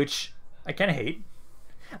 Which I kind of hate.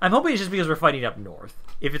 I'm hoping it's just because we're fighting up north.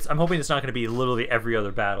 I'm hoping it's not going to be literally every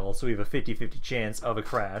other battle, so we have a 50-50 chance of a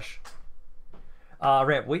crash.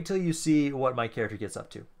 Ramp, wait till you see what my character gets up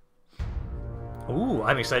to. Ooh,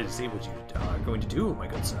 I'm excited to see what you are going to do, my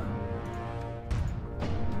good son.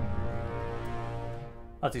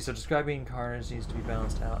 Let's see, so describing carnage needs to be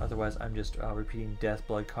balanced out, otherwise I'm just repeating death,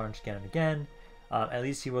 blood, carnage again and again. At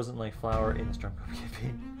least he wasn't like Flower in the Stormcloak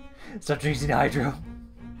campaign. Stop drinking hydro.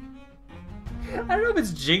 I don't know if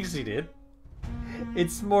it's jinxing it.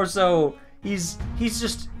 It's more so, he's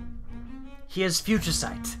just... He has future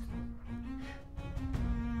sight.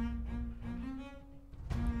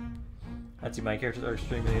 Let's see, my characters are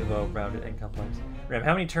extremely well-rounded and complex. Ram,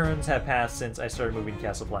 how many turns have passed since I started moving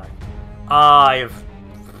Castle Black? I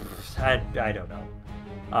don't know.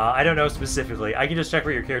 I don't know specifically. I can just check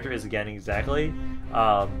where your character is again exactly.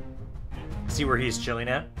 See where he's chilling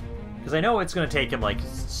at. Because I know it's going to take him like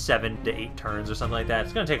 7 to 8 turns or something like that.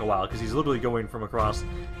 It's going to take a while because he's literally going from across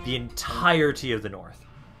the entirety of the north.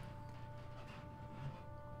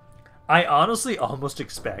 I honestly almost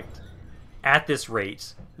expect, at this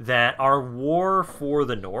rate, that our war for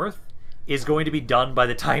the north is going to be done by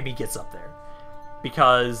the time he gets up there.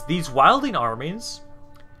 Because these wildling armies,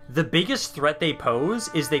 the biggest threat they pose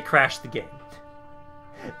is they crash the game.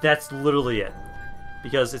 That's literally it.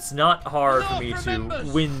 Because it's not hard for me to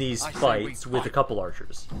win these fights with a couple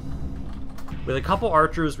archers. With a couple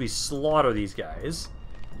archers, we slaughter these guys.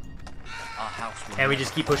 And we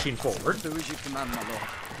just keep pushing forward.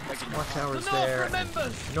 Watchtowers there,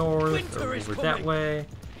 north, over that way.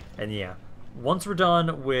 And yeah, once we're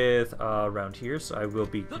done with around here, so I will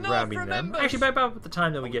be grabbing them. Actually, by about the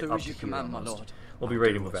time that we get up to here almost, we'll be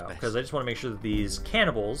ready to move out. Because I just want to make sure that these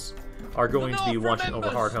cannibals are going to be watching over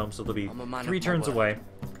Hardhome, so they'll be 3 turns away.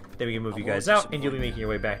 Then we can move you guys out, and you'll be making your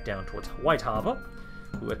way back down towards White Harbor,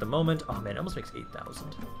 who at the moment, oh man, it almost makes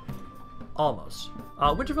 8,000. Almost.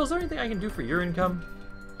 Winterfell, is there anything I can do for your income?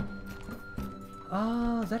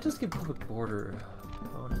 That does give public border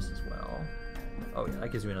bonus as well. Oh yeah,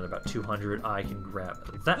 that gives me another about 200. I can grab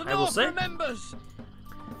that, I will say.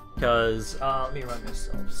 Because, let me run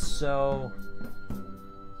myself. So,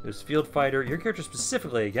 there's Field Fighter. Your character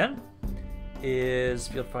specifically, again, is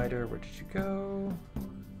Field Fighter. Where did you go?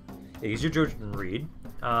 Yeah, he's your Georgian Reed.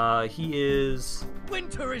 He is...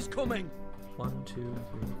 Winter is coming! 1, 2, 3,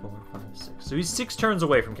 4, 5, 6. So he's 6 turns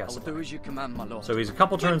away from Castle. Do as you command, my lord. So he's a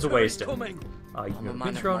couple turns away still. You can go man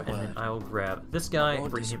Green of Throne, my and then word. I will grab this guy,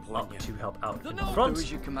 won't bring him disappoint up you. to help out in the Do front.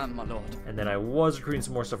 as you command, my lord. And then I was recruiting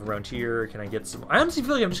some more stuff around here. Can I get some... I honestly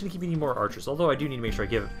feel like I'm just going to keep needing more archers, although I do need to make sure I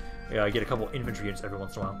get a couple infantry units every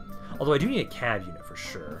once in a while. Although I do need a cav unit for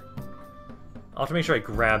sure. I'll have to make sure I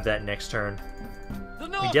grab that next turn. We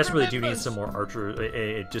desperately do need some more archer,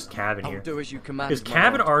 just cav in here. Do as you command, Because my cav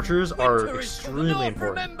and lord. archers are extremely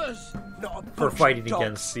important for fighting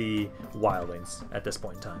against the wildlings at this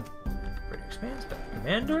point in time. Ready to expand,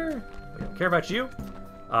 commander. We don't care about you.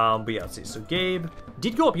 But yeah, let's see. So Gabe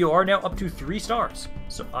did go up. You are now up to 3 stars.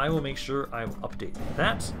 So I will make sure I will update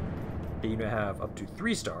that. You now have up to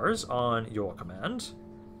 3 stars on your command.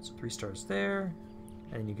 So 3 stars there.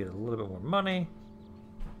 And then you get a little bit more money.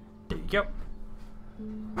 There you go.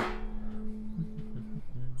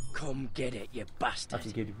 Come get it, you bastard. I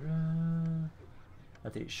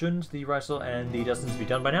think shouldn't the wrestle and the dustins be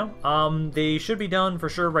done by now? They should be done for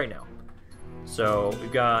sure right now. So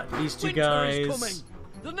we've got these 2 guys.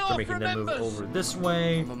 We're making them move over this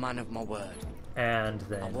way. I'm a man of my word. And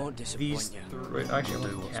then won't disappoint these you. 3. Actually, I'm Do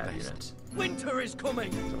going to what's cav best. unit. Winter is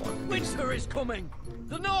coming! Winter is coming!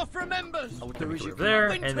 The North remembers! I'll do as you Over there,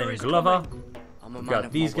 command. and then Winter is Glover. I'm a We've man got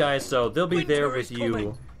of these my guys, so they'll be there Winter with is you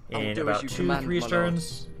coming. I'll in do as about you 2, command, 3 my lord.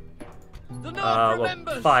 turns. The North Well,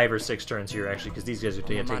 remembers! 5 or 6 turns here actually, because these guys are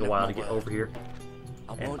going to I'm a take a man while of to my get word. over here.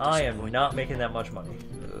 I And won't I am disappoint not making that much money.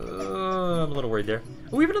 I'm a little worried there.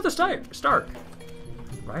 Oh, we have another Stark.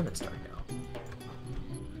 Ryman Stark now.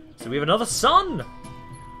 So we have another son!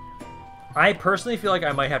 I personally feel like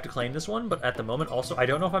I might have to claim this one, but at the moment also, I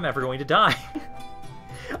don't know if I'm ever going to die.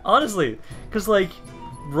 Honestly, because like,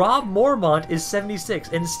 Rob Mormont is 76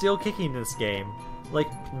 and still kicking in this game. Like,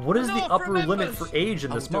 what is the upper limit for age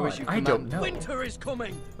in this mod? I don't know. Winter is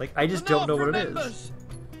coming. Like, I just don't know what it is.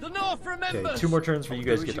 The North remembers. Okay, 2 more turns for you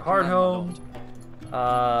guys to get to Hardhome.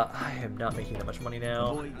 I am not making that much money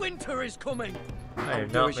now. Winter is coming. I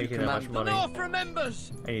am not making that much money. The North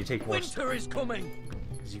remembers. I need to take more. Winter is coming.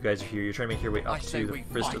 Because you guys are here, you're trying to make your way up to the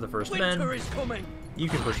first of the first men. Winter is coming. You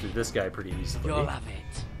can push through this guy pretty easily. You'll have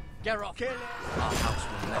it. Get off. Our house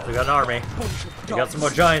will never. We got an army. We got some more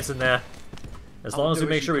giants in there. As long as we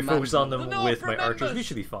make sure we focus on them with my archers, we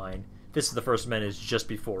should be fine. This is the first men is just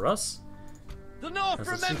before us. The North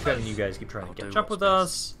Let's see if you guys keep trying to catch up with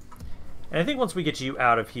us. And I think once we get you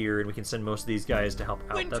out of here and we can send most of these guys to help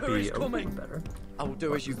out, that'd be a little better. I will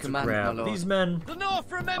do as you command, my grab lord. these men. The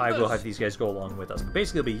North remembers. I will have these guys go along with us. But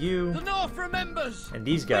basically, it'll be you. The North remembers. And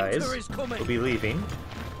these guys will be leaving.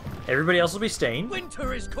 Everybody else will be staying.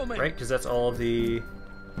 Winter is coming. Right, because that's all of the...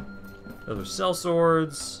 Those are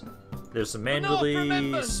sellswords. There's some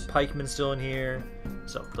Manderleys, pikemen still in here.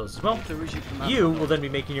 So, those as well. You will then be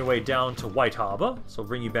making your way down to White Harbor. So,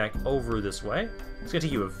 bring you back over this way. It's going to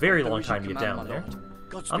take you a very long time to get down there.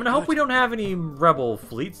 I'm going to hope we don't have any rebel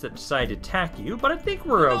fleets that decide to attack you, but I think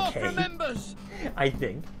we're okay. I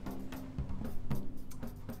think.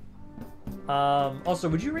 Also,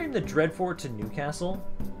 would you rename the Dreadfort to Newcastle?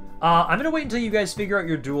 I'm going to wait until you guys figure out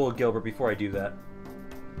your duel, Gilbert, before I do that.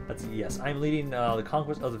 That's yes, I'm leading the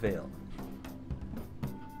Conquest of the Vale.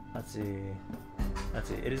 Let's see. Let's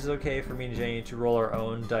see. It is okay for me and Jenny to roll our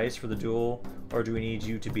own dice for the duel, or do we need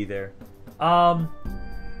you to be there?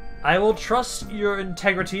 I will trust your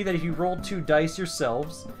integrity that if you roll 2 dice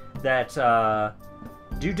yourselves, that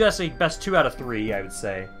do just a best 2 out of 3, I would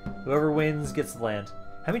say. Whoever wins gets the land.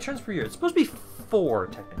 How many turns per year? It's supposed to be 4,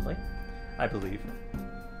 technically, I believe.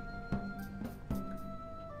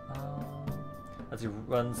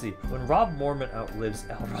 Let's see. When Rob Mormont outlives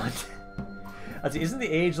Elrond. Let's see. Isn't the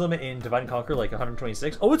age limit in Divide and Conquer like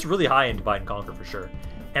 126? Oh, it's really high in Divide and Conquer for sure.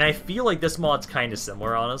 And I feel like this mod's kind of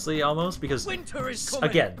similar, honestly, almost, because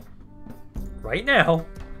again, right now,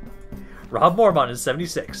 Rob Mormont is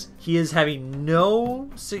 76. He is having no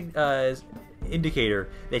indicator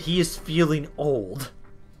that he is feeling old.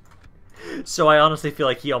 So I honestly feel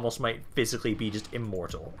like he almost might physically be just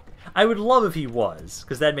immortal. I would love if he was,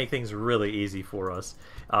 because that'd make things really easy for us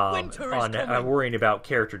on worrying about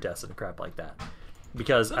character deaths and crap like that.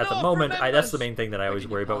 Because at the moment, that's the main thing that I always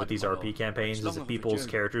worry about with these RP campaigns, is that people's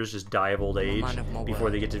characters just die of old age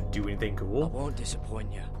before they get to do anything cool. I won't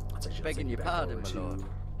disappoint you. Begging your pardon, my lord,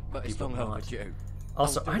 but it's long overdue.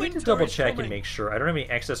 Also, I need to double check and make sure I don't have any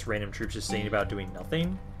excess random troops just saying about doing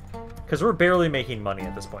nothing. Because we're barely making money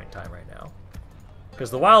at this point in time right now.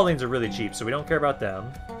 Because the wildlings are really cheap, so we don't care about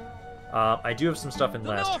them. I do have some stuff in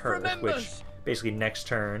Last Hearth, which basically next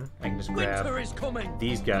turn I can just grab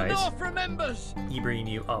these guys, bringing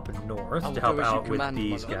you up north to help out with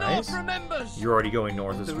these guys. You're already going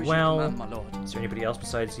north as well. Is there anybody else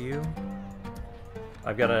besides you?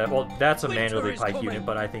 I've got a well, that's a Manderley Pike unit,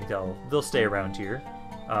 but I think they'll stay around here.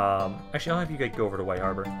 Actually, I'll have you guys go over to White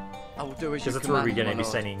Harbor. Because that's where we're going to be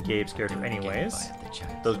sending Gabe's character anyways.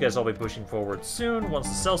 Those guys will be pushing forward soon. Once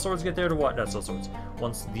the sellswords get there to what? Not sellswords.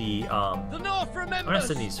 Once the I'm going to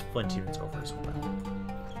send these flint units over as well.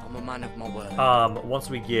 I'm a man of my word. Once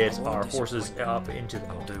we get our forces up into the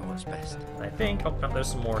I'll do what's best. I think, oh, no, there's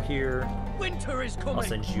some more here. Winter is coming. I'll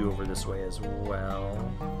send you over this way as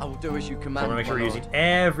well. I will do as you command. So I want to make sure we're using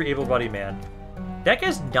every able-bodied man. That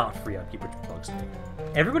guy's not free upkeep, which bugs me.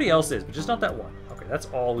 Everybody else is, but just not that one. Okay, that's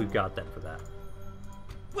all we've got then for that.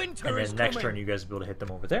 Winter and then next turn, you guys will be able to hit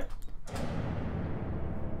them over there.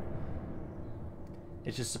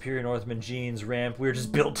 It's just Superior Northman, Jeans, Ramp. We're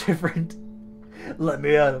just built different. Let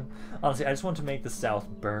me at them. Honestly, I just want to make the South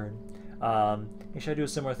burn. Hey, should I do a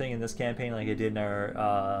similar thing in this campaign like I did in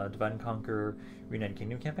our Divide and Conquer Reunited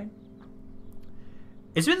Kingdom campaign?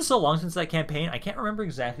 It's been so long since that campaign, I can't remember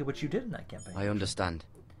exactly what you did in that campaign. I understand.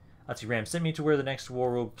 Let's see, Ram, send me to where the next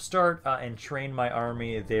war will start and train my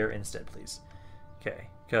army there instead, please. Okay,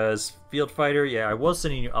 because Field Fighter, yeah, I was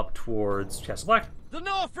sending you up towards Castle Black. The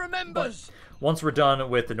North remembers! But once we're done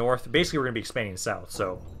with the North, basically we're going to be expanding south,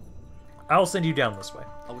 so I'll send you down this way.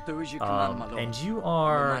 I will do as you command, my lord. And you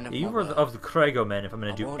are of the Craigo men if I'm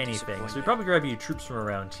going to do anything, so we probably grab you troops from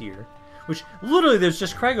around here, which literally there's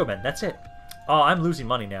just Craigo men, that's it. Oh, I'm losing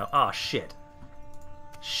money now. Ah, shit.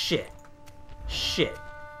 Shit. Shit.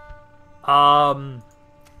 Oh,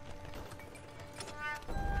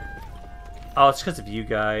 it's because of you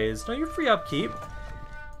guys. No, you're free upkeep.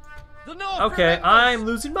 Okay, I'm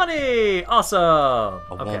losing money. Awesome. I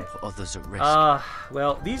won't put others at risk.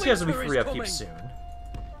 Well, these guys will be free upkeep soon.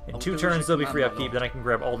 In 2 turns, they'll be free upkeep. Then I can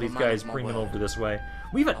grab all these guys, bring them over this way.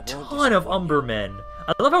 We have a ton of Umber men.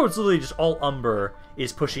 I love how it's literally just all Umber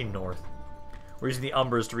is pushing north. We're using the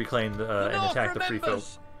Umbers to reclaim and attack the free folk.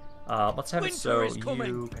 Let's have it so you kind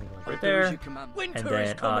of right there, and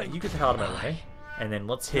then you get the hell out of my way. And then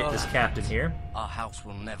let's hit this captain here. Our house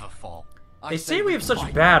will never fall. They say we have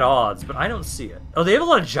such bad odds, but I don't see it. Oh, they have a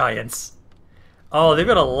lot of giants. Oh, they've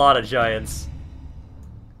got a lot of giants.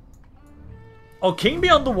 Oh, King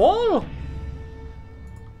Beyond the Wall?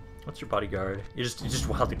 What's your bodyguard? You're just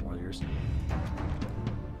wildly warriors.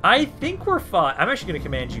 I think we're fine. I'm actually going to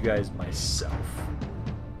command you guys myself.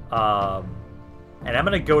 And I'm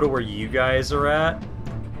going to go to where you guys are at.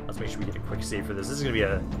 Let's make sure we get a quick save for this. This is going to be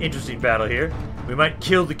an interesting battle here. We might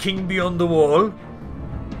kill the King Beyond the Wall.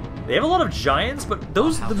 They have a lot of giants, but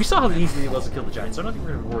those we saw how easy it was to kill the giants, so I don't think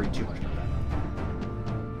we're going to worry too much about that.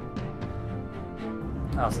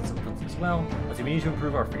 I'll send some buildings as well. Let's see, we need to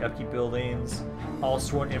improve our free upkeep buildings. All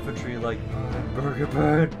sworn infantry like burger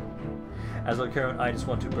burn. As a current, I just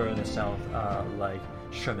want to burn the south like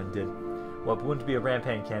Sherman did. Well, it wouldn't be a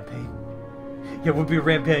Rampaned campaign. Yeah, it would be a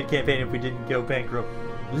Rampaned campaign if we didn't go bankrupt.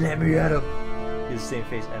 Let me at him. He has the same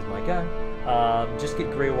face as my guy. Just get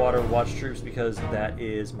Greywater watch troops because that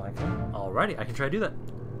is my plan. Alrighty, I can try to do that.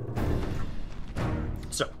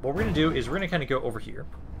 So, what we're going to do is we're going to kind of go over here.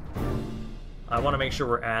 I want to make sure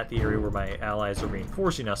we're at the area where my allies are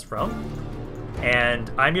reinforcing us from. And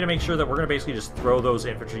I'm going to make sure that we're going to basically just throw those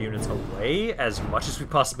infantry units away as much as we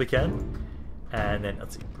possibly can. And then,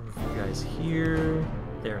 let's see, move you guys here,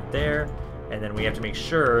 there, and there. And then we have to make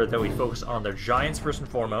sure that we focus on their giants first and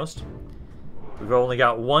foremost. We've only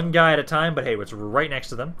got one guy at a time, but hey, it's right next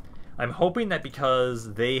to them. I'm hoping that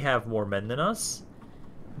because they have more men than us,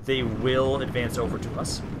 they will advance over to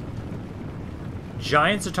us.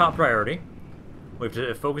 Giants are top priority. We have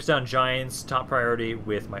to focus on giants, top priority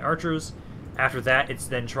with my archers. After that, it's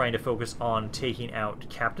then trying to focus on taking out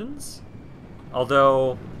captains.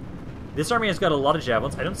 Although, this army has got a lot of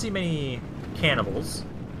javelins. I don't see many cannibals.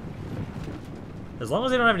 As long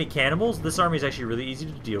as they don't have any cannibals, this army is actually really easy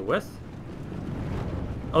to deal with.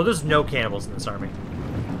 Oh, there's no cannibals in this army.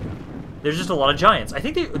 There's just a lot of giants. I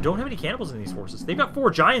think they don't have any cannibals in these forces. They've got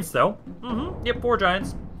 4 giants, though. Yep, 4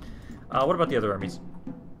 giants. What about the other armies?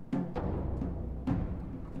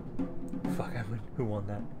 Fuck, who won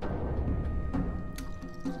that?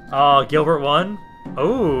 Gilbert won.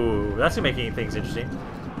 Oh, that's gonna make things interesting.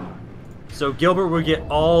 So Gilbert will get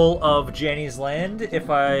all of Janny's land, if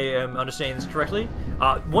I am understanding this correctly.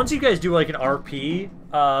 Once you guys do like an RP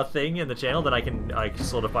thing in the channel, then I can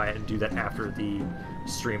solidify it and do that after the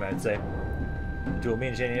stream, I'd say. Duel, me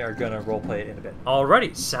and Janny are gonna roleplay it in a bit.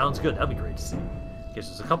 Alrighty, sounds good. That'd be great to see. Okay, so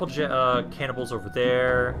there's a couple cannibals over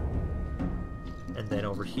there, and then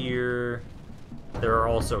over here, there are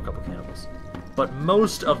also a couple cannibals. But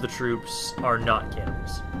most of the troops are not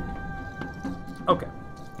cannibals. Okay.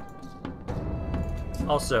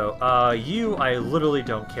 Also, you I literally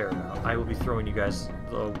don't care about. I will be throwing you guys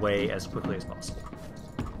away as quickly as possible.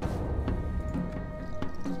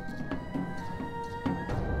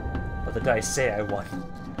 But the dice say I won.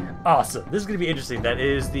 Awesome. This is going to be interesting. That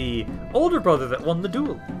is the older brother that won the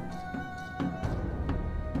duel.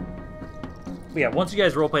 But yeah, once you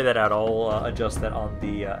guys roleplay that out, I'll adjust that on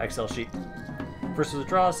the Excel sheet. First was a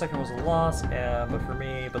draw, second was a loss, but for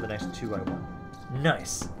me, but the next 2 I won.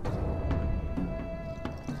 Nice.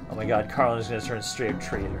 Oh my god, Carlin is going to turn straight up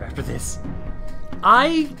traitor after this.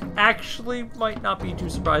 I actually might not be too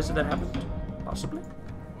surprised if that happened. Possibly.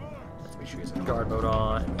 Let's make sure you guys have guard mode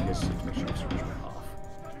on, and this to make sure you switch off.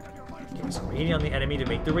 Okay, so we're waiting on the enemy to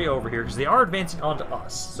make their way over here, because they are advancing onto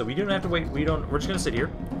us. So we don't have to wait, we're just going to sit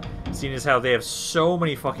here. Seeing as how they have so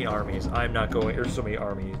many fucking armies, I'm not going, or so many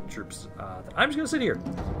army troops, I'm just going to sit here.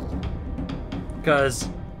 Because,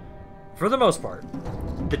 for the most part,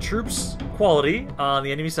 the troops' quality on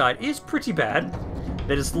the enemy side is pretty bad.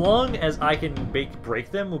 That as long as I can break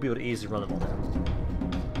them, we'll be able to easily run them all down.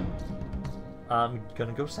 I'm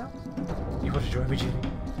gonna go south. You want to join me, Jimmy?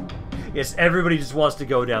 Yes, everybody just wants to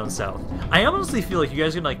go down south. I honestly feel like you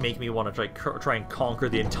guys are gonna make me want to try and conquer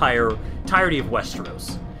the entirety of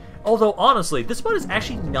Westeros. Although, honestly, this one is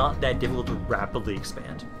actually not that difficult to rapidly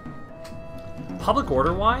expand. Public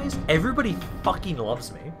order-wise, everybody fucking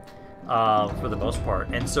loves me. For the most part,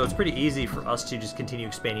 and so it's pretty easy for us to just continue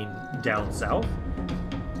expanding down south,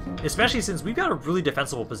 especially since we've got a really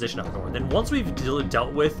defensible position up north. And once we've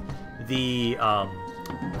dealt with the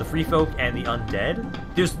free folk and the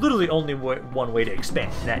undead, there's literally only one way to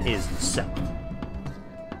expand, and that is south.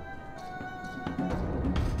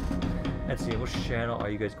 Let's see, which channel are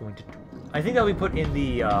you guys going to do? I think that'll be put in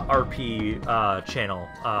the RP channel,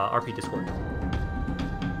 RP Discord.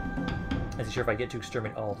 I'm not sure if I get to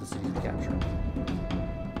exterminate all the cities we capture.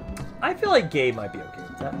 I feel like Gabe might be okay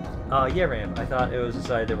with that. Yeah, Ram. I thought it was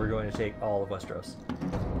decided that we're going to take all of Westeros.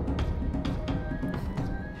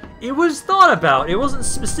 It was thought about. It wasn't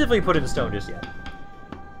specifically put in stone just yet.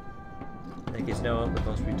 In that case, no. The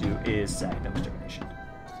most we do is sack, no extermination.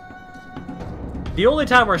 The only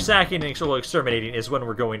time we're sacking and exterminating is when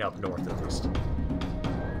we're going up north, at least. Okay,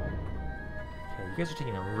 you guys are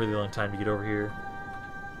taking a really long time to get over here.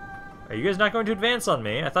 Are you guys not going to advance on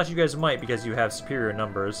me? I thought you guys might because you have superior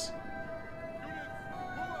numbers.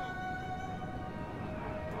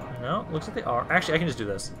 No, looks like they are. Actually, I can just do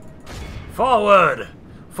this. Forward!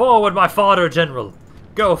 Forward, my father general!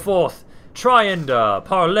 Go forth. Try and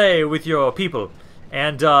parley with your people.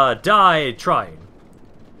 And die trying.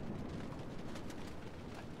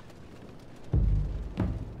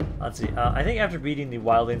 Let's see. I think after beating the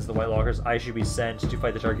Wildlings and the White Walkers, I should be sent to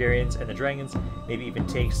fight the Targaryens and the Dragons. Maybe even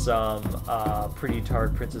take some pretty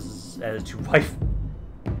Targ princesses as to wife.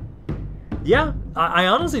 Yeah, I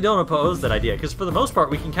honestly don't oppose that idea, because for the most part,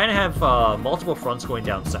 we can kind of have multiple fronts going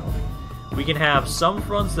down south. We can have some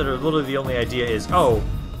fronts that are literally the only idea is, oh,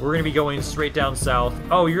 we're going to be going straight down south.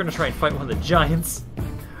 Oh, you're going to try and fight one of the giants.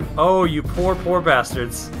 Oh, you poor, poor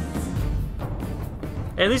bastards.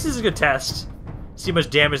 Hey, at least this is a good test. See how much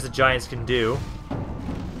damage the giants can do.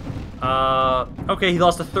 Okay, he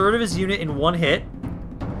lost a third of his unit in one hit.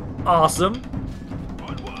 Awesome.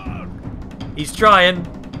 He's trying.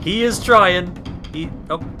 He is trying.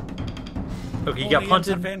 Okay, he got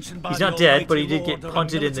punted. He's not dead, but he did get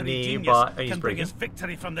punted in the knee, and he's breaking.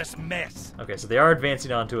 Okay, so they are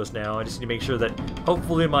advancing onto us now. I just need to make sure that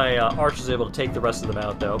hopefully my archers are able to take the rest of them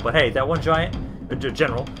out, though. But hey, that one giant,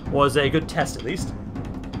 general, was a good test at least.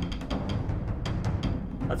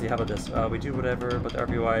 Let's see, how about this? We do whatever, but the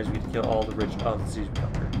RP-wise, we kill all the rich of the cities we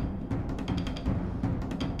conquer.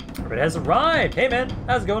 Everybody has arrived! Hey, man!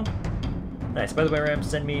 How's it going? Nice. By the way, Ram,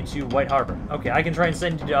 send me to White Harbor. Okay, I can try and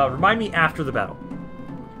send you... remind me after the battle.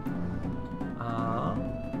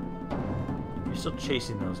 You're still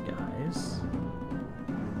chasing those guys.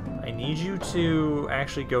 I need you to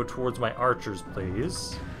actually go towards my archers,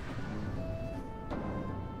 please.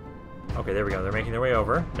 Okay, there we go. They're making their way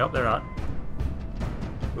over. Nope, they're not.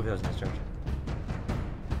 Ooh, that was a nice charge.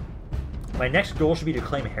 My next goal should be to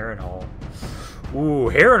claim Harrenhal. Ooh,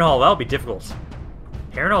 Harrenhal, that'll be difficult.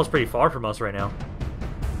 Harrenhal's pretty far from us right now.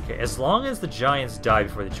 Okay, as long as the giants die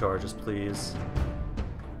before they charge us, please.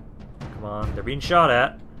 Come on, they're being shot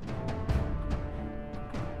at.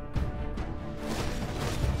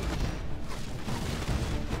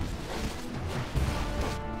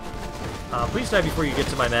 Please die before you get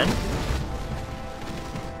to my men.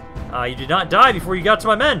 You did not die before you got to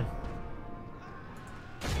my men.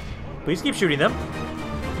 Please keep shooting them.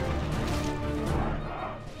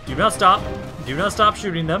 Do not stop. Do not stop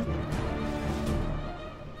shooting them.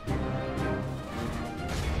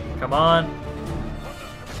 Come on.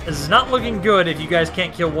 This is not looking good if you guys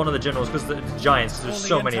can't kill one of the generals because the giants. There's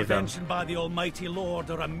so many of them. Only intervention by the Almighty Lord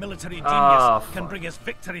or a military genius can bring us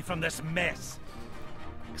victory from this mess.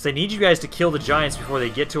 Because I need you guys to kill the giants before they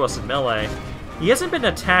get to us in melee. He hasn't been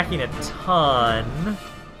attacking a ton.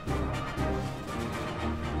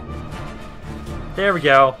 There we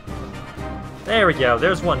go. There we go.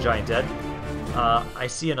 There's one giant dead. I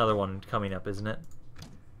see another one coming up, isn't it?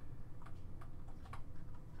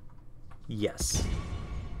 Yes.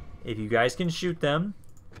 If you guys can shoot them.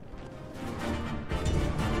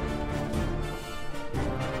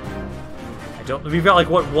 I don't... We've got, like,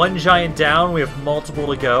 what, one giant down? We have multiple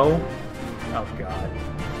to go? Oh, God.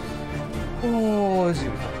 Oh, this is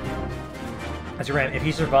gonna be fun. That's a ram. If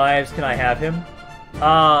he survives, can I have him?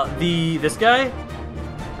 This guy?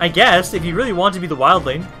 I guess, if you really want to be the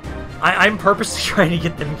wildling. I'm purposely trying to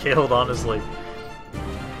get them killed, honestly.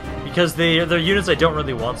 Because they're units I don't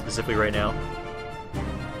really want specifically right now.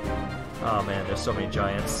 Oh man, there's so many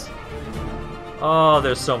giants. Oh,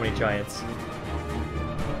 there's so many giants.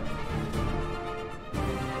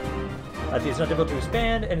 It's not difficult to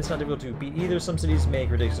expand, and it's not difficult to beat either. Some cities make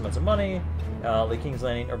ridiculous amounts of money, like King's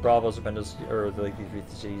Landing, or Bravos, or Bendos, or like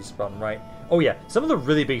these cities, bottom right. Oh yeah, some of the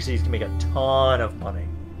really big cities can make a ton of money.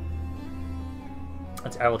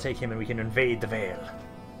 I will take him and we can invade the Vale.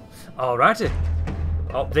 Alrighty.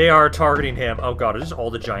 Oh, they are targeting him. Oh god, it's just all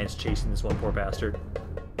the giants chasing this one poor bastard.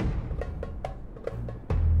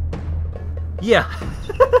 Yeah.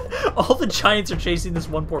 All the giants are chasing this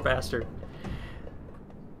one poor bastard.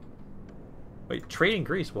 Wait, trade in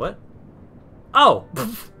Greece, what? Oh!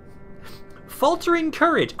 faltering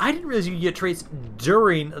courage. I didn't realize you could get traits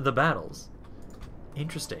during the battles.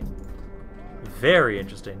 Interesting. Very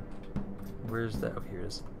interesting. Where's that? Oh, here it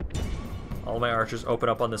is. All my archers open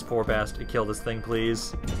up on this poor bastard. Kill this thing,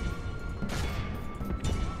 please.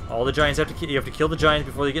 All the giants have to you have to kill the giants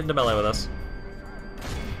before they get into melee with us.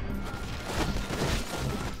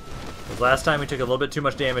 Last time we took a little bit too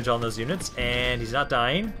much damage on those units, and he's not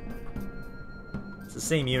dying. It's the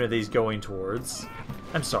same unit that he's going towards.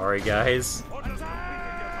 I'm sorry, guys.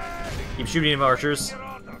 Keep shooting him, archers.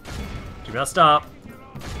 Do not stop.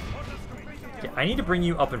 Okay, I need to bring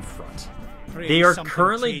you up in front. They are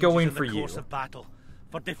currently going for you. Battle,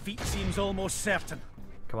 but defeat seems almost certain.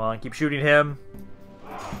 Come on, keep shooting him.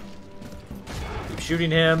 Keep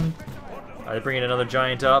shooting him. Are they bringing another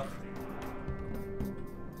giant up?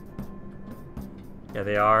 Yeah,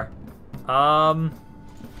 they are.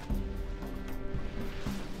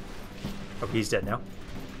 Okay, he's dead now.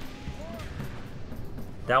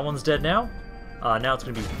 That one's dead now. Now it's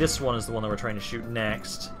going to be this one is the one that we're trying to shoot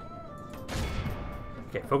next.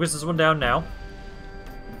 Okay, focus this one down now.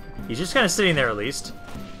 He's just kind of sitting there at least.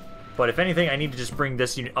 But if anything, I need to just bring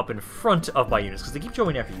this unit up in front of my units, because they keep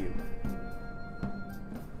going after you.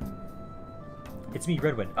 It's me,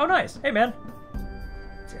 Redwind. Oh, nice! Hey, man!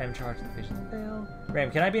 I'm in charge of the invasion of the Vale. Ram,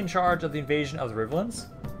 can I be in charge of the invasion of the Riverlands?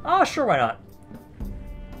 Ah, sure, why not?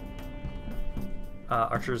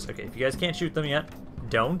 Archers, okay, if you guys can't shoot them yet,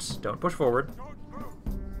 don't push forward.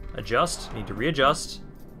 Adjust, need to readjust.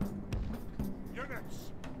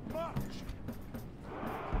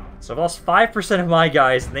 So I've lost 5% of my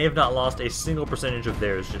guys, and they have not lost a single percentage of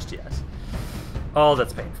theirs just yet. Oh,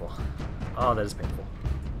 that's painful. Oh, that is painful.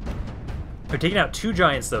 They're taking out 2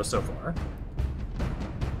 giants, though, so far.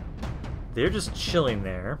 They're just chilling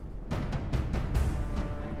there.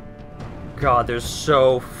 God, there's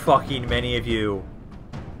so fucking many of you.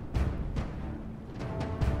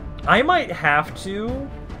 I might have to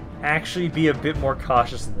actually be a bit more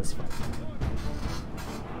cautious in this fight.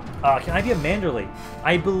 Can I be a Manderley?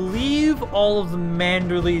 I believe all of the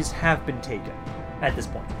Manderleys have been taken at this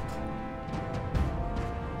point.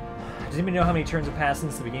 Does anybody know how many turns have passed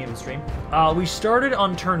since the beginning of the stream? We started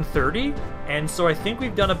on turn 30, and so I think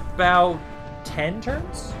we've done about 10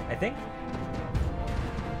 turns, I think.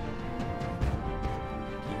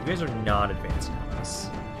 You guys are not advancing on this.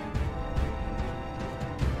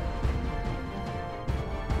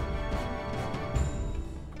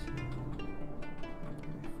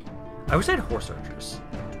 I wish I had horse archers.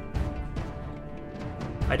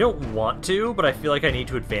 I don't want to, but I feel like I need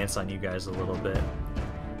to advance on you guys a little bit.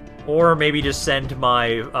 Or maybe just send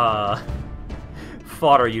my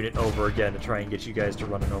fodder unit over again to try and get you guys to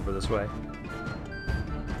run it over this way.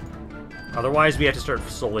 Otherwise, we have to start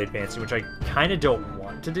slowly advancing, which I kind of don't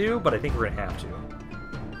want to do, but I think we're going to have to.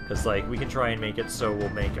 Because, like, we can try and make it so we'll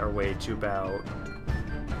make our way to about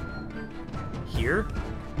here.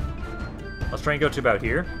 Let's try and go to about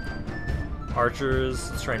here.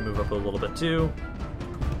 Archers, let's try and move up a little bit too.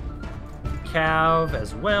 Cav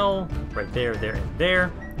as well. Right there, there, and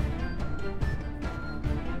there.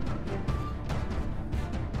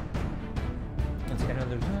 Let's see, I know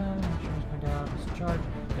there's going down, it's charge.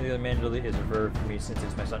 And the other Manderley is reserved for me since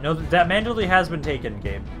it's my son. No, that Manderley has been taken,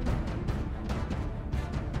 Gabe.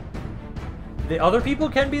 The other people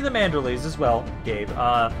can be the Manderleys as well, Gabe.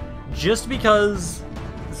 Just because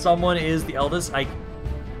someone is the eldest,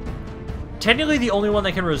 technically, the only one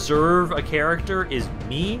that can reserve a character is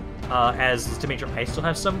me, as to make sure I still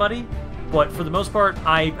have somebody. But for the most part,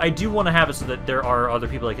 I do want to have it so that there are other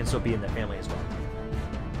people that can still be in that family as well.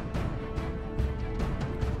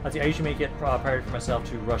 Let's see, I usually make it priority for myself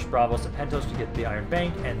to rush Bravos and Pentos to get the Iron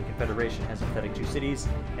Bank, and the Confederation has pathetic 2 cities,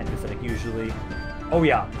 and pathetic usually. Oh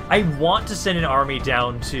yeah, I want to send an army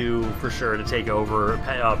down to, for sure, to take over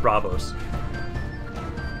Bravos.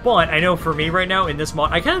 But I know for me right now in this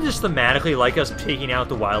mod, I kind of just thematically like us taking out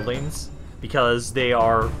the wildlings because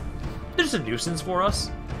they're just a nuisance for us.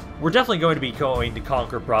 We're definitely going to be going to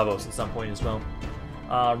conquer Bravos at some point as well.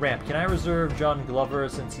 Ramp, can I reserve John Glover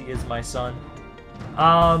since he is my son?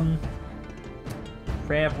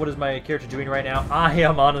 Ramp, what is my character doing right now?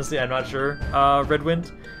 I'm not sure,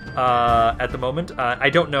 Redwind, at the moment. I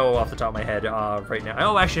don't know off the top of my head right now.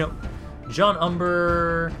 Oh, actually, no. John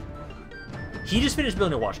Umber... He just finished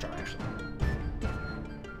building a watchtower, actually.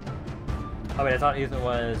 Oh wait, I thought Ethan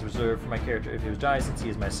was reserved for my character if he was died since he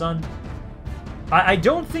is my son. I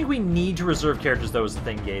don't think we need to reserve characters, though, is the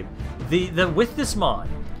thing, Gabe. With this mod,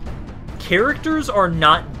 characters are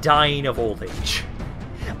not dying of old age.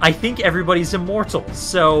 I think everybody's immortal,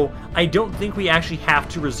 so I don't think we actually have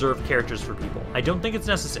to reserve characters for people. I don't think it's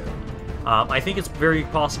necessary. I think it's very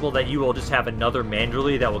possible that you will just have another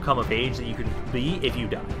Manderly that will come of age that you can be if you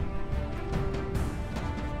die.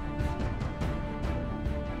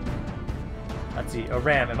 Let's see.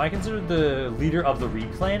 Ram, am I considered the leader of the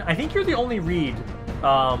Reed clan? I think you're the only Reed,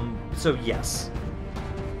 so yes.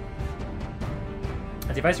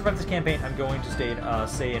 And if I survive this campaign, I'm going to stay in,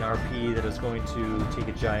 say an RP that is going to take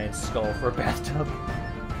a giant skull for a bathtub.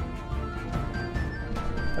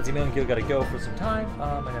 Let's see, Million Kill gotta go for some time,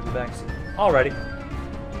 and have the back soon. Alrighty.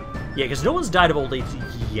 Yeah, because no one's died of old age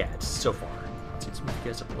yet, so far. Let's see, let's move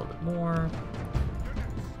you guys up a little bit more.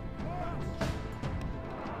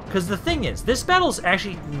 Because the thing is, this battle's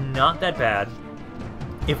actually not that bad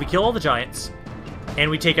if we kill all the giants and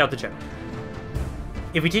we take out the general.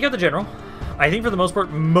 If we take out the general, I think for the most part,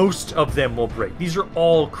 most of them will break. These are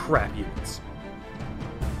all crap units.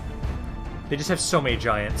 They just have so many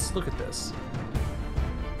giants. Look at this.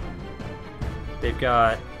 They've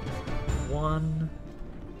got 1,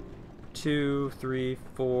 2, 3,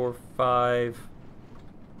 4, 5,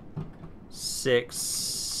 6,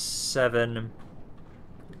 7,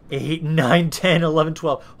 8, 9, 10, 11,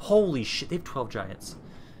 12. Holy shit, they have 12 giants.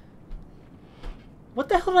 What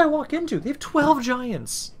the hell did I walk into? They have 12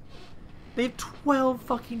 giants. They have 12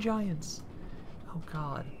 fucking giants. Oh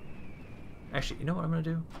god. Actually, you know what I'm gonna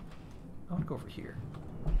do? I wanna go over here.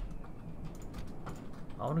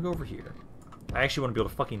 I wanna go over here. I actually want to be able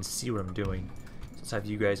to fucking see what I'm doing. So let's have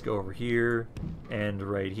you guys go over here and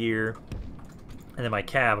right here. And then my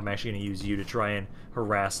cab, I'm actually going to use you to try and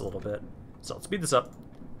harass a little bit. So let's speed this up.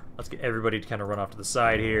 Let's get everybody to kind of run off to the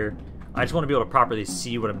side here. I just want to be able to properly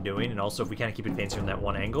see what I'm doing, and also if we kind of keep advancing from that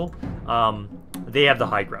one angle. They have the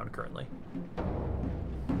high ground currently. They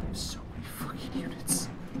have so many fucking units.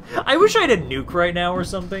 I wish I had a nuke right now or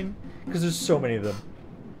something, because there's so many of them.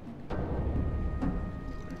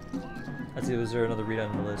 Let's see, was there another read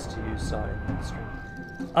on the list you saw in the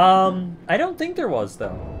stream? I don't think there was,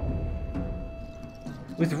 though.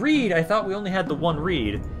 With Reed, I thought we only had the one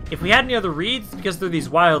Reed. If we had any other Reeds, because they're these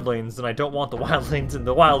wildlings, then I don't want the wildlings, and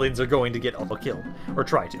the wildlings are going to get all killed. Or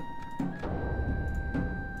try to.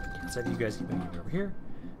 Let's have you guys keep moving over here.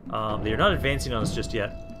 They are not advancing on us just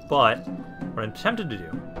yet, but what I'm tempted to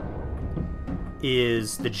do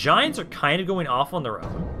is the giants are kind of going off on their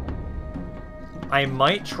own. I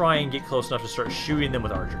might try and get close enough to start shooting them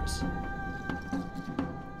with archers.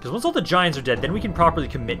 Because once all the giants are dead, then we can properly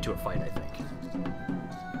commit to a fight, I think.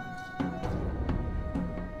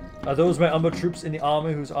 Are those my Umber troops in the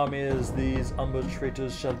army whose army is these Umber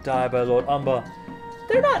traitors shall die by Lord Umber?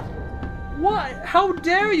 They're not... What? How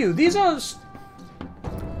dare you? These are...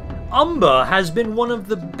 Umber has been one of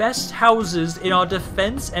the best houses in our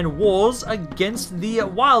defense and wars against the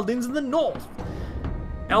wildlings in the north.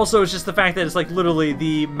 Also, it's just the fact that it's like literally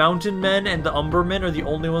the mountain men and the Umber men are the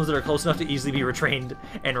only ones that are close enough to easily be retrained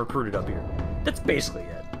and recruited up here. That's basically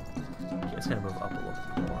it. Okay, let's kind of move up a little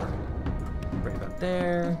bit more. Right about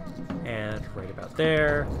there, and right about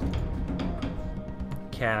there.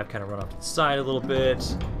 Cab kind of run off to the side a little bit.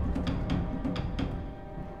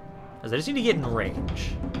 As I just need to get in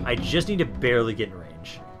range. I just need to barely get in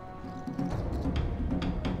range.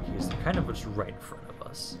 Because they're kind of just right in front of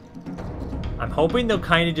us. I'm hoping they'll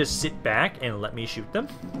kind of just sit back and let me shoot them.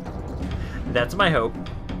 That's my hope.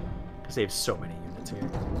 Because they have so many units here.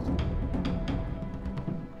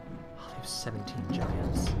 Oh, they have 17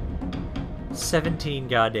 giants. 17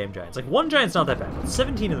 goddamn giants. Like, one giant's not that bad, but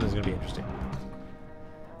 17 of them is going to be interesting.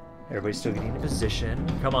 Everybody's still getting into position.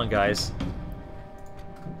 Come on, guys.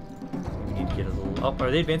 We need to get a little... Oh,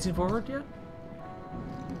 are they advancing forward yet?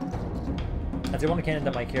 As I want to canon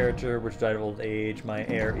that my character, which died of old age, my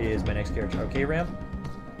heir is my next character. Okay, Ram?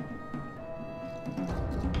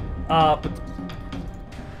 But...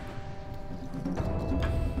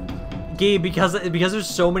 Gabe, because there's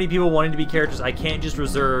so many people wanting to be characters, I can't just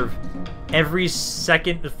reserve every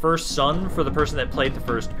first son for the person that played the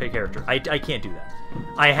first character. I can't do that.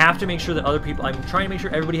 I have to make sure that other people... I'm trying to make sure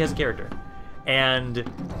everybody has a character. And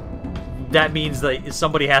that means that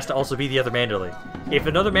somebody has to also be the other Manderly. If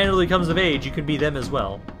another Manderly comes of age, you can be them as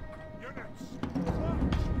well.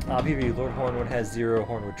 PV, Lord Hornwood has 0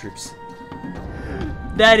 Hornwood troops.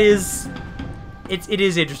 That is... It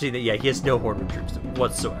is interesting that, yeah, he has no Hornwood troops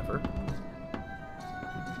whatsoever.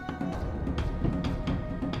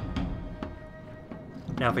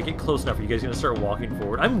 Now, if I get close enough, are you guys going to start walking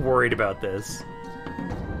forward? I'm worried about this.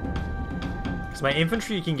 Because my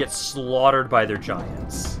infantry can get slaughtered by their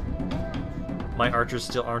giants. My archers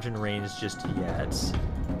still aren't in range just yet.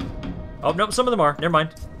 Oh, no, some of them are. Never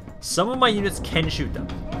mind. Some of my units can shoot them.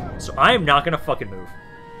 So I am not going to fucking move.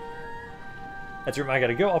 That's where I got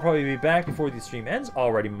to go. I'll probably be back before the stream ends.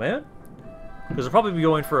 Alrighty, man. Because we'll probably be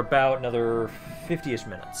going for about another 50-ish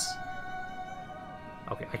minutes.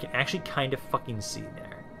 Okay, I can actually kind of fucking see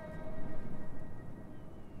there.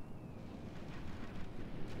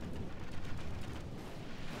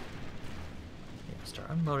 Yeah, start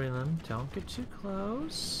unloading them. Don't get too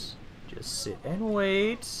close. Just sit and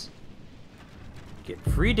wait. Get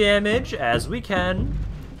free damage as we can.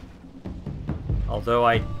 Although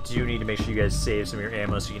I do need to make sure you guys save some of your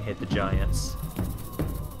ammo so you can hit the giants.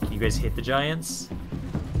 Can you guys hit the giants?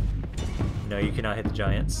 No, you cannot hit the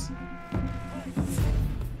giants.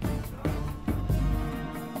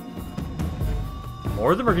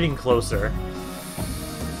 More of them are getting closer.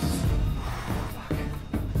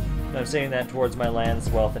 I'm saying that towards my lands,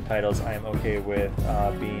 wealth, and titles, I am okay with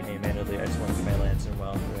being a man of the... I just want to get my lands and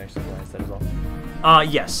wealth, and actually lands that as well.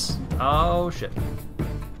 Yes. Oh, shit.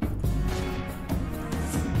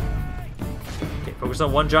 Okay, focus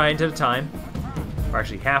on one giant at a time. Or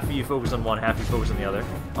actually, half of you focus on one, half of you focus on the other.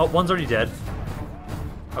 Oh, one's already dead.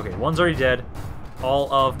 Okay, one's already dead.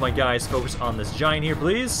 All of my guys focus on this giant here,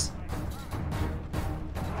 please.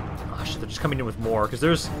 Oh, shit, they're just coming in with more,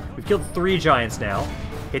 because we've killed 3 giants now.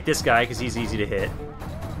 Hit this guy, because he's easy to hit.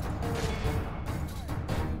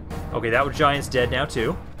 Okay, that giant's dead now,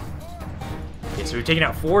 too. Okay, so we've taken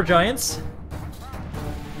out 4 giants.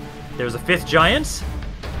 There's a 5th giant.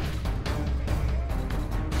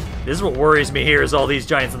 This is what worries me here, is all these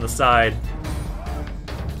giants on the side.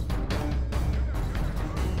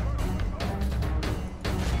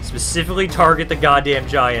 Specifically target the goddamn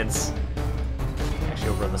giants. Actually,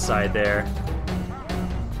 over on the side there.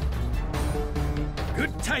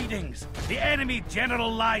 Good tidings! The enemy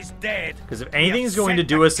general lies dead. Because if anything's going to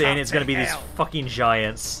do us in, it's going to be these fucking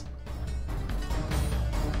giants.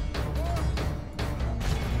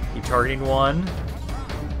 Keep targeting one.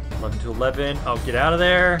 11 to 11. Oh, get out of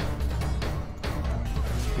there.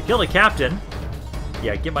 We killed a captain.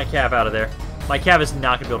 Yeah, get my cav out of there. My cav is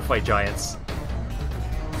not going to be able to fight giants.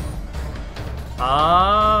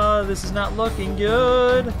 This is not looking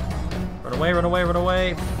good. Run away, run away, run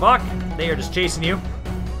away. Fuck! They are just chasing you.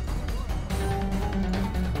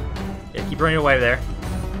 Yeah, keep running away there.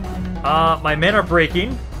 My men are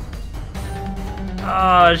breaking.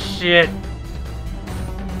 Ah, shit.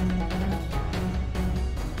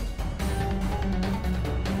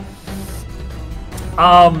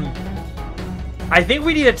 I think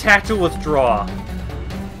we need a tactical withdraw.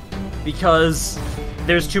 Because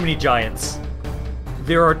there's too many giants.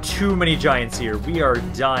 There are too many giants here. We are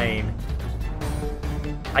dying.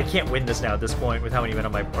 I can't win this now at this point with how many men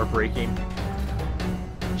are breaking.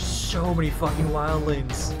 So many fucking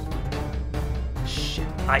wildlings. Shit.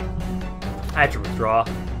 I have to withdraw.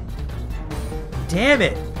 Damn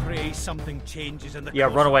it. Pray something changes in the Yeah,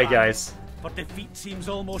 run away, guys. But defeat seems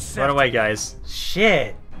almost certain. Run away, guys.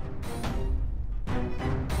 Shit.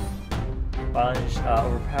 Bunch,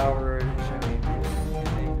 overpowered.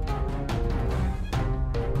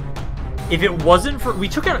 If it wasn't for... We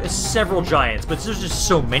took out several giants, but there's just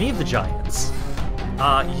so many of the giants.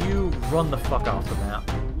 You run the fuck off the map.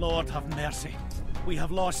 Lord have mercy. We have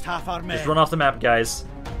lost half our men. Just run off the map, guys.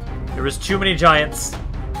 There was too many giants.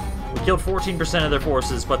 We killed 14% of their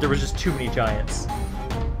forces, but there was just too many giants.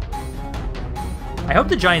 I hope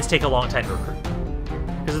the giants take a long time to recruit.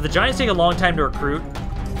 Because if the giants take a long time to recruit,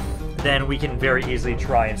 then we can very easily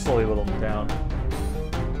try and slowly whittle them down.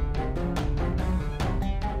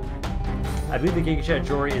 I believe the Giga Chat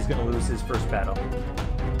Jory is going to lose his first battle.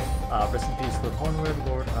 Rest in peace, Lord Hornwood,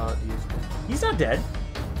 Lord... he's not dead.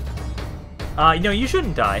 No, you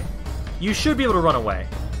shouldn't die. You should be able to run away.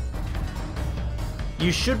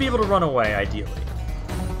 You should be able to run away, ideally.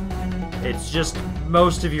 It's just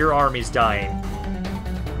most of your army's dying.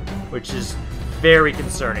 Which is very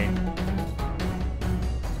concerning.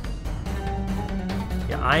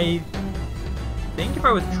 Yeah, I think if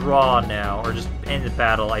I withdraw now, or just end the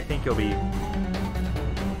battle, I think you'll be...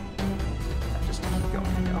 Just keep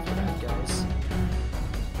going now for that, guys.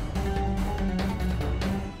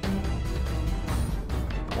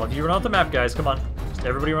 Well, if you run off the map, guys, come on. Just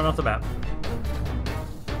everybody run off the map.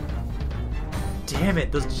 Damn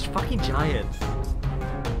it, those fucking giants.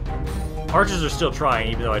 Archers are still trying,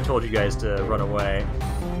 even though I told you guys to run away.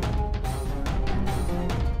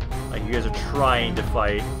 Like, you guys are trying to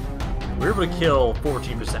fight. We were able to kill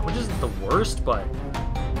 14%, which isn't the worst, but...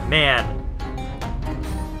 Man.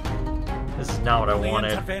 This is not what I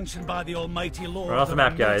wanted. Intervention by the Almighty Lord. Run off the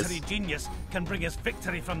map, guys. Military genius can bring us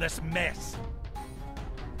victory from this mess.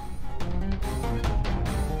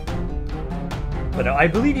 But no, I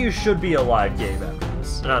believe you should be alive, Gabe, after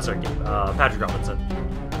this. No, sorry, Gabe. Patrick Robinson.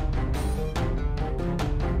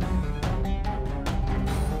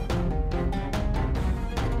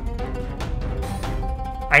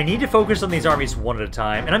 I need to focus on these armies one at a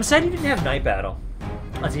time, and I'm sad you didn't have Night Battle.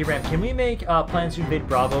 Let's see, Ram, can we make plans to invade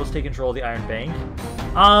Bravos, take control of the Iron Bank?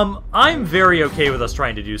 I'm very okay with us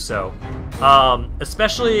trying to do so.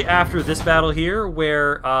 Especially after this battle here,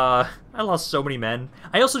 where I lost so many men.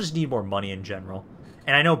 I also just need more money in general.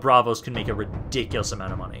 And I know Bravos can make a ridiculous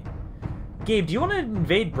amount of money. Gabe, do you want to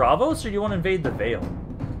invade Bravos, or do you want to invade the Vale?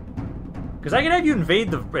 Because I can have you invade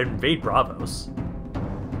Bravos.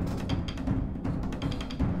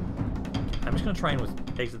 I'm just going to try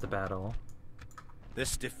and exit the battle.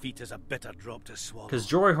 This defeat is a bitter drop to swallow. Because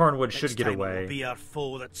Jory Hornwood should get away.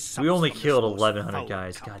 We only killed 1,100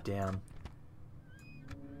 guys. God damn.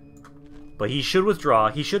 But he should withdraw.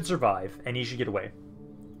 He should survive, and he should get away.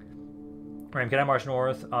 Ram, can I march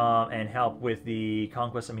north and help with the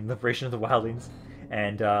conquest? I mean, liberation of the wildlings,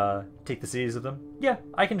 and take the cities of them? Yeah,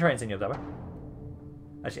 I can try and send you up that way.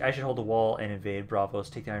 Actually, I should hold the wall and invade Bravos.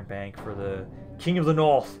 Take the Iron Bank for the King of the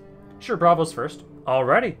North. Sure, Bravos first.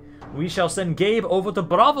 Alrighty. We shall send Gabe over to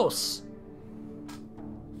Bravos.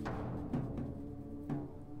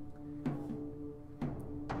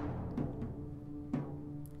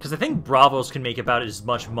 Because I think Bravos can make about as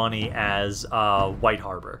much money as White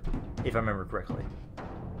Harbor, if I remember correctly.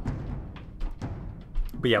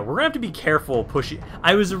 But yeah, we're gonna have to be careful pushing.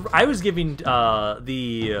 I was giving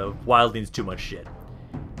the wildlings too much shit.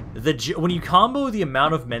 When you combo the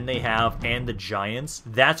amount of men they have and the giants,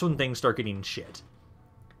 that's when things start getting shit.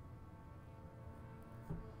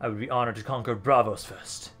 I would be honored to conquer Bravos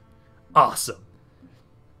first. Awesome.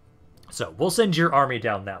 So, we'll send your army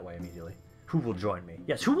down that way immediately. Who will join me?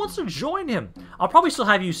 Yes, who wants to join him? I'll probably still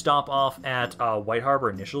have you stop off at White Harbor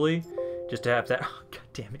initially, just to have that... Oh, God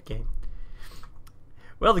damn it, game.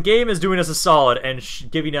 Well, the game is doing us a solid and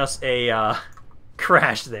giving us a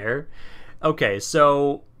crash there. Okay,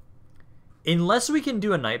 so... Unless we can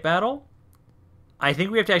do a night battle, I think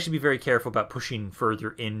we have to actually be very careful about pushing further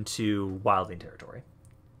into wildling territory.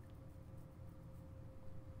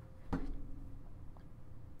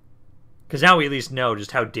 Because now we at least know just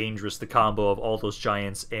how dangerous the combo of all those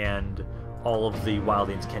giants and all of the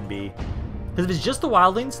wildlings can be. Because if it's just the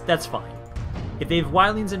wildlings, that's fine. If they have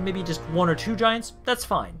wildlings and maybe just 1 or 2 giants, that's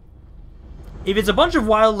fine. If it's a bunch of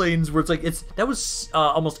wildlings where it's like, that was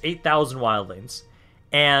almost 8,000 wildlings.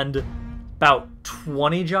 And about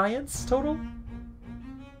 20 giants total?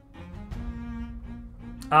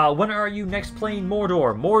 When are you next playing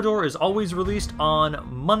Mordor? Mordor is always released on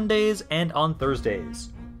Mondays and on Thursdays.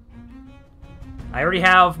 I already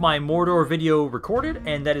have my Mordor video recorded,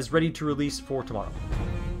 and that is ready to release for tomorrow.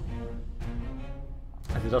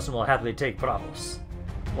 I think Dustin will happily take Bravos.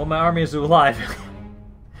 Well, my army is alive.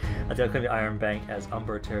 I think I'll claim the Iron Bank as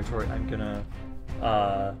Umber territory. I'm gonna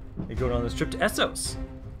be going on this trip to Essos.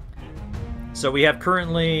 So we have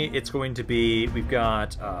currently, it's going to be, we've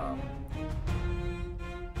got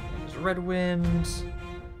Redwind,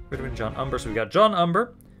 John Umber. So we've got John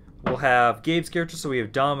Umber. We'll have Gabe's character, so we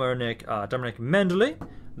have Dominic Mendeley.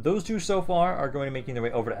 Those two so far are going to be making their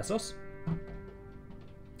way over to Essos.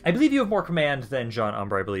 I believe you have more command than John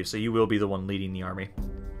Umber, I believe, so you will be the one leading the army.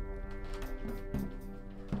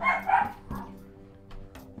 Yeah,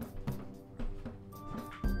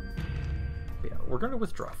 we're going to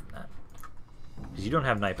withdraw from that. Because you don't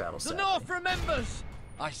have night battles. The North remembers!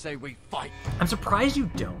 I say we fight. I'm surprised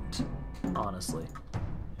you don't, honestly.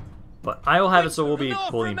 But I will have it so we'll be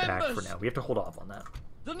pulling back for now. We have to hold off on that.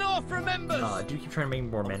 The North remembers. Do you keep trying to make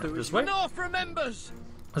more men this way? The North remembers.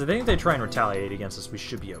 Because I think if they try and retaliate against us, we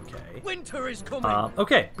should be okay. Winter is coming.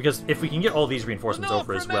 Okay, because if we can get all these reinforcements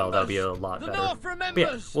over as well, that'll be a lot better. But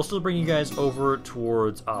yeah, we'll still bring you guys over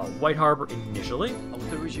towards White Harbor initially.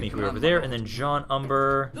 Make your way over there, and then John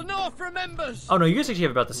Umber. The North remembers. Oh no, you guys actually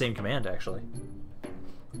have about the same command actually.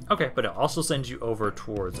 Okay, but I'll also send you over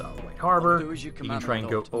towards White Harbor. You can try and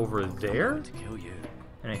go over there.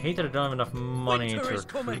 And I hate that I don't have enough money to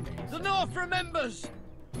recruit. The North remembers.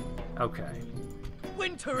 Okay.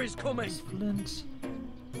 Winter is coming. Flint.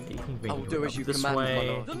 You can bring I'll do as you this command,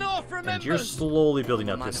 way. The North remembers. And you're slowly building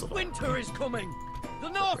up this little. Winter is coming. The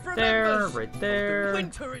North right there, remembers. right there.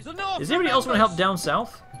 Winter is the North. Does anybody else want to help down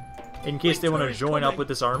south? In case they want to join up with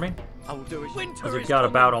this army? Because we've got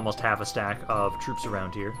about almost half a stack of troops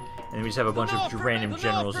around here. And we just have a bunch of random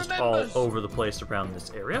generals just all over the place around this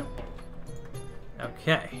area.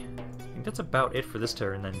 Okay. I think that's about it for this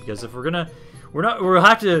turn then, because if we'll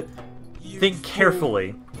have to think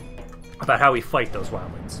carefully about how we fight those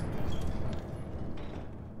wildlings.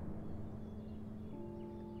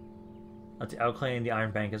 I'll claim the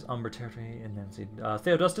Iron Bank as Umber territory, and then see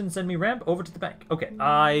Theodustin, send me ramp over to the bank. Okay,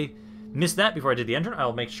 I missed that before I did the engine.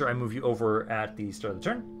 I'll make sure I move you over at the start of the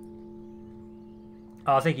turn.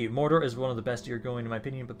 Thank you. Mordor is one of the best you're going, in my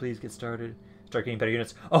opinion, but please get started. Start getting better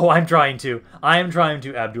units. Oh, I'm trying to. I am trying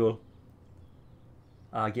to, Abdul.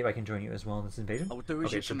 Gabe, I can join you as well in this invasion.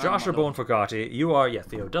 Okay, so Joshua Bone Fogati, you are, yeah,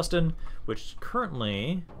 Theo Dustin, which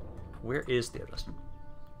currently... Where is Theo Dustin?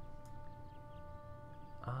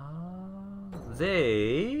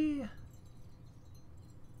 They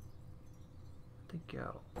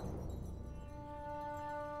go.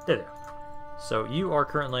 There they are. So you are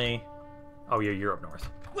currently... Oh, yeah, you're up north.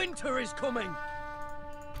 Winter is coming.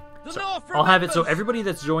 So I'll have it so everybody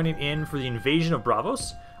that's joining in for the invasion of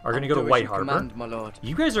Bravos are going to go to White Harbor.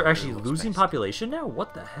 You guys are actually losing population now?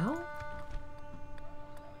 What the hell?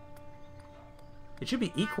 It should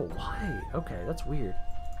be equal. Why? Okay, that's weird.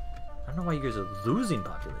 I don't know why you guys are losing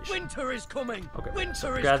population. Winter is coming. Okay,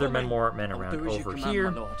 so gather more men around over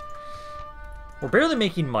here. We're barely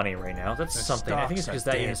making money right now. That's something. I think it's because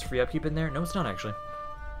that unit's free upkeep in there. No, it's not actually.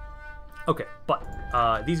 Okay, but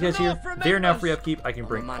these guys here, they're now free upkeep. I can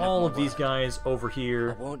bring all of these guys over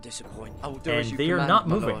here. I won't disappoint. And they are not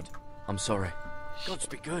moving. I'm sorry. Gods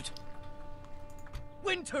be good.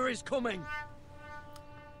 Winter is coming.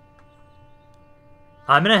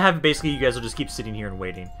 I'm gonna have basically you guys will just keep sitting here and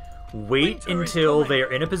waiting. Wait until they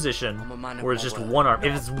are in a position where it's just one army.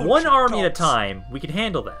 If it's one army at a time, we can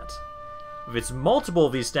handle that. If it's multiple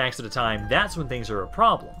of these stacks at a time, that's when things are a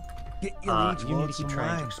problem. You need to keep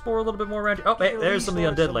trying to explore a little bit more around here. Oh, hey, there's some of the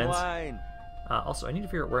undead lands. Also, I need to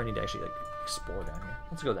figure out where I need to actually like explore down here.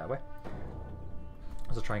 Let's go that way.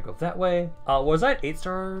 Let's try and go that way. Was I at 8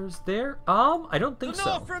 stars there? I don't think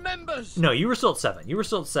so. No, you were still at 7. You were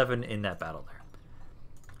still at 7 in that battle there.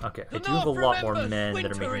 Okay, I do have a lot more men that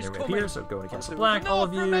are making their way up here, so go to Castle Black, all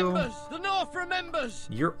of you. The North remembers.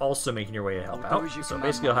 You're also making your way to help out. So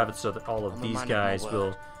basically I'll have it so that all of these guys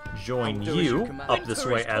will join you up this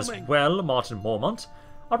way as well, Martin Mormont.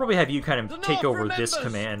 I'll probably have you kind of take over this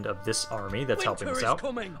command of this army that's helping us out.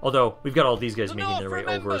 Although, we've got all these guys making their way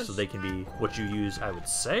over, so they can be what you use, I would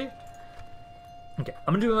say. Okay,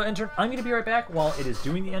 I'm gonna do an end turn. I'm gonna be right back while it is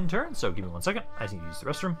doing the end turn, so give me 1 second. I just need to use the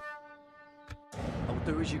restroom. I will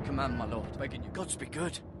do as you command, my lord. Begging you, gods be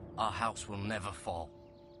good. Our house will never fall.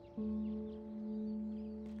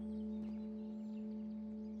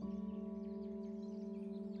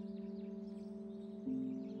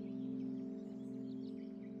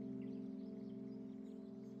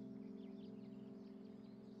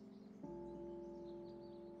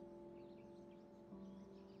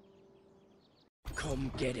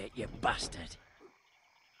 Come get it, you bastard.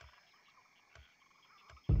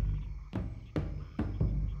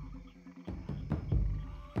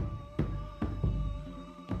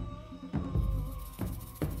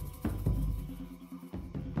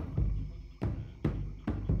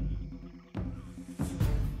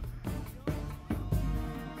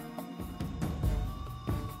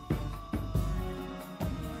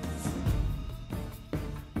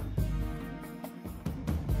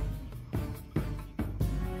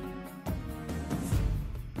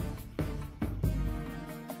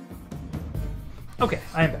 Okay,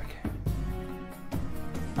 I am back.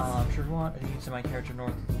 Sure what? I think you can send my character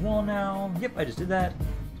north of the wall now. Yep, I just did that.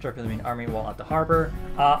 Start the main army while at the harbor.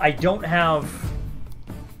 I don't have...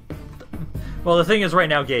 Well, the thing is right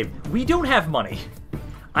now, Gabe, we don't have money.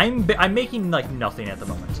 I'm making, like, nothing at the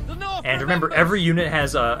moment. And remember, every unit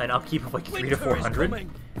has an upkeep of, like, 300 to 400.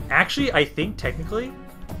 Actually, I think, technically,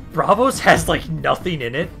 Bravos has, like, nothing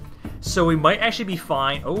in it. So we might actually be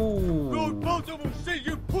fine. Oh. Lord Potter will see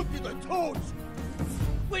you put in the torch.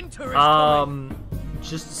 Winter is coming.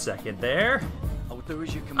 Just a second there.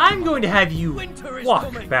 I'm I'm going to have you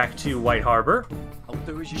walk back to White Harbor,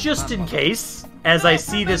 just in case, as I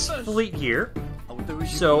see this fleet here.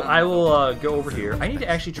 So I will go over here. I need to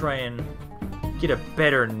actually try and get a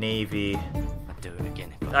better navy. do it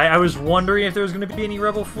again. I was wondering if there was going to be any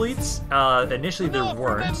rebel fleets. Initially there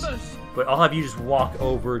weren't, but I'll have you just walk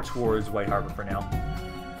over towards White Harbor for now.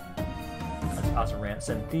 That's awesome, Rant.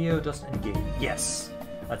 Send Theo, Dustin, and Gabe. Yes.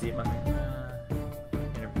 Let's eat my man.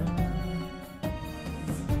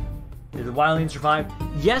 Did the wildling survive?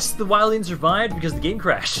 Yes, the wildling survived because the game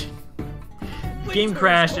crashed. The game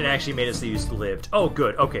crashed and actually made it so you lived. Oh,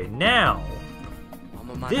 good. Okay, now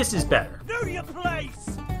this is better. Know your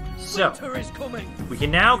place. So we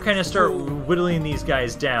can now kind of start whittling these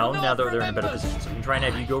guys down now that they're in a better position. So we can try and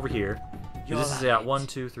have you go over here. This has got 1,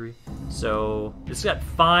 2, 3. So this has got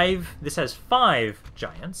 5. This has 5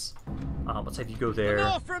 giants. Let's have you go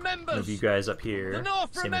there. Move you guys up here.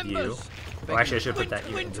 Same with you. Oh, actually, I should have put that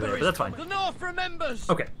unit into there, but that's fine.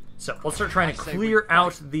 Okay, so let's start trying to clear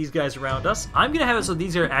out these guys around us. I'm gonna have it so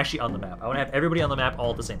these are actually on the map. I want to have everybody on the map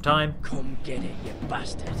all at the same time. Come get it, you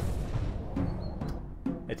bastard.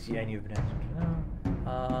 It's and you've been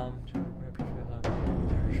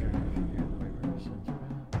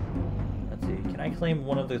let's see. Can I claim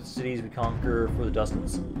one of the cities we conquer for the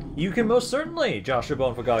Dustins? You can most certainly, Joshua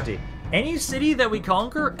Bonfagati. Any city that we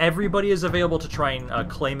conquer, everybody is available to try and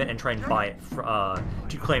claim it and try and buy it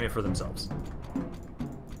to claim it for themselves.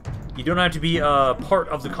 You don't have to be a part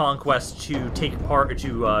of the conquest to take part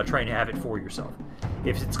to try and have it for yourself.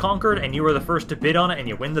 If it's conquered and you were the first to bid on it and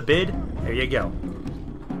you win the bid, there you go.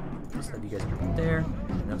 Just let you guys go there,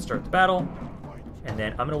 and then start the battle. And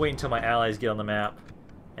then I'm gonna wait until my allies get on the map,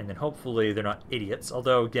 and then hopefully they're not idiots.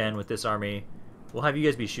 Although again, with this army, we'll have you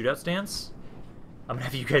guys be shootout stance. I'm gonna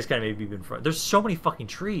have you guys kind of maybe be in front. There's so many fucking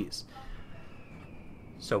trees.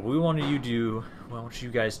 So what we want you to do, well, I want you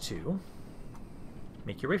guys to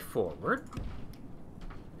make your way forward.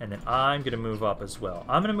 And then I'm going to move up as well.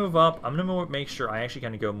 I'm going to move up. I'm going to make sure I actually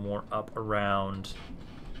kind of go more up around...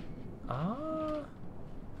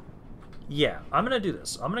 yeah, I'm going to do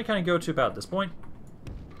this. I'm going to kind of go to about this point.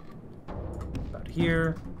 About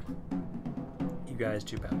here. You guys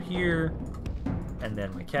to about here. And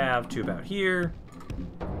then my cav to about here.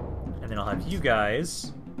 And then I'll have you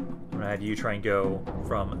guys... I'm going to have you try and go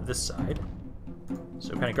from this side.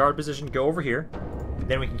 So kind of guard position, go over here.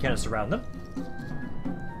 Then we can kind of surround them.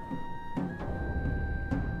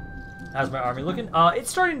 How's my army looking? It's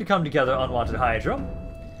starting to come together, Unwanted Hydra.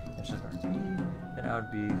 Then I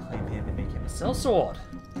would be claim him and make him a sellsword.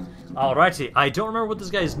 Alrighty, I don't remember what this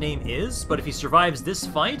guy's name is, but if he survives this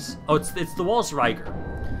fight... Oh, it's the Walls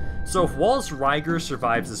Ryger. So if Walls Ryger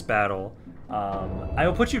survives this battle, I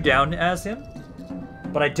will put you down as him,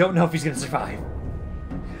 but I don't know if he's going to survive.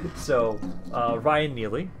 So, Ryan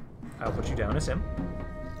Neely, I'll put you down as him.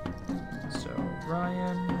 So,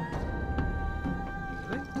 Ryan...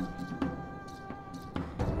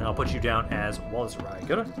 And I'll put you down as Wallace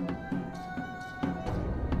Ryger.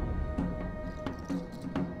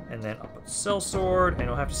 And then I'll put Sellsword, and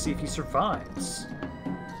we'll have to see if he survives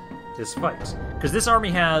this fight. Because this army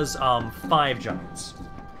has 5 giants.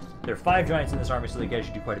 There are 5 giants in this army, so they guys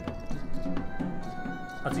should do quite a bit.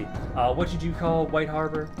 Let's see. What did you call White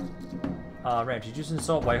Harbor? Ram, did you just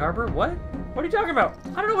insult White Harbor? What? What are you talking about?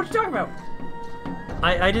 I don't know what you're talking about.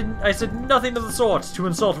 I didn't. I said nothing of the sort to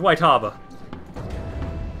insult White Harbor.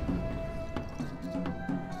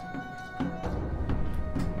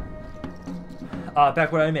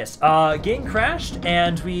 Back what I missed. Game crashed,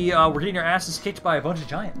 and we were getting our asses kicked by a bunch of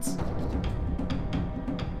giants.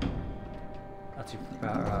 Let's see.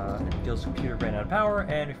 Gil's computer ran out of power,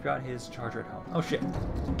 and we forgot his charger at home. Oh shit.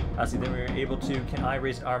 Let's see. Then we were able to. Can I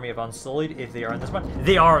raise an army of Unsullied if they are in this mod?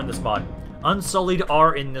 They are in this mod. Unsullied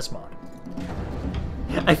are in this mod.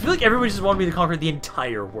 I feel like everybody just wanted me to conquer the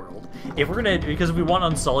entire world. If we're gonna, because if we want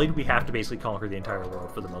Unsullied, we have to basically conquer the entire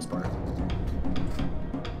world for the most part.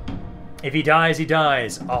 If he dies, he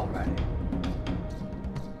dies. Alrighty.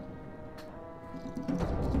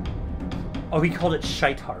 Oh, he called it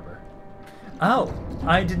Shite Harbor. Oh,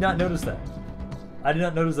 I did not notice that. I did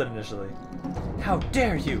not notice that initially. How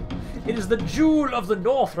dare you! It is the jewel of the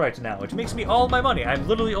north right now. It makes me all my money. I'm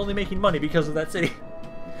literally only making money because of that city.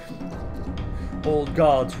 Old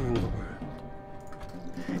gods rule the world.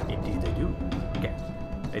 Indeed they do. Okay.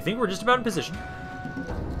 I think we're just about in position.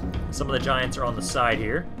 Some of the giants are on the side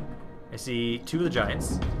here. I see 2 of the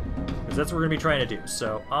giants. Because that's what we're going to be trying to do.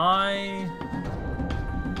 So I...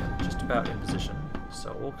 just about in position.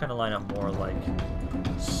 So we'll kind of line up more like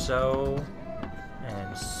so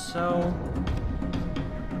and so.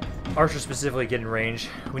 Archer specifically get in range.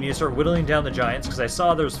 We need to start whittling down the giants because I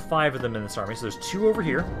saw there's 5 of them in this army. So there's 2 over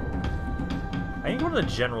here. I think one of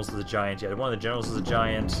the generals is a giant. Yeah, one of the generals is a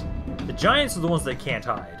giant. The giants are the ones that can't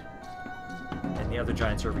hide. And the other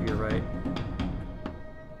giants are over here, right?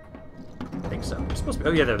 I think so. They're supposed to be.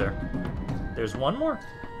 Oh, yeah, they're there. There's one more.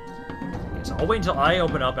 Okay, so I'll wait until I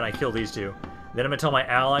open up and I kill these 2. Then I'm going to tell my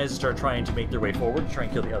allies to start trying to make their way forward to try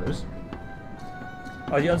and kill the others.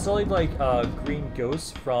 Are the Unsullied like green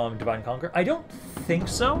ghosts from Divine Conquer? I don't think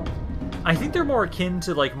so. I think they're more akin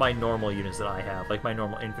to like my normal units that I have, like my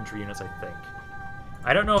normal infantry units, I think.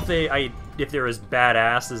 I don't know if they're as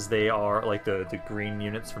badass as they are like the green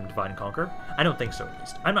units from Divine Conquer. I don't think so, at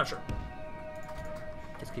least. I'm not sure.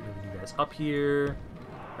 Just keep moving you guys up here.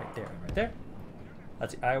 Right there, right there.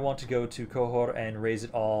 Let's see. I want to go to Kohor and raise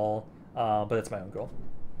it all, but that's my own goal.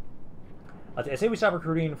 I say we stop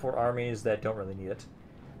recruiting for armies that don't really need it.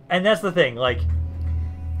 And that's the thing, like,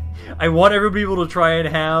 I want everybody able to try and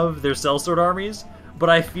have their sellsword armies, but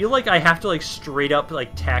I feel like I have to, like, straight up,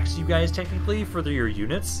 like, tax you guys, technically, for your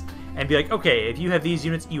units, and be like, okay, if you have these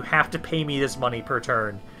units, you have to pay me this money per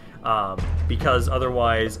turn, because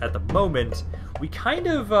otherwise, at the moment, We kind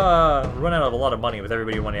of run out of a lot of money with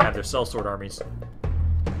everybody wanting to have their sellsword armies. So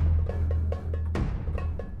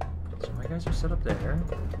my guys are set up there.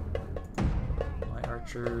 My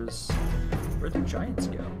archers... Where'd their giants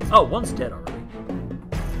go? Oh, one's dead already.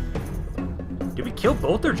 Did we kill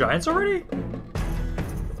both their giants already?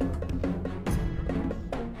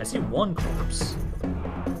 I see one corpse.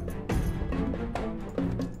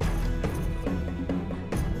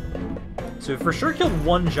 So we for sure killed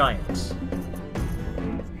one giant.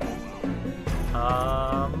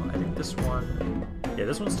 I think this one... Yeah,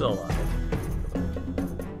 this one's still alive.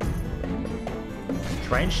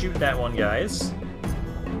 Try and shoot that one, guys.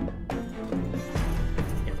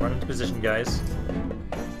 Yeah, run into position, guys.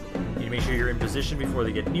 Need to make sure you're in position before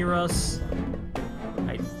they get near us.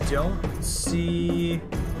 I don't see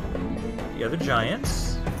the other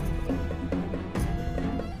giants.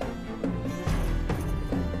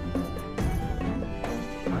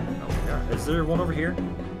 I don't know where they are. Is there one over here?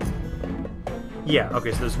 Yeah,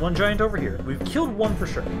 okay, so there's one giant over here. We've killed one for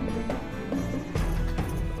sure.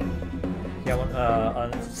 Yeah,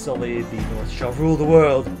 unsullied, the North shall rule the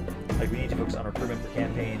world. Like, we need to focus on recruitment for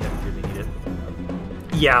campaign, that we really need it.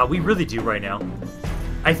 Yeah, we really do right now.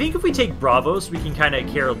 I think if we take Bravos, we can kind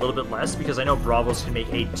of care a little bit less, because I know Bravos can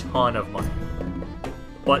make a ton of money.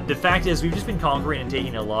 But the fact is, we've just been conquering and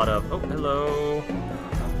taking a lot of... Oh, hello.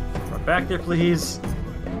 Run back there, please.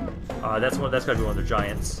 That's gotta be one of their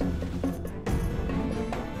giants.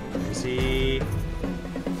 Is he...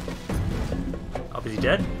 Oh, is he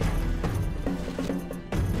dead?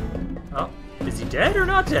 Oh, is he dead or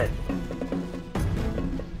not dead?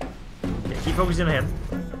 Okay, keep focusing on him.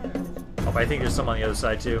 Oh, but I think there's some on the other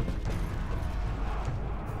side, too.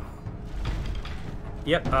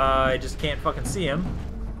 Yep, I just can't fucking see him.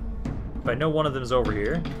 But I know one of them is over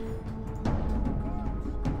here.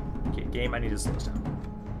 Okay, game, I need to slow this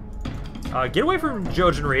down. Get away from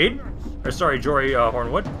Jojen Reed. Or, sorry, Jory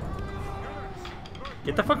Hornwood.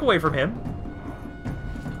 Get the fuck away from him.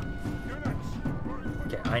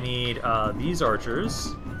 Okay, I need these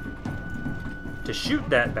archers to shoot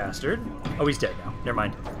that bastard. Oh, he's dead now. Never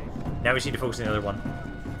mind. Now we just need to focus on the other one.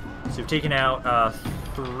 So we've taken out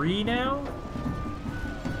 3 now.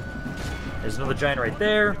 There's another giant right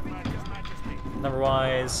there.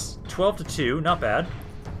 Number-wise, 12-2. Not bad.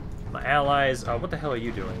 My allies... what the hell are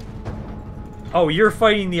you doing? Oh, you're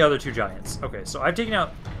fighting the other 2 giants. Okay, so I've taken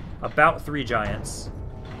out about 3 giants.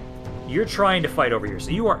 You're trying to fight over here,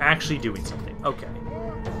 so you are actually doing something. Okay.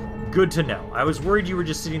 Good to know. I was worried you were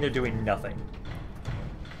just sitting there doing nothing.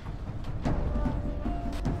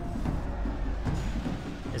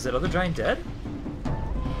 Is that other giant dead?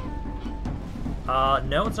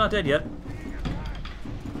 No, it's not dead yet.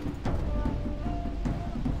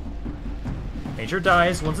 Make sure it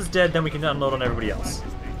dies. Once it's dead, then we can unload on everybody else.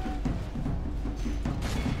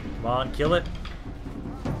 Come on, kill it.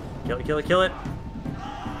 Kill it, kill it, kill it.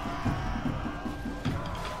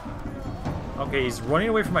 Okay, he's running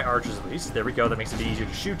away from my archers at least. There we go, that makes it easier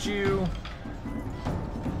to shoot you.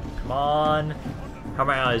 Come on. How are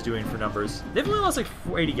my allies doing for numbers? They've only lost like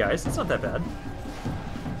 80 guys. That's not that bad.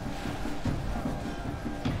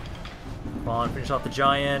 Come on, finish off the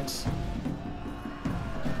giant.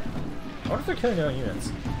 I wonder if they're killing their own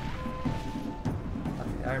units.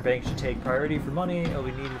 The Iron Bank should take priority for money. It'll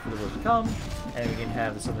be needed for the world to come. And we can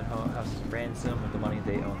have the Southern Houses ransom with the money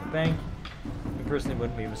they own the bank. I personally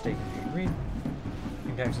wouldn't be mistaken if you agreed.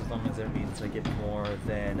 Sometimes as long as that means I get more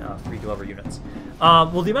than 3 Glover units.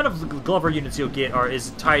 Well, the amount of Glover units you'll get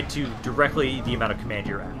is tied to directly the amount of command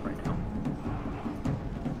you're at right now.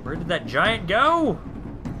 Where did that giant go?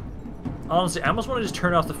 Honestly, I almost want to just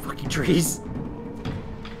turn off the fucking trees.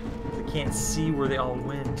 I can't see where they all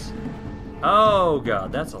went. Oh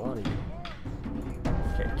god, that's a lot of you.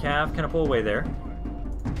 Okay, Cav, kind of pull away there.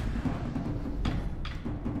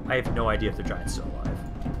 I have no idea if the giant's still alive.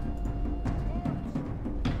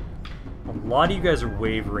 A lot of you guys are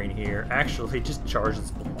wavering here. Actually, just charge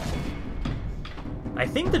this blob. I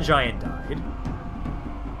think the giant died.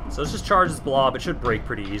 So let's just charge this blob. It should break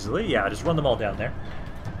pretty easily. Yeah, just run them all down there.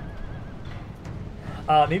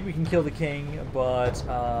 Maybe we can kill the king, but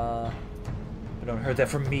I don't heard that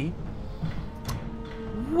from me.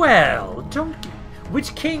 Well, don't...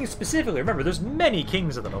 Which king specifically? Remember, there's many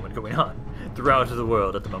kings at the moment going on throughout the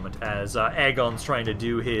world at the moment as Aegon's trying to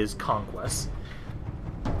do his conquests.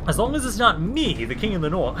 As long as it's not me, the king in the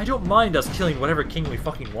north, I don't mind us killing whatever king we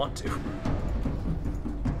fucking want to.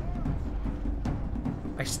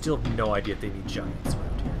 I still have no idea if they need giants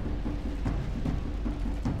around here.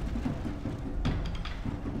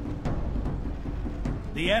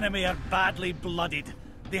 The enemy are badly blooded.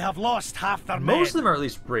 They have lost half their men. Most of them are at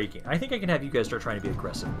least breaking. I think I can have you guys start trying to be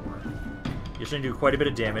aggressive more. You're starting to do quite a bit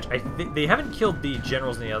of damage. They haven't killed the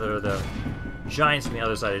generals on the other, the giants on the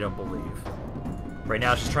other side, I don't believe. Right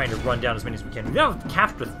now it's just trying to run down as many as we can. We've now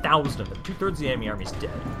captured 1,000 of them. 2/3 of the enemy army is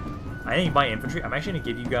dead. I think my infantry, I'm actually going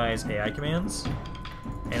to give you guys AI commands.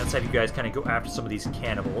 And let's have you guys kind of go after some of these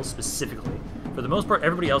cannibals, specifically. For the most part,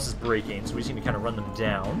 everybody else is breaking, so we just need to kind of run them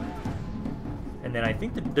down. And then I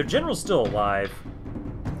think that their general's still alive.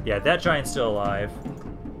 Yeah, that giant's still alive.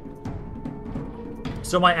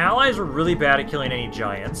 So my allies were really bad at killing any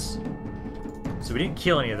giants. So we didn't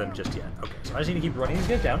kill any of them just yet. Okay, so I just need to keep running these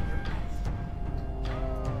guys down.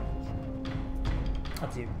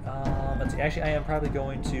 Let's see. Let's see. Actually, I am probably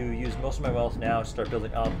going to use most of my wealth now to start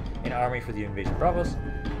building up an army for the invasion of Bravos.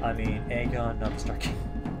 I mean, Aegon, not the Stark King.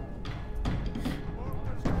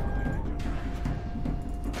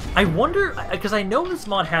 I wonder, because I know this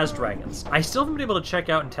mod has dragons. I still haven't been able to check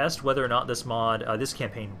out and test whether or not this mod, this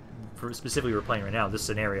campaign, specifically we're playing right now, this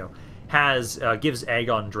scenario, gives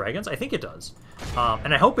Aegon dragons. I think it does.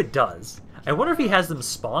 And I hope it does. I wonder if he has them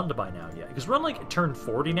spawned by now yet, because we're on like turn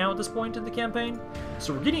 40 now at this point in the campaign,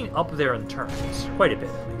 so we're getting up there in turns, quite a bit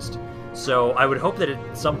at least. So I would hope that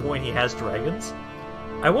at some point he has dragons.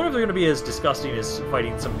 I wonder if they're going to be as disgusting as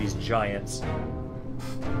fighting some of these giants.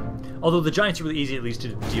 Although the giants are really easy at least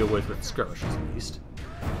to deal with skirmishes at least.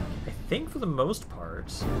 I think for the most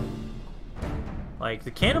part, like the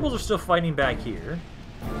cannibals are still fighting back here.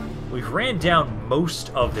 We've ran down most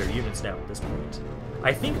of their units now at this point.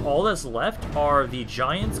 I think all that's left are the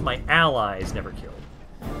giants my allies never killed.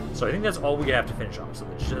 So I think that's all we have to finish off.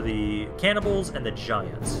 So the cannibals and the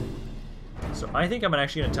giants. So I think I'm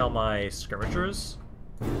actually going to tell my skirmishers,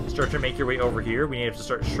 start to make your way over here. We need to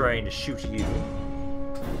start trying to shoot you.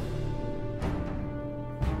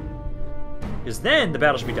 Because then the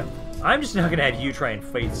battle should be done. I'm just not going to have you try and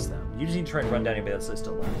face them. You just need to try and run down anybody that's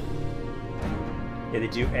still alive. Yeah, they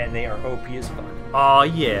do, and they are OP as fuck. Aw,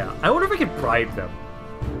 yeah. I wonder if I could bribe them.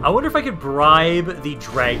 I wonder if I could bribe the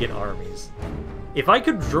dragon armies. If I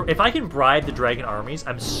can bribe the dragon armies,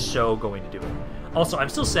 I'm so going to do it. Also, I'm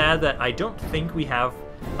still sad that I don't think we have,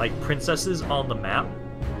 like, princesses on the map.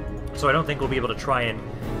 So I don't think we'll be able to try and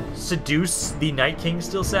seduce the Night King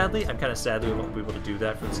still, sadly. I'm kind of sad that we won't be able to do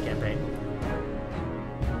that for this campaign.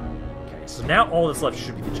 Okay, so now all that's left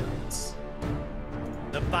should be the giants.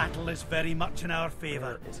 The battle is very much in our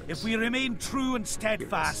favor. If we remain true and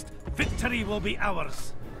steadfast, victory will be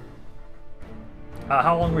ours.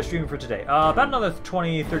 How long we're streaming for today? About another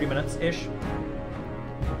 20-30 minutes-ish.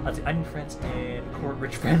 Let's see, I need friends and court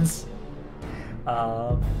rich friends.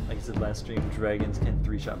 Like I said last stream, dragons can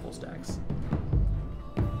 3-shot full stacks.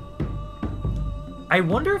 I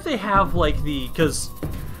wonder if they have, like, because,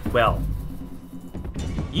 well,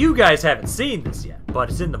 you guys haven't seen this yet, but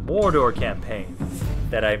it's in the Mordor campaign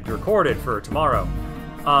that I've recorded for tomorrow.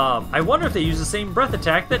 I wonder if they use the same breath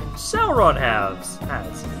attack that Sauron has.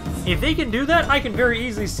 If they can do that, I can very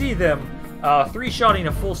easily see them 3-shotting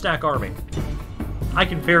a full stack army. I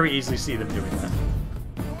can very easily see them doing that.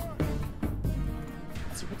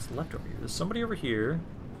 Let's see what's left over here. There's somebody over here.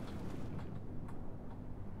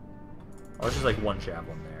 Oh, there's just like one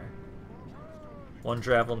javelin there. One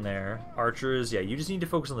javelin there. Archers, yeah, you just need to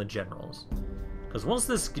focus on the generals. Because once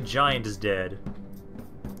this giant is dead,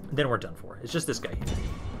 then we're done for. It's just this guy here.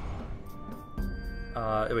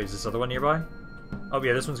 Wait, is this other one nearby? Oh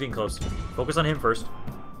yeah, this one's getting close. Focus on him first.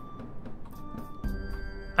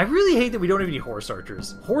 I really hate that we don't have any horse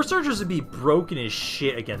archers. Horse archers would be broken as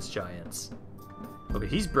shit against giants. Okay,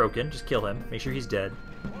 he's broken. Just kill him. Make sure he's dead.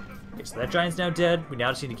 Okay, so that giant's now dead. We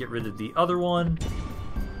now just need to get rid of the other one.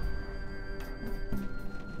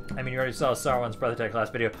 I mean, you already saw Sauron's breath attack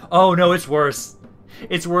last video. Oh no, it's worse.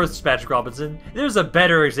 It's worse, Patrick Robinson. There's a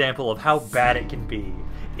better example of how bad it can be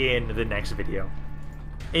in the next video.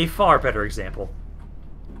 A far better example.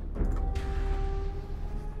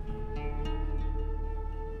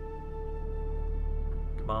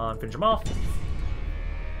 Come on, finish them off.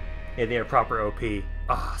 Yeah, they are proper OP.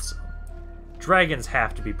 Awesome. Dragons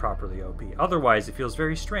have to be properly OP. Otherwise, it feels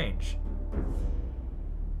very strange.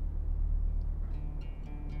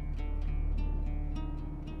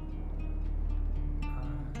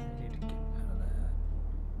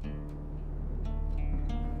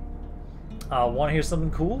 Want to hear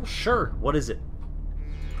something cool? Sure. What is it?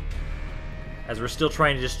 As we're still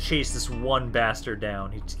trying to just chase this one bastard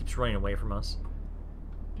down. He just keeps running away from us.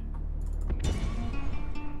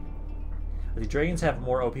 The dragons have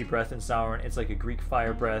more OP breath than Sauron. It's like a Greek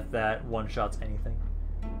fire breath that one-shots anything.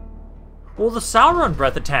 Well, the Sauron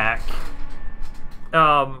breath attack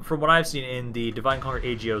from what I've seen in the Divine Conquer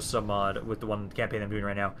AGO submod with the one campaign I'm doing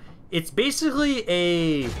right now, it's basically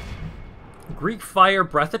a Greek fire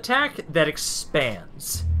breath attack that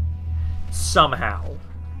expands somehow.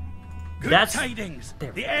 Good tidings.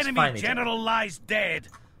 The enemy general lies dead.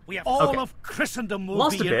 We have all of Christendom will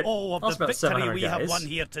be in awe of the victory we have won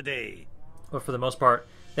here today. But for the most part,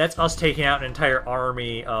 that's us taking out an entire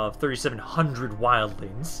army of 3,700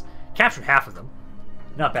 wildlings. Captured half of them.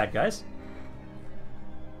 Not bad, guys.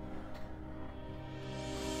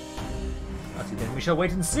 Let's see, then we shall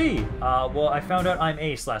wait and see. Well, I found out I'm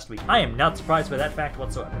ace last week. I am not surprised by that fact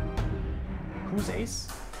whatsoever. Who's ace?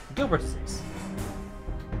 Gilbert is ace.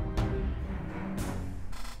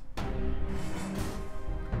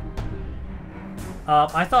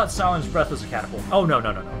 I thought Sauron's breath was a catapult. Oh, no.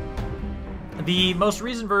 The most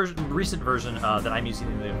recent version that I'm using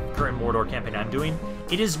in the current Mordor campaign I'm doing,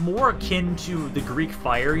 it is more akin to the Greek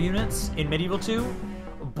fire units in Medieval 2,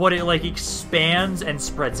 but it, like, expands and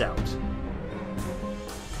spreads out.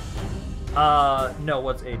 No,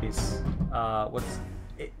 what's ace?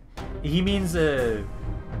 He means,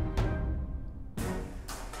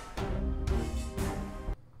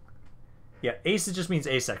 yeah, ace just means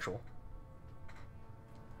asexual.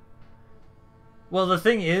 Well, the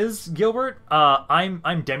thing is, Gilbert, I'm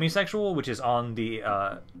demisexual, which is on the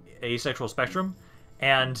asexual spectrum,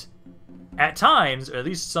 and at times, or at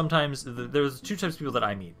least sometimes, there's two types of people that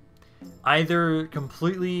I meet. Either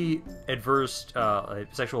completely adverse,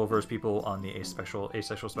 sexual averse people on the asexual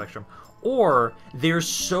spectrum, or they're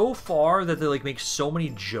so far that they like make so many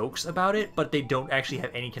jokes about it, but they don't actually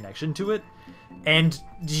have any connection to it, and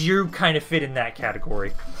you kind of fit in that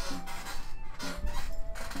category.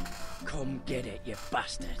 Come get it, you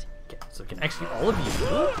bastard. Okay, so we can execute all of you.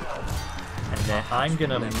 And then I'm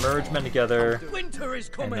gonna merge men together. Winter is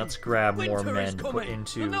coming. And let's grab more men to put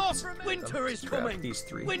into Winter is coming. These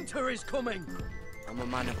three. Winter is coming. I'm a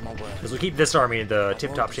man of my word. Because we'll keep this army in the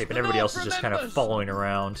tip-top shape, and everybody else is just kind of following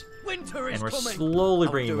around. Winter is and we're coming. slowly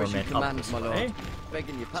bringing more men up this way. So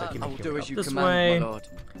keep making up this way.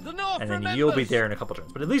 And then you'll be there in a couple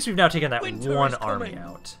turns. But at least we've now taken that one army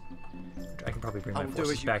out. I can probably bring my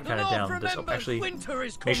forces back kind of down this. Oh, actually, make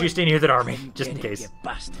sure you stay near that army, just in case. You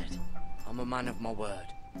bastard. I'm a man of my word.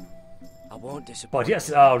 I won't disappoint. But yes,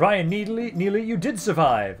 Ryan Neely, you did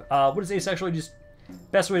survive. What is asexual? Just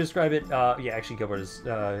best way to describe it. Yeah, actually, Gilbert is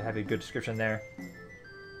have a good description there.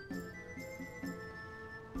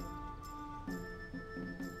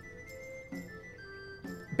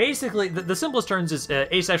 Basically, the simplest terms is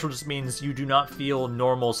asexual just means you do not feel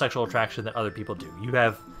normal sexual attraction that other people do. You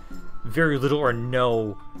have very little or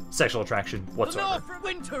no sexual attraction whatsoever.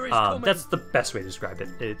 That's the best way to describe it.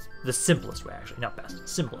 It's the simplest way, actually. Not best.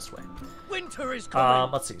 Simplest way. Winter is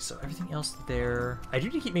coming. Let's see. So everything else there. I do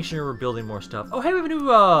need to keep making sure we're building more stuff. Oh, hey, we have a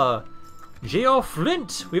new J.O.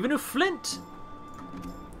 Flint. We have a new Flint.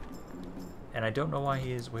 And I don't know why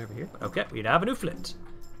he is way over here. But okay, we now have a new Flint.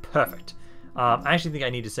 Perfect. I actually think I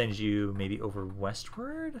need to send you maybe over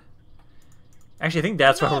westward. Actually, I think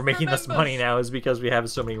that's why we're making this money now, is because we have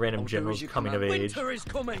so many random generals coming of age. But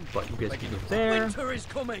you guys can go there.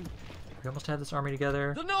 We almost had this army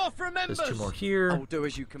together. There's two more here. So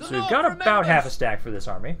we've got about half a stack for this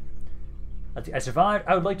army. I survived.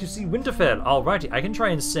 I would like to see Winterfell. Alrighty, I can try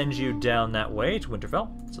and send you down that way to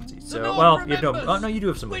Winterfell. So let's see. So, well, you have no. Oh no, you do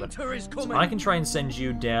have some movement. So I can try and send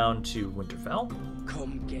you down to Winterfell.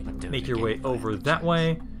 Make your way over that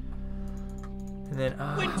way. And then,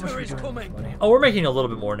 how much are we doing for money? Oh, we're making a little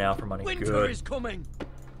bit more now for money. Good.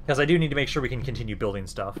 Because I do need to make sure we can continue building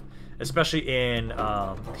stuff. Especially in,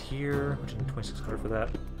 here, which is 2,600 for that.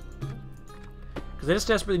 Because I just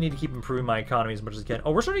desperately need to keep improving my economy as much as I can.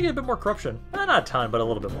 Oh, we're starting to get a bit more corruption. Not a ton, but a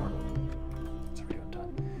little bit more. What's our doing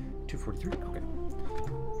time? 243? Okay.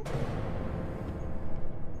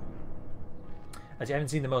 I haven't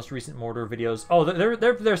seen the most recent Mordor videos. Oh,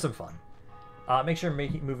 they're some fun. Make sure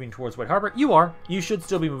you're moving towards White Harbor. You are. You should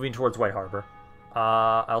still be moving towards White Harbor.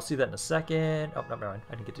 I'll see that in a second. Oh, no, never mind.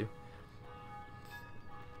 I didn't get to.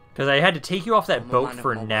 Because I had to take you off that boat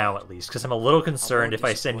for now, at least. Because I'm a little concerned if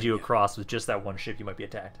I send you across with just that one ship, you might be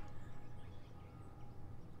attacked.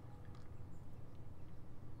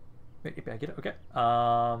 Wait, I get it? Okay.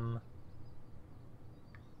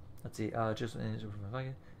 Let's see.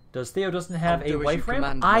 Does Theo doesn't have a wife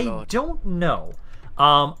ramp? I don't know.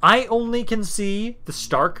 I only can see the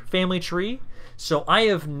Stark family tree, so I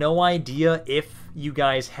have no idea if you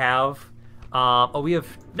guys have... oh, we have...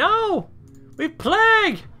 No! We have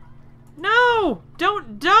Plague! No!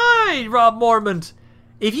 Don't die, Rob Mormont!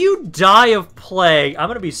 If you die of plague, I'm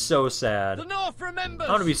gonna be so sad. The North remembers.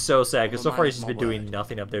 I'm gonna be so sad because so far he's just been doing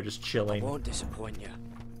nothing up there, just chilling. I won't disappoint you.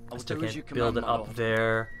 I still can't build it up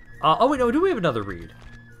there. Oh wait, no, do we have another reed?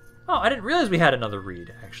 Oh, I didn't realize we had another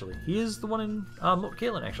reed. Actually, he is the one in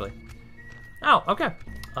Caitlin. Actually. Oh, okay.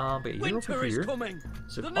 But you're over here.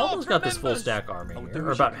 So we've almost got this full stack army here,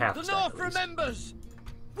 or about half the stack. The North remembers.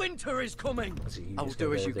 Winter is coming. I will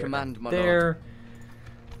do as you command, my lord.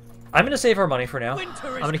 I'm going to save our money for now. I'm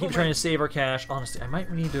going to keep trying to save our cash. Honestly, I might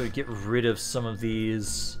need to get rid of some of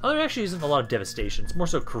these. Oh, there actually isn't a lot of devastation. It's more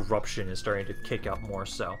so corruption is starting to kick up more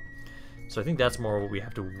so. So I think that's more what we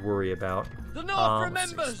have to worry about. The North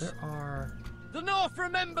remembers. There are... The North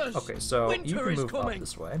remembers. Okay, so Winter you can move up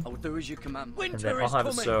this way. I will do as you command. And then I'll have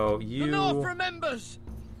it so you... The North remembers.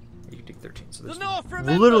 You can take 13. So there's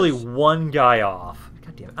literally one guy off.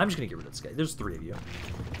 God damn it. I'm just going to get rid of this guy. There's 3 of you.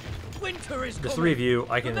 Winter is There's 3 of you.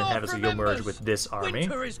 I can then have it so you'll merge with this army.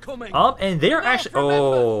 Winter is coming. And they're actually...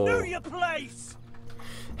 Oh. Know your place.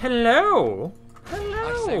 Hello.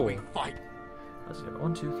 Hello. I say we fight. Let's see.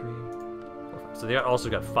 1, 2, 3, 4, 5. So they also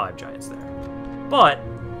got 5 giants there. But...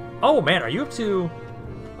 Oh, man. Are you up to...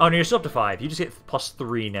 Oh, no, you're still up to 5. You just get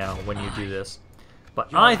 +3 now when you do this.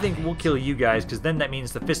 But I think we'll kill you guys, because then that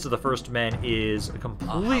means the Fist of the First Men is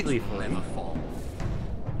completely free.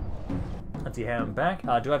 Let's see, have him back. Do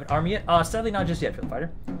I have an army yet? Sadly, not just yet, Field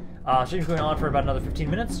Fighter. Stream's going on for about another 15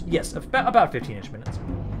 minutes. Yes, about 15-ish minutes.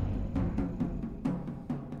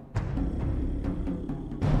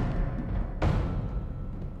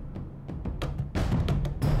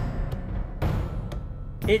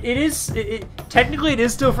 Technically it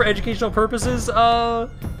is still for educational purposes,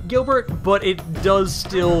 Gilbert, but it is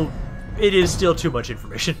still too much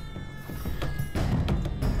information.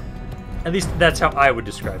 At least that's how I would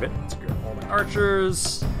describe it. Let's grab all my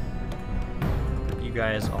archers. Put you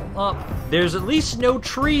guys all up. There's at least no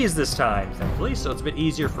trees this time, thankfully, so it's a bit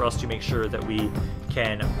easier for us to make sure that we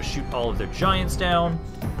can shoot all of their giants down.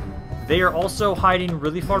 They are also hiding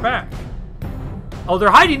really far back. Oh,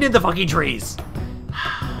 they're hiding in the fucking trees!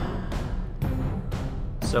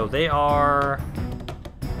 So they are...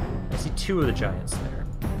 I see 2 of the giants there.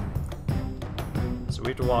 So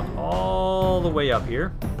we have to walk all the way up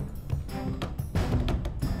here.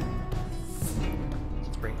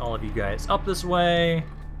 Let's bring all of you guys up this way.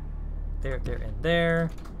 There, there, and there.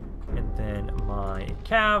 And then my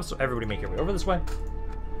calves. So everybody make your way over this way.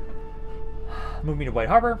 Move me to White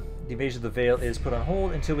Harbor. The invasion of the Vale is put on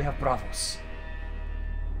hold until we have Bravos.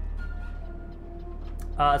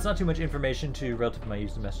 It's not too much information to relative to my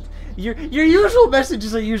user message. Your usual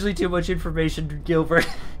messages are usually too much information, Gilbert.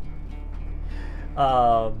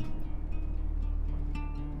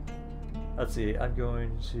 Let's see. I'm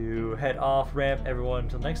going to head off ramp, everyone.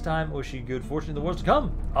 Until next time, wish you good fortune in the wars to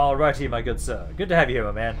come. Alrighty, my good sir. Good to have you here,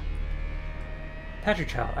 my man. Patrick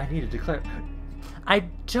Child, I need to declare. I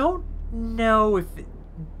don't know if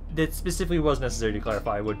that specifically was necessary to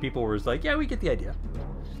clarify when people were like, yeah, we get the idea.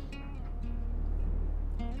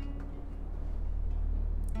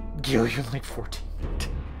 Gil, you're like 14.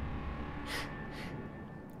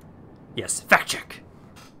 Yes, fact check.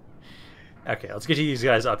 Okay, let's get these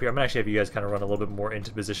guys up here. I'm gonna actually have you guys kind of run a little bit more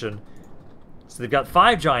into position. So they've got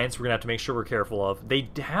 5 giants we're gonna have to make sure we're careful of. They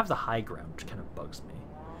have the high ground, which kind of bugs me.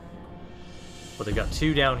 But they've got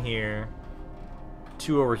 2 down here,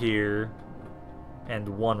 2 over here, and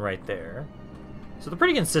 1 right there. So they're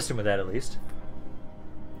pretty consistent with that at least.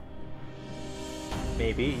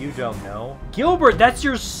 Maybe, you don't know. Gilbert, that's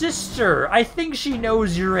your sister! I think she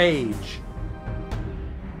knows your age.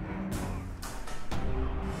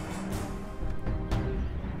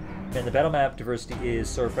 And the battle map diversity is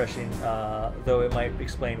so refreshing, though it might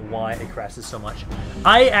explain why it crashes so much.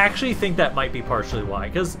 I actually think that might be partially why,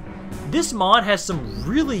 because this mod has some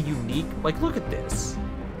really unique, like, look at this.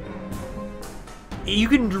 You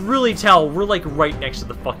can really tell we're, like, right next to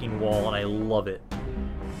the fucking wall, and I love it.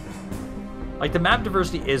 Like, the map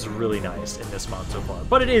diversity is really nice in this mod so far,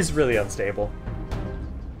 but it is really unstable.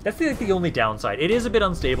 That's like the only downside. It is a bit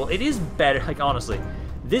unstable. It is better, like, honestly.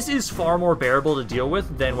 This is far more bearable to deal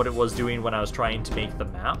with than what it was doing when I was trying to make the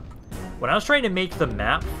map. When I was trying to make the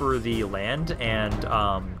map for the land and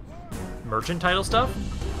merchant title stuff,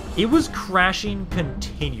 it was crashing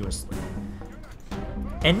continuously.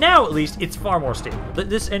 And now, at least, it's far more stable.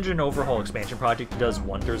 This engine overhaul expansion project does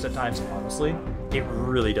wonders at times, honestly. It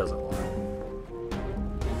really does a lot.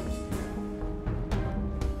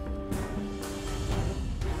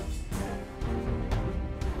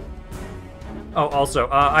 Oh, also,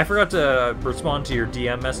 I forgot to respond to your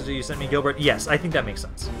DM message that you sent me, Gilbert. Yes, I think that makes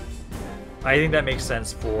sense. I think that makes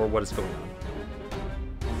sense for what is going on.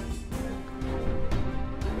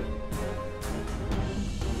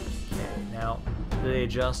 Did they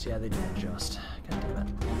adjust? Yeah, they did adjust. God damn it.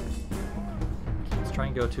 Okay, let's try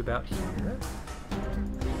and go to about here.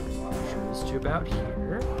 Shrews to about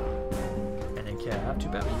here. And then Cap to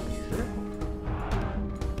about here.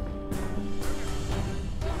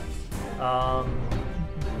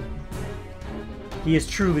 He has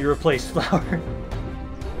truly replaced Flower.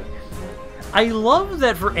 I love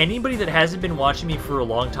that for anybody that hasn't been watching me for a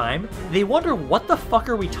long time, they wonder what the fuck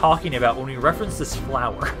are we talking about when we reference this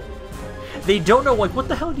flower. They don't know, like, what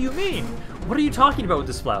the hell do you mean? What are you talking about with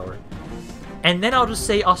this flower? And then I'll just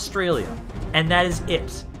say Australia. And that is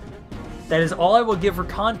it. That is all I will give for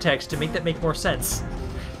context to make that make more sense.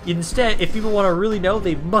 Instead, if people want to really know,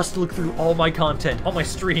 they must look through all my content, all my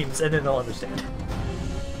streams, and then they'll understand.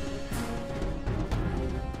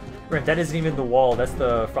 Right, that isn't even the wall, that's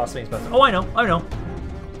the Frostfang's mountain. Oh, I know.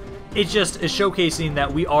 It's just showcasing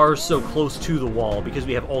that we are so close to the wall because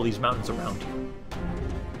we have all these mountains around here.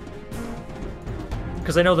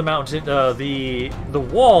 Because I know the mountain, the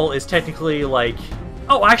wall is technically like...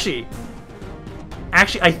 Oh, actually,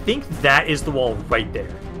 I think that is the wall right there.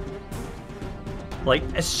 Like,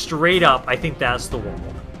 straight up, I think that's the wall.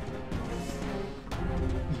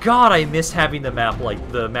 God, I miss having the map,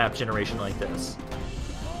 like, the map generation like this.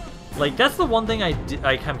 Like, that's the one thing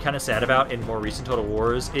I'm kind of sad about in more recent Total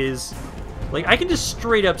Wars is, like, I can just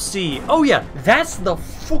straight up see, oh yeah, that's the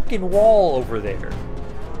fucking wall over there.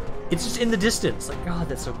 It's just in the distance. Like, God,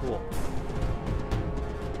 that's so cool.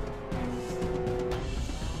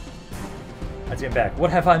 Let's get back. What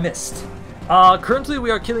have I missed? Currently we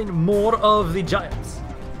are killing more of the giants.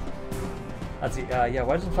 Let's see, yeah,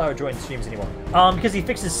 why doesn't Flower join streams anymore? Because he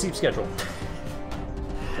fixed his sleep schedule.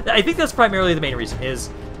 I think that's primarily the main reason, is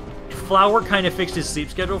Flower kind of fixed his sleep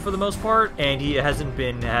schedule for the most part, and he hasn't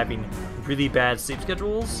been having really bad sleep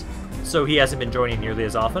schedules, so he hasn't been joining nearly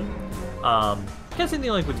as often. Kind of same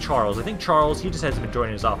thing like with Charles. I think Charles, he just hasn't been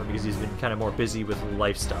joining as often because he's been kind of more busy with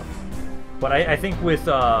life stuff. But I think with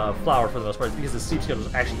Flower, for the most part, it's because the sleep schedule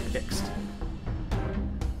is actually fixed.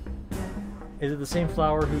 Is it the same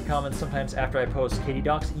Flower who comments sometimes after I post Katie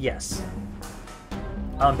Docs? Yes.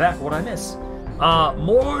 I'm back. What'd I miss?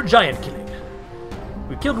 More giant killing.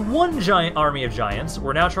 We killed one giant army of giants.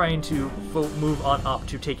 We're now trying to move on up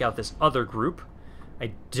to take out this other group.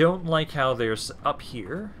 I don't like how they're up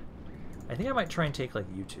here. I think I might try and take, like,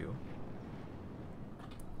 you two.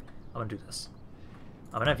 I'm gonna do this.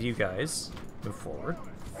 I'm gonna have you guys move forward,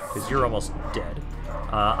 because you're almost dead.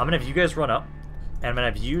 I'm gonna have you guys run up, and I'm gonna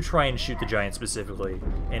have you try and shoot the giant specifically,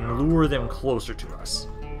 and lure them closer to us.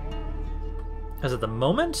 Because at the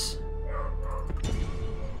moment,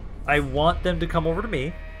 I want them to come over to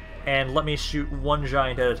me and let me shoot one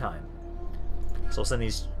giant at a time. So I'll send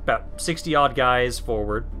these about 60-odd guys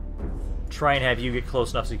forward, try and have you get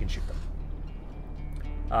close enough so you can shoot them.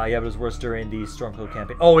 Yeah, but it was worse during the Stormcloak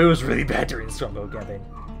campaign. Oh, it was really bad during the Stormcloak campaign.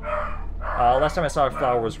 Last time I saw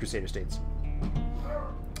Flower was Crusader States.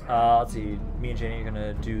 Let's see, me and Janie are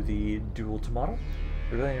gonna do the duel to model.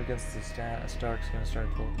 Rebellion against the Stark's gonna start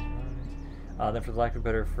both. Then for the lack of a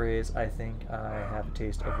better phrase, I think I have a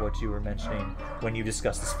taste of what you were mentioning when you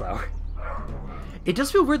discussed this Flower. It does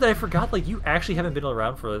feel weird that I forgot, like, you actually haven't been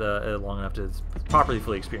around for long enough to properly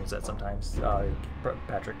fully experience that sometimes,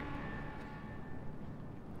 Patrick.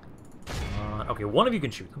 Okay, one of you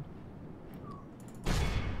can shoot them.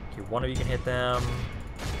 Okay, one of you can hit them.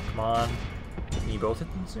 Come on. Can you both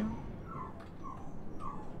hit them soon?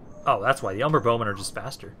 Oh, that's why. The Umber Bowmen are just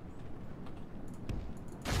faster.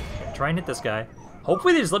 Okay, try and hit this guy.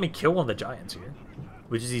 Hopefully they just let me kill one of the giants here.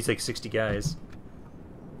 Which is these, like, 60 guys.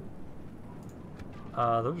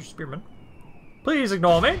 Those are spearmen. Please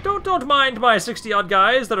ignore me. Don't mind my 60-odd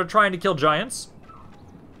guys that are trying to kill giants.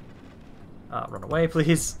 Run away,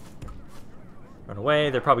 please. Run away.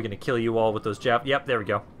 They're probably going to kill you all with those Yep, there we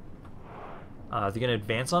go. Are they going to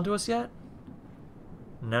advance onto us yet?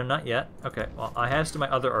 No, not yet. Okay, well, I have my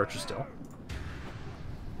other archer still.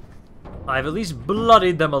 I've at least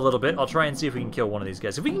bloodied them a little bit. I'll try and see if we can kill one of these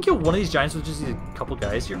guys. If we can kill one of these giants with just a couple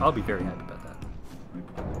guys here, I'll be very happy about that.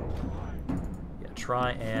 Yeah,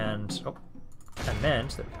 try and... Oh, I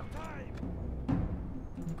meant... There we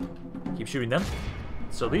go. Keep shooting them.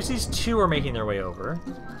 So at least these two are making their way over.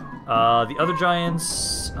 The other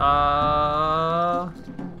giants...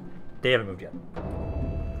 They haven't moved yet.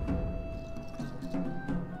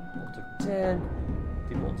 Ones are dead.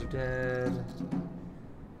 The ones are dead.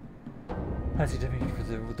 How's he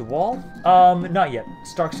doing with the wall? Not yet.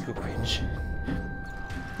 Starks go cringe.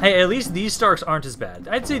 Hey, at least these Starks aren't as bad.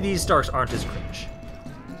 I'd say these Starks aren't as cringe.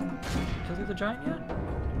 Kill the other giant yet?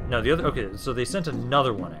 No, the other... Okay, so they sent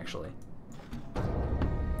another one, actually. So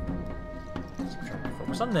I'm trying to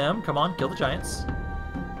Focus on them. Come on, kill the giants.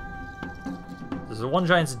 There's the one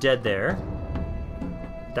giant's dead there.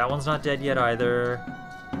 That one's not dead yet either.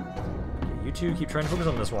 Okay, you two keep trying to focus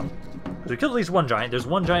on this one. We killed at least one giant. There's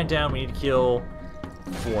one giant down. We need to kill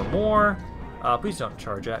 4 more. Please don't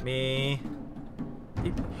charge at me.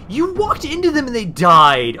 You walked into them and they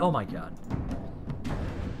died! Oh my god.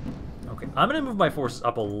 Okay, I'm gonna move my forces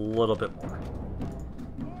up a little bit more.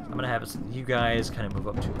 I'm gonna have it so you guys kind of move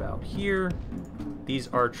up to about here. These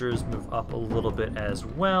archers move up a little bit as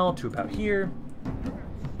well to about here.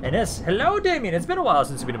 And yes, hello Damien! It's been a while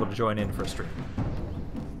since you've been able to join in for a stream.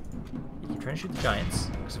 You keep trying to shoot the giants.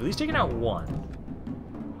 Because we've at least taken out one.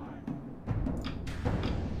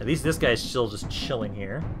 At least this guy's still just chilling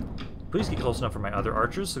here. Please get close enough for my other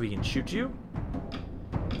archers so we can shoot you.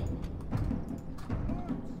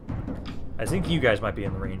 I think you guys might be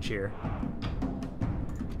in the range here.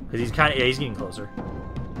 Because he's kind of, yeah, he's getting closer.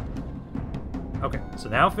 Okay, so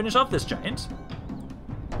now finish off this giant.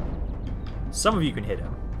 Some of you can hit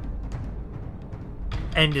him.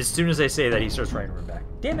 And as soon as I say that, he starts trying to run back.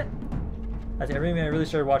 Damn it! I really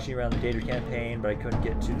started watching around the Dater campaign, but I couldn't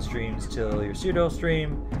get to the streams till your pseudo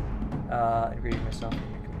stream. Integrating myself in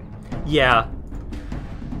your community. Yeah.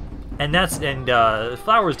 And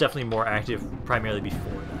Flower is definitely more active primarily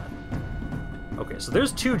before that. Okay, so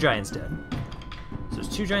there's 2 giants dead. So there's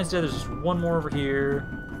 2 giants dead, there's just one more over here.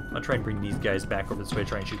 I'm gonna try and bring these guys back over this way,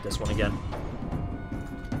 try and shoot this one again.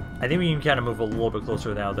 I think we can kind of move a little bit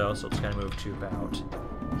closer now, though, so let's kind of move to about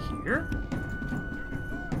here.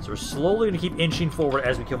 So we're slowly going to keep inching forward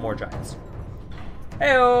as we kill more giants.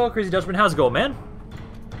 Heyo, Crazy Dutchman, how's it going, man?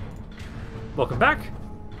 Welcome back.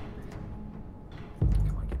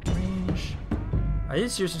 Come on, get range. Are you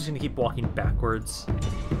seriously just going to keep walking backwards?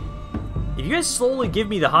 If you guys slowly give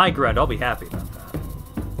me the high ground, I'll be happy about that.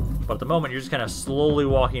 But at the moment, you're just kind of slowly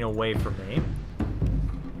walking away from me.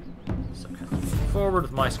 Forward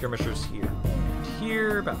with my skirmishers here and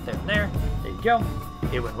here, about there and there. There you go.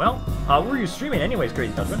 It went well. Where are you streaming anyways,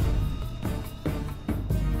 Crazy Dutchman?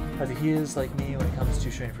 I think he is like me when it comes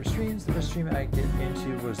to training for streams. The first stream I get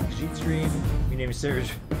into was the Khajiit stream.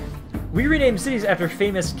 We renamed cities after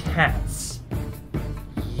famous cats.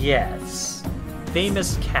 Yes.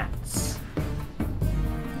 Famous cats.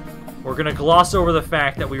 We're gonna gloss over the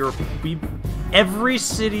fact that every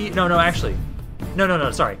city, no,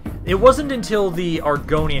 sorry. It wasn't until the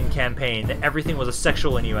Argonian campaign that everything was a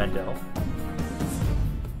sexual innuendo.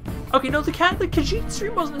 Okay, no, the Khajiit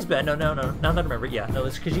stream wasn't as bad. No, now that I remember, yeah, no,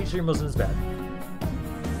 this Khajiit stream wasn't as bad.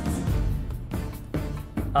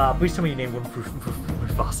 Please tell me you named one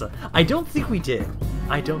Mufasa. I don't think we did.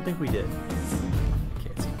 Okay,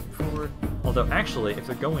 let's move forward. Although, actually, if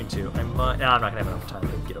they're going to, I might... No, I'm not going to have enough time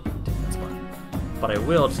to get up and take that spot. But I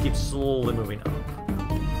will just keep slowly moving up.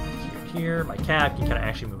 Here, my cap can kind of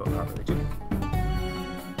actually move up properly too.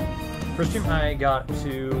 First stream I got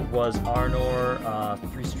to was Arnor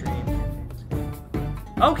 3 stream.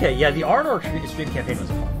 Okay, yeah, the Arnor stream campaign was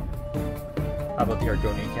a fun one. How about the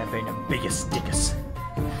Argonian campaign? Biggest dickus.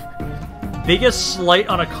 Biggest slight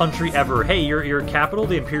on a country ever. Hey, your capital,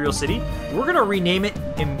 the Imperial City, we're gonna rename it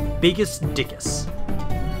Biggest Dickus.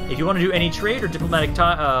 If you want to do any trade or diplomatic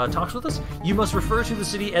talks with us, you must refer to the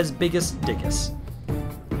city as Biggest Dickus.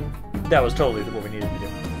 That was totally what we needed to do.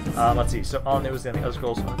 Let's see. So on it was the other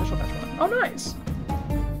scrolls unofficial patch 1. Oh, nice.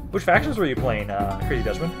 Which factions were you playing, Crazy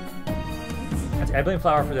Dutchman? I blame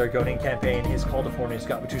Flower for their Argonian campaign. His call to Forney's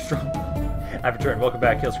got me too strong. I've returned. Welcome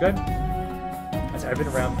back, Killscribe. I've been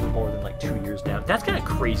around for more than like 2 years now. That's kind of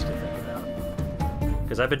crazy to think about.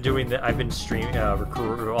 Because I've been doing that. I've been streaming.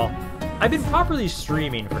 Well, I've been properly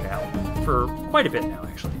streaming for quite a bit now,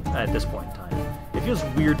 actually. At this point in time, it feels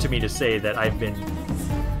weird to me to say that I've been,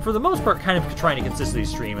 for the most part, kind of trying to consistently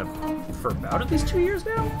stream for about at least 2 years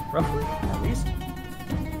now, roughly, at least.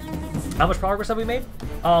 How much progress have we made?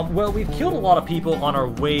 Well, we've killed a lot of people on our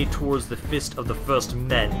way towards the Fist of the First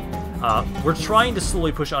Men. We're trying to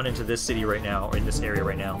slowly push on into this city right now, or in this area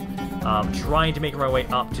right now. Trying to make my way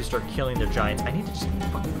up to start killing their giants. I need to just move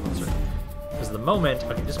fucking closer. Because at the moment,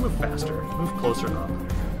 okay, just move faster. Move closer up.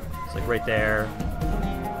 It's like right there.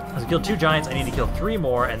 As I killed 2 giants, I need to kill 3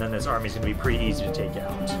 more, and then this army's going to be pretty easy to take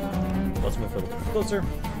out. Let's move a little bit closer.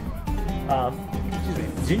 Excuse me.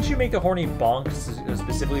 Didn't you make the Horny Bonk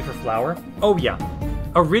specifically for Flower? Oh, yeah.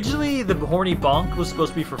 Originally, the Horny Bonk was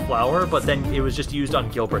supposed to be for Flower, but then it was just used on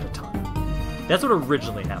Gilbert a ton. That's what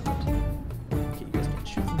originally happened. Okay, you guys can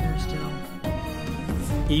shoot from there still.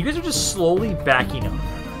 Yeah, you guys are just slowly backing up.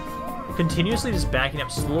 Continuously just backing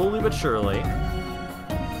up, slowly but surely.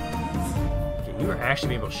 Okay, you are actually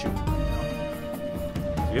being able to shoot right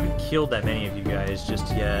now. We haven't killed that many of you guys just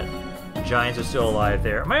yet. The giants are still alive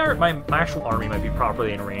there. My actual army might be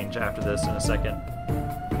properly in range after this in a second.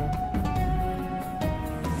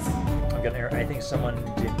 I'm gonna. I think someone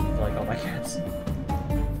didn't like all my cats.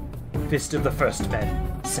 Fist of the First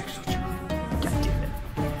Men. Sexual child. God damn it.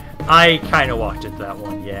 I kind of walked into that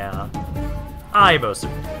one, yeah. I most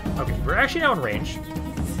of it. Okay, we're actually now in range.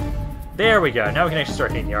 There we go. Now we can actually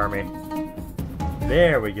start hitting the army.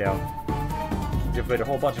 There we go. We've played a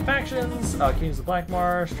whole bunch of factions. Kings of Black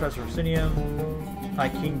Marsh, Tribes of Rosinium, High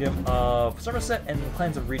Kingdom of Somerset, and the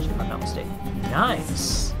Clans of Reach, if I'm not mistaken.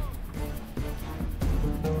 Nice!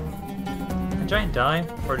 Did Giant die?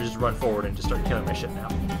 Or did it just run forward and just start killing my shit now?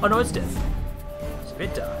 Oh no, it's dead. So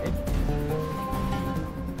it died.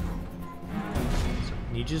 So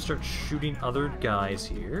I need you to start shooting other guys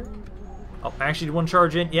here. Oh, actually, did one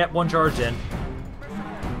charge in? Yep, one charge in.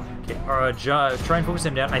 Okay, try and focus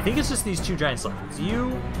him down. I think it's just these two giants left. It's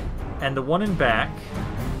you and the one in back.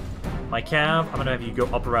 My cav, I'm gonna have you go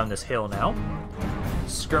up around this hill now.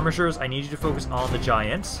 Skirmishers, I need you to focus on the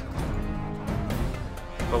giants.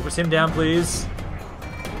 Focus him down, please.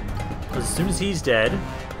 Because as soon as he's dead,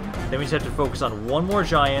 then we just have to focus on one more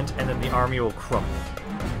giant, and then the army will crumble.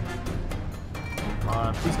 Come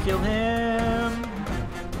on, please kill him.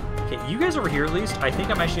 Okay, you guys over here at least. I think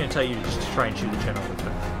I'm actually going to tell you to just try and shoot the general with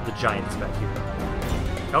the giants back here.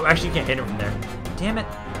 Oh, actually you can't hit him from there. Damn it.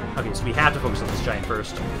 Okay, so we have to focus on this giant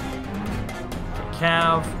first. Okay,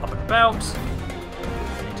 Cav, up and about.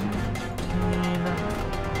 19,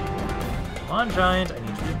 come on, giant. I need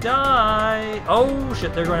you to die. Oh,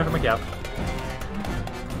 shit, they're going after my Cav.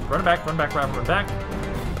 Run back, run back, run back.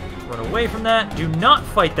 Run away from that. Do not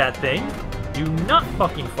fight that thing. Do not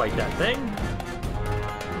fucking fight that thing.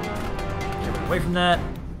 Get away from that.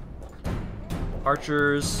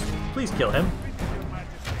 Archers, please kill him.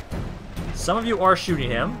 Some of you are shooting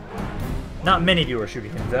him. Not many of you are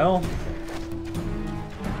shooting him, though. This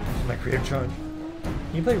is my creative charge.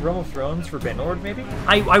 Can you play Realm of Thrones for Bannerlord, maybe?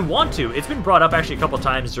 I want to. It's been brought up actually a couple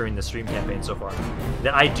times during the stream campaign so far.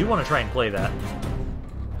 That I do want to try and play that.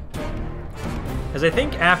 Because I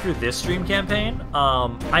think after this stream campaign,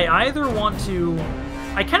 I either want to...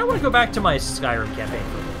 I kind of want to go back to my Skyrim campaign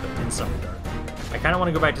for a little bit, in some regard. I kind of want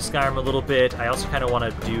to go back to Skyrim a little bit. I also kind of want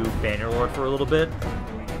to do Bannerlord for a little bit.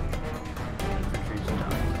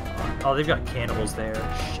 Oh, they've got cannibals there.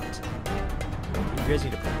 Shit. You guys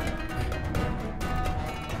need to pull back.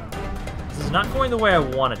 This is not going the way I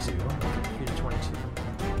want it to. 22.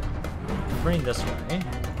 Running this way.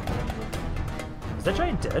 Is that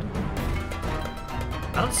giant dead?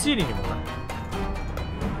 I don't see it anymore.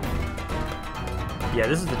 Yeah,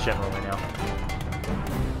 this is the general right now.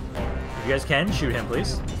 If you guys can, shoot him,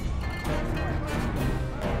 please.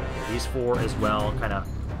 These four as well, kind of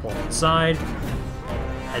pull inside.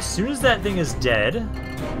 As soon as that thing is dead,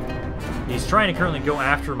 he's trying to currently go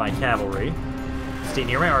after my cavalry. Stay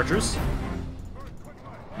near my archers.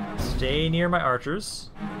 Stay near my archers.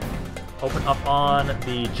 Open up on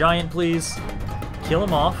the giant, please. Kill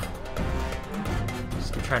him off.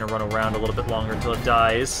 Trying to run around a little bit longer until it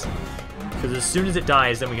dies. Because as soon as it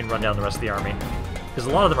dies, then we can run down the rest of the army. Because a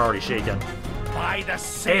lot of them are already shaken. By the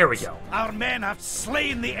saints, there we go. Our men have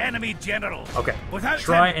slain the enemy general. Okay. Without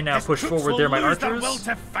try them, and now push forward there, my archers. Will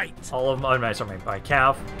to fight. All of them. Oh, no, sorry, my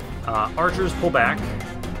cav. Archers, pull back.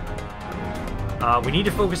 We need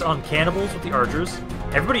to focus on cannibals with the archers.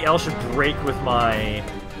 Everybody else should break with my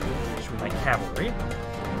cavalry.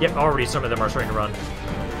 Yep, already some of them are starting to run.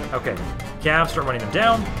 Okay. Cav, start running them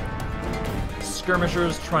down.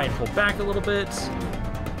 Skirmishers, try and pull back a little bit.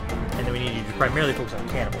 And then we need you to primarily focus on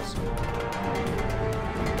cannibals.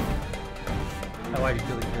 Why do you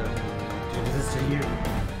feel like you're doing this to you?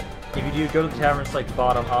 If you do, go to the tavern, select the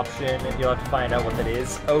bottom option, and you'll have to find out what that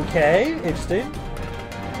is. Okay, interesting.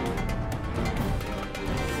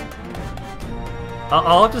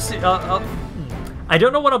 I'll have to see. I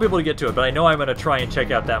don't know when I'll be able to get to it, but I know I'm going to try and check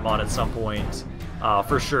out that mod at some point.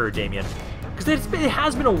 For sure, Damien. Because it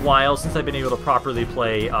has been a while since I've been able to properly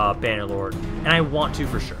play Bannerlord, and I want to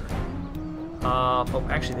for sure. Oh,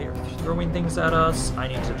 actually, they are throwing things at us. I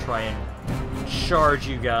need to try and charge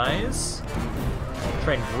you guys.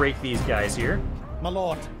 Try and break these guys here. My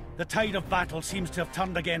lord, the tide of battle seems to have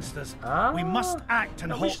turned against us. We must act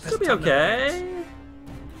and halt this. Should be okay.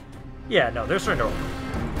 Yeah, no, they're starting to roll.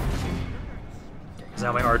 Okay, because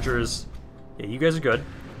now my archers. Yeah, you guys are good.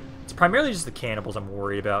 It's primarily just the cannibals I'm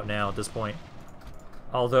worried about now at this point.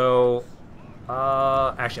 Although,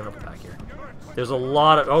 actually, I'm gonna pull back here. There's a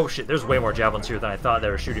lot of. Oh shit! There's way more javelins here than I thought they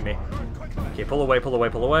were shooting me. Okay, pull away, pull away,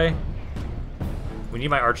 pull away. We need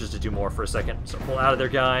my archers to do more for a second. So pull out of there,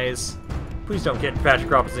 guys. Please don't get Patrick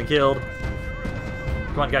Robinson killed.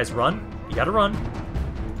 Come on, guys, run. You gotta run.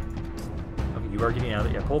 Okay, you are getting out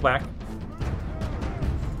of it. Yeah, pull back.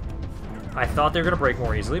 I thought they were gonna break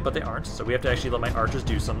more easily, but they aren't. So we have to actually let my archers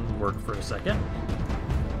do some work for a second.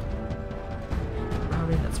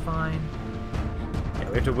 Routing, that's fine. Yeah,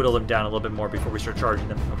 we have to whittle them down a little bit more before we start charging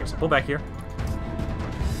them. Okay, so pull back here.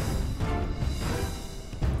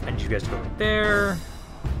 I need you guys to go right there.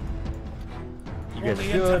 You guys are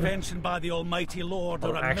good. Intervention by the Almighty Lord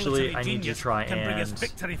or actually, I need you to try can bring us and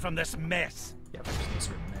victory from this mess. Yeah, put this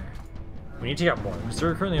right in there. We need to take out more.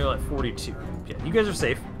 We're currently at 42. Yeah, you guys are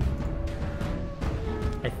safe.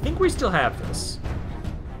 I think we still have this.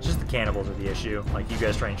 It's just the cannibals are the issue. Like, you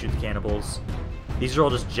guys try and shoot the cannibals. These are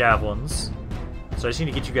all just javelins. So I just need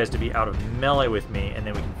to get you guys to be out of melee with me, and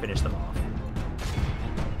then we can finish them off.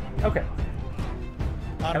 Okay.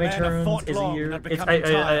 How many turns is a year?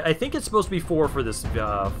 I think it's supposed to be 4 for this,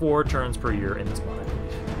 4 turns per year in this mod, I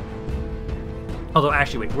believe. Although,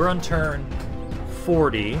 actually, wait, we're on turn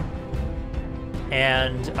 40,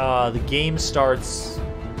 and the game starts...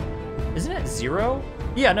 Isn't it 0?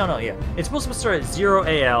 Yeah, no, yeah. It's supposed to start at 0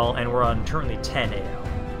 AL, and we're on currently 10 AL.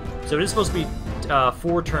 So it is supposed to be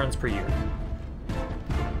 4 turns per year.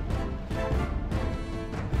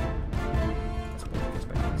 Let's put this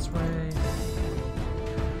back this way.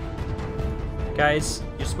 Guys,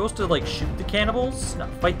 you're supposed to, like, shoot the cannibals, not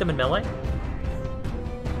fight them in melee.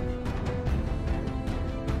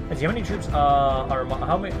 Let's see, how many troops how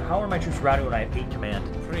are my troops routing when I have 8 command?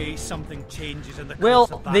 Pray something changes in the course well,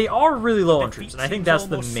 of battle. they are really low on troops, and I think that's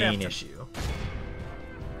the main issue.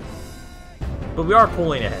 But we are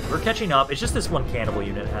pulling ahead. We're catching up. It's just this one cannibal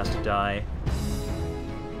unit that has to die.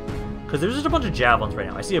 Because there's just a bunch of javelins right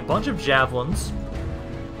now. I see a bunch of javelins,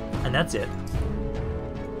 and that's it.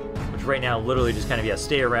 Which right now, literally just kind of, yeah,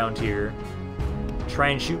 stay around here. Try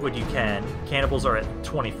and shoot what you can. Cannibals are at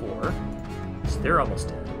 24. So they're almost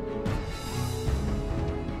dead.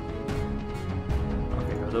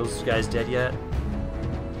 Are those guys dead yet?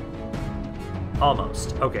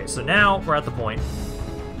 Almost. Okay, so now we're at the point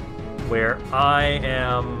where I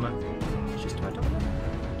am... Just about done with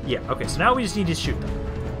that? Yeah, okay, so now we just need to shoot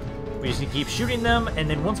them. We just need to keep shooting them, and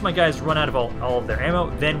then once my guys run out of all of their ammo,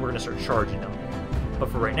 then we're going to start charging them. But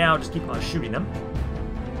for right now, just keep on shooting them.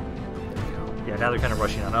 There we go. Yeah, now they're kind of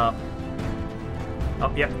rushing on up.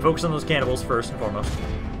 Oh, yeah, focus on those cannibals first and foremost.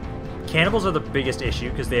 Cannibals are the biggest issue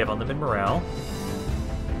because they have unlimited morale.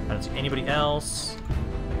 I don't see anybody else.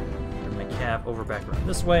 Bring my cav over back around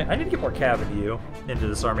this way. I need to get more cav into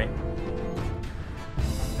this army.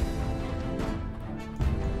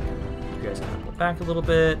 You guys kind of pull back a little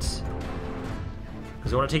bit.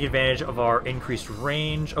 Because I want to take advantage of our increased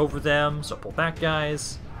range over them. So pull back,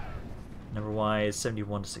 guys. Number-wise,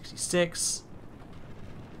 71 to 66.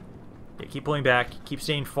 Yeah, keep pulling back. Keep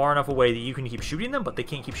staying far enough away that you can keep shooting them, but they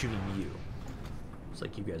can't keep shooting you. It's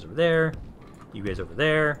like you guys over there. You guys over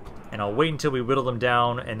there, and I'll wait until we whittle them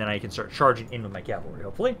down, and then I can start charging in with my cavalry,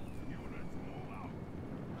 hopefully.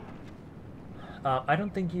 I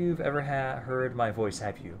don't think you've ever heard my voice,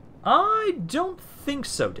 have you? I don't think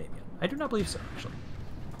so, Damien. I do not believe so, actually.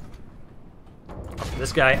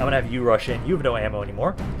 This guy, I'm going to have you rush in. You have no ammo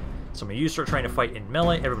anymore. So I'm going to start trying to fight in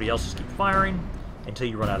melee. Everybody else just keep firing until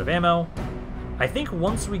you run out of ammo. I think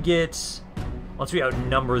once we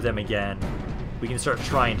outnumber them again, we can start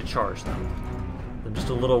trying to charge them. I'm just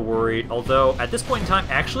a little worried. Although, at this point in time,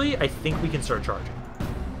 actually, I think we can start charging.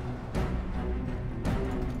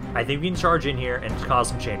 I think we can charge in here and cause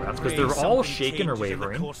some chain routes, because they're all shaken or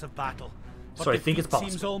wavering. So I think it's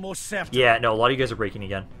possible. Yeah, no, a lot of you guys are breaking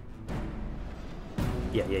again.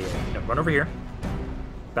 Yeah. No, run over here.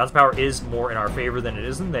 Bounce power is more in our favor than it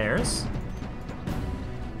is in theirs.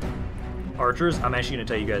 Archers, I'm actually going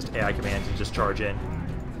to tell you guys to AI command and just charge in.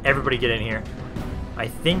 Everybody get in here. I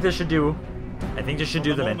think this should do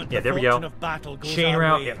them in. Yeah, there we go. Chain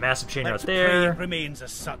route. Yeah, massive chain route there. Remains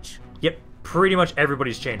as such. Yep, pretty much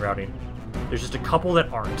everybody's chain routing. There's just a couple that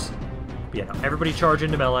aren't. But yeah, no, everybody charge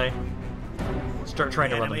into melee. Start trying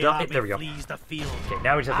to run them down. There we go. Okay,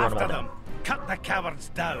 now we just have to run them all down. Cut the cowards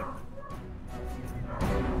down.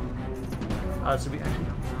 So we actually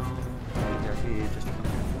just...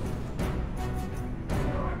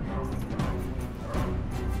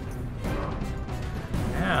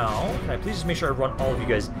 Now, can I please just make sure I run all of you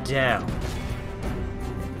guys down?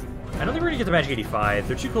 I don't think we're gonna get the magic 85.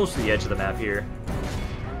 They're too close to the edge of the map here.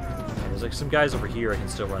 There's like some guys over here I can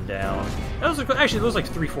still run down. Actually, there's like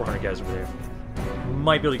 300-400 guys over there.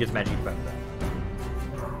 Might be able to get the magic 85 with that.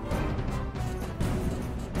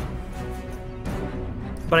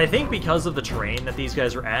 But I think because of the terrain that these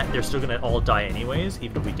guys are at, they're still gonna all die anyways,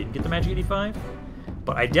 even if we didn't get the magic 85.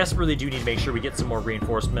 But I desperately do need to make sure we get some more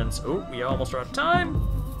reinforcements. Oh, we almost run out of time.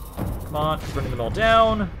 Come on, keep running them all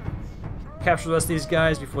down. Capture the rest of these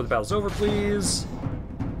guys before the battle's over, please.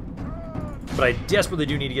 But I desperately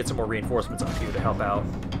do need to get some more reinforcements up here to help out.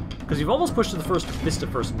 Because we've almost pushed to the first fist of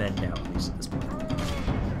first men now, at least at this point.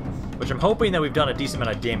 Which I'm hoping that we've done a decent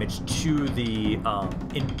amount of damage to the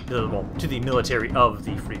to the military of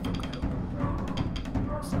the Free Folk.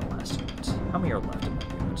 What's that last unit? How many are left in that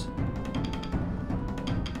unit?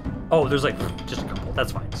 Oh, there's like just a couple.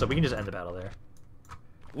 That's fine. So we can just end the battle there.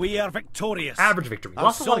 We are victorious. Average victory.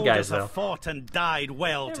 Lost a lot of guys though. Have fought and died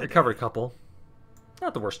well today. Recovered a couple.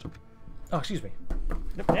 Not the worst. Oh, excuse me.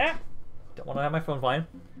 Yeah. Don't want to have my phone flying.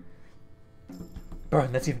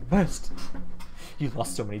 Burn. That's even worse. You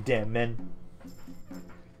lost so many damn men.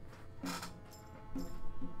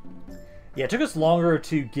 Yeah, it took us longer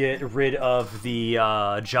to get rid of the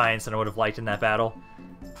giants than I would have liked in that battle.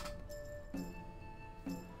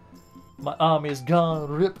 My army is gone,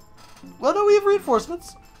 rip. Well, no, we have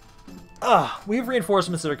reinforcements. We have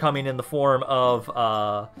reinforcements that are coming in the form of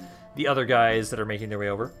the other guys that are making their way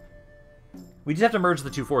over. We just have to merge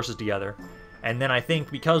the two forces together. And then I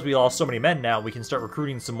think because we lost so many men now, we can start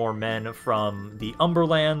recruiting some more men from the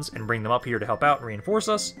Umberlands and bring them up here to help out and reinforce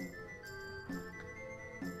us.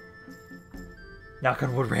 Knock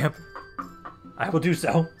on wood, Ramp. I will do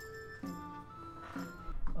so.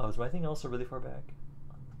 Oh, is my thing also really far back?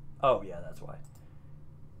 Oh, yeah, that's why.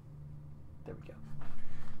 There we go.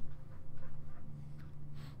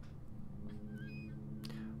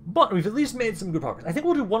 But we've at least made some good progress. I think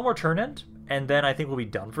we'll do one more turn end, and then I think we'll be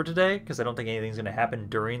done for today, because I don't think anything's going to happen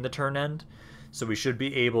during the turn end. So we should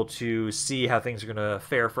be able to see how things are going to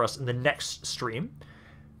fare for us in the next stream,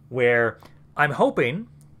 where I'm hoping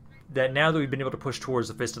that now that we've been able to push towards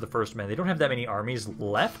the Fist of the First Men, they don't have that many armies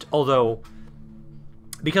left, although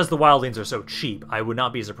because the wildlings are so cheap, I would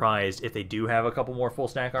not be surprised if they do have a couple more full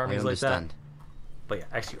stack armies like that. But yeah,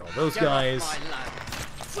 execute all those guys.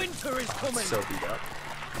 Winter is coming. So beat up.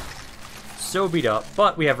 So beat up,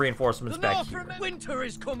 but we have reinforcements back here. Winter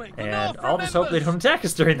is coming. And I'll just hope they don't attack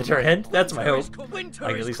us during the turn end. That's my hope. I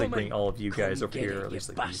can at least like bring all of you guys over here, or at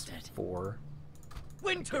least like these four.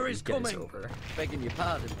 Winter is coming. Over. Begging your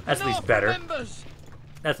pardon. That's at least better.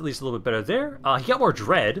 That's at least a little bit better there. He got more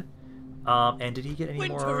dread. And did he get any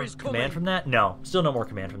more command from that? No, still no more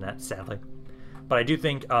command from that, sadly. But I do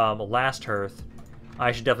think last Hearth,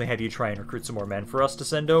 I should definitely have you try and recruit some more men for us to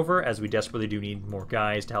send over, as we desperately do need more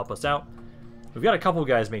guys to help us out. We've got a couple of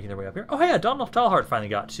guys making their way up here. Oh, hey, Donald Talhart finally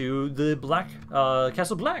got to the Black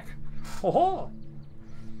Castle Black. Ho ho!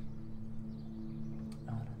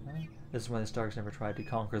 This is why the Starks never tried to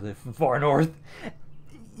conquer the far north.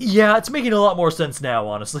 Yeah, it's making a lot more sense now,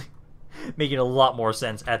 honestly. Making a lot more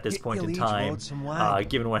sense at this point in time,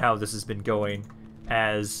 given how this has been going.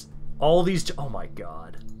 As all these... Oh my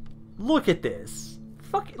god. Look at this.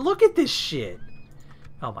 Look at this shit.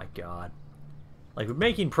 Oh my god. Like, we're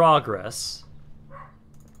making progress.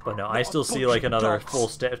 But no, I still see like another full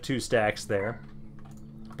 2 stacks there.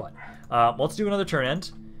 But let's do another turn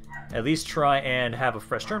end. At least try and have a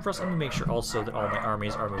fresh turn for us. Let me make sure also that all my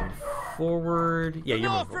armies are moving forward. Yeah, you're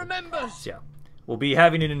moving forward. So, yeah. We'll be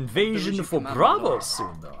having an invasion for Bravos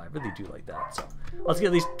soon, though. I really do like that. So, let's get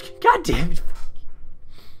at least... God damn it!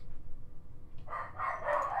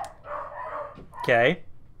 Okay.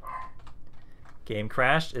 Game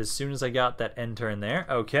crashed as soon as I got that end turn there.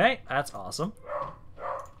 Okay, that's awesome.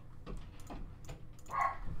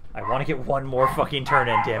 I want to get one more fucking turn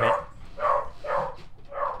in, damn it.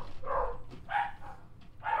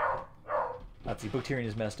 Let's see, Book Tyrion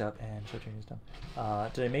is messed up, and Show Tyrion is done.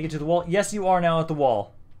 Did I make it to the wall? Yes, you are now at the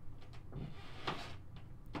wall.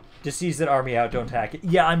 Just seize that army out, don't attack it.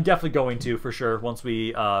 Yeah, I'm definitely going to, for sure, once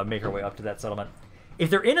we make our way up to that settlement. If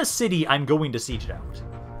they're in a city, I'm going to siege it out.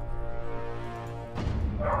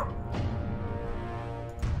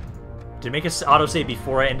 Did it make us autosave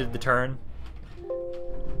before I ended the turn?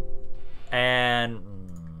 And...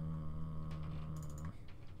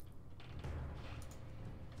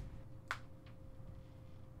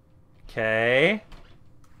 Okay.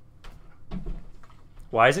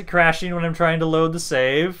 Why is it crashing when I'm trying to load the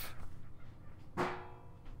save?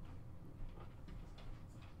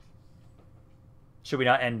 Should we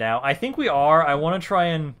not end now? I think we are. I want to try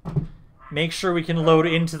and make sure we can load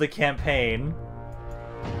into the campaign.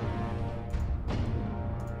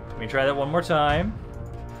 Let me try that one more time.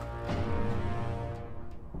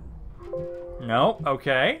 No,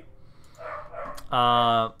 okay.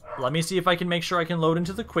 Let me see if I can make sure I can load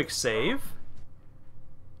into the quick save.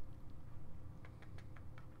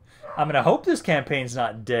 I'm gonna hope this campaign's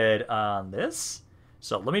not dead on this.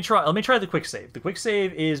 So let me try the quick save. The quick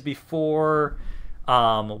save is before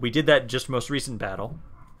we did that just most recent battle.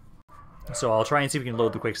 So I'll try and see if we can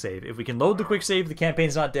load the quick save. If we can load the quick save, the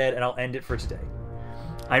campaign's not dead, and I'll end it for today.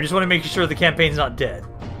 I just want to make sure the campaign's not dead.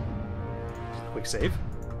 Quick save.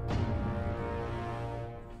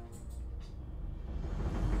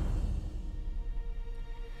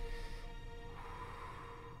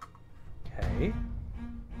 Okay.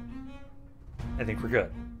 I think we're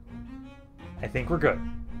good. I think we're good.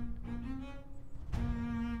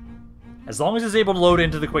 As long as it's able to load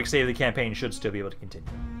into the quick save, the campaign should still be able to continue.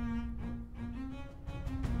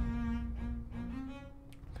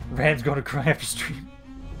 Rand's going to cry after stream.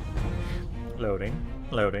 Loading,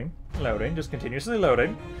 loading, loading, just continuously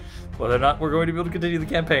loading. Whether or not we're going to be able to continue the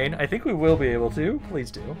campaign, I think we will be able to.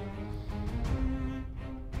 Please do.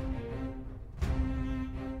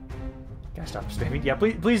 Gotta stop spamming. Yeah,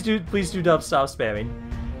 please do stop spamming.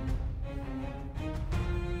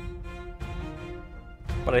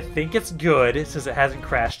 But I think it's good since it hasn't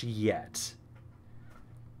crashed yet.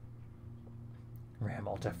 Ram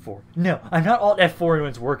Alt F4. No, I'm not Alt F4 when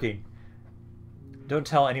it's working. Don't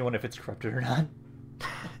tell anyone if it's corrupted or not.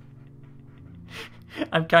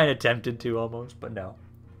 I'm kind of tempted to almost, but no.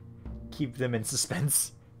 Keep them in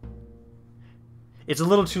suspense. It's a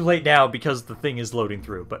little too late now because the thing is loading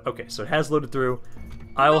through, but okay, so it has loaded through.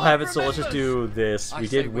 I will have it, so let's just do this. We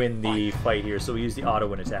did win the fight here, so we use the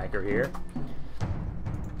auto-win attacker here.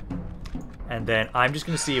 And then I'm just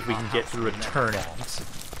going to see if we can get through a turn end.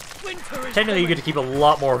 Technically, you get to keep a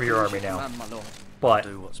lot more of your army now. But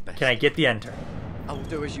can I get the end turn? I will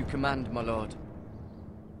do as you command, my lord.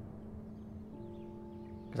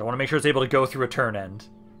 Because I want to make sure it's able to go through a turn end.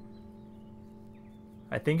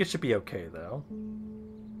 I think it should be okay, though.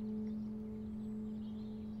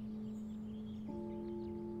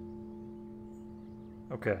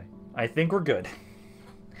 Okay. I think we're good.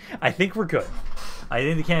 I think we're good. I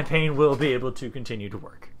think the campaign will be able to continue to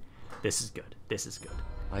work. This is good. This is good.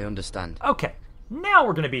 I understand. Okay. Now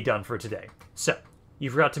we're going to be done for today. So, you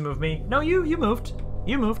forgot to move me. No, you moved.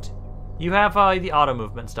 You moved. You have the auto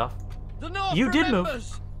movement stuff. You did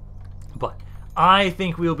move. But I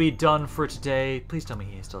think we'll be done for today. Please tell me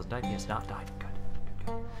he still hasn't died. He has not died. Good.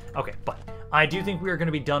 Good. Okay, but I do think we are going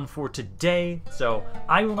to be done for today. So,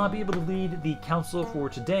 I will not be able to lead the council for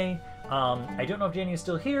today. I don't know if Jenny is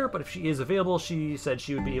still here, but if she is available, she said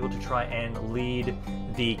she would be able to try and lead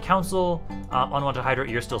the council. Unwanted Hydra,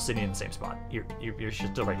 you're still sitting in the same spot. You're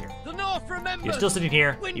still right here. The North remembers. You're still sitting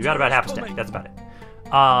here. You got about half a stack. That's about it.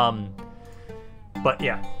 But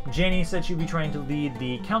yeah, Jenny said she'd be trying to lead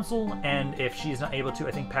the council, and if she's not able to,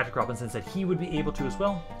 I think Patrick Robinson said he would be able to as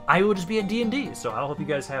well. I will just be at D&D, so I hope you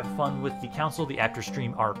guys have fun with the council, the after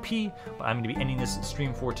stream RP, but I'm going to be ending this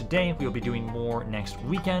stream for today. We'll be doing more next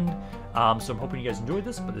weekend, so I'm hoping you guys enjoyed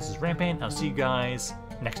this, but this is Rampaned. I'll see you guys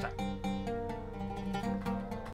next time.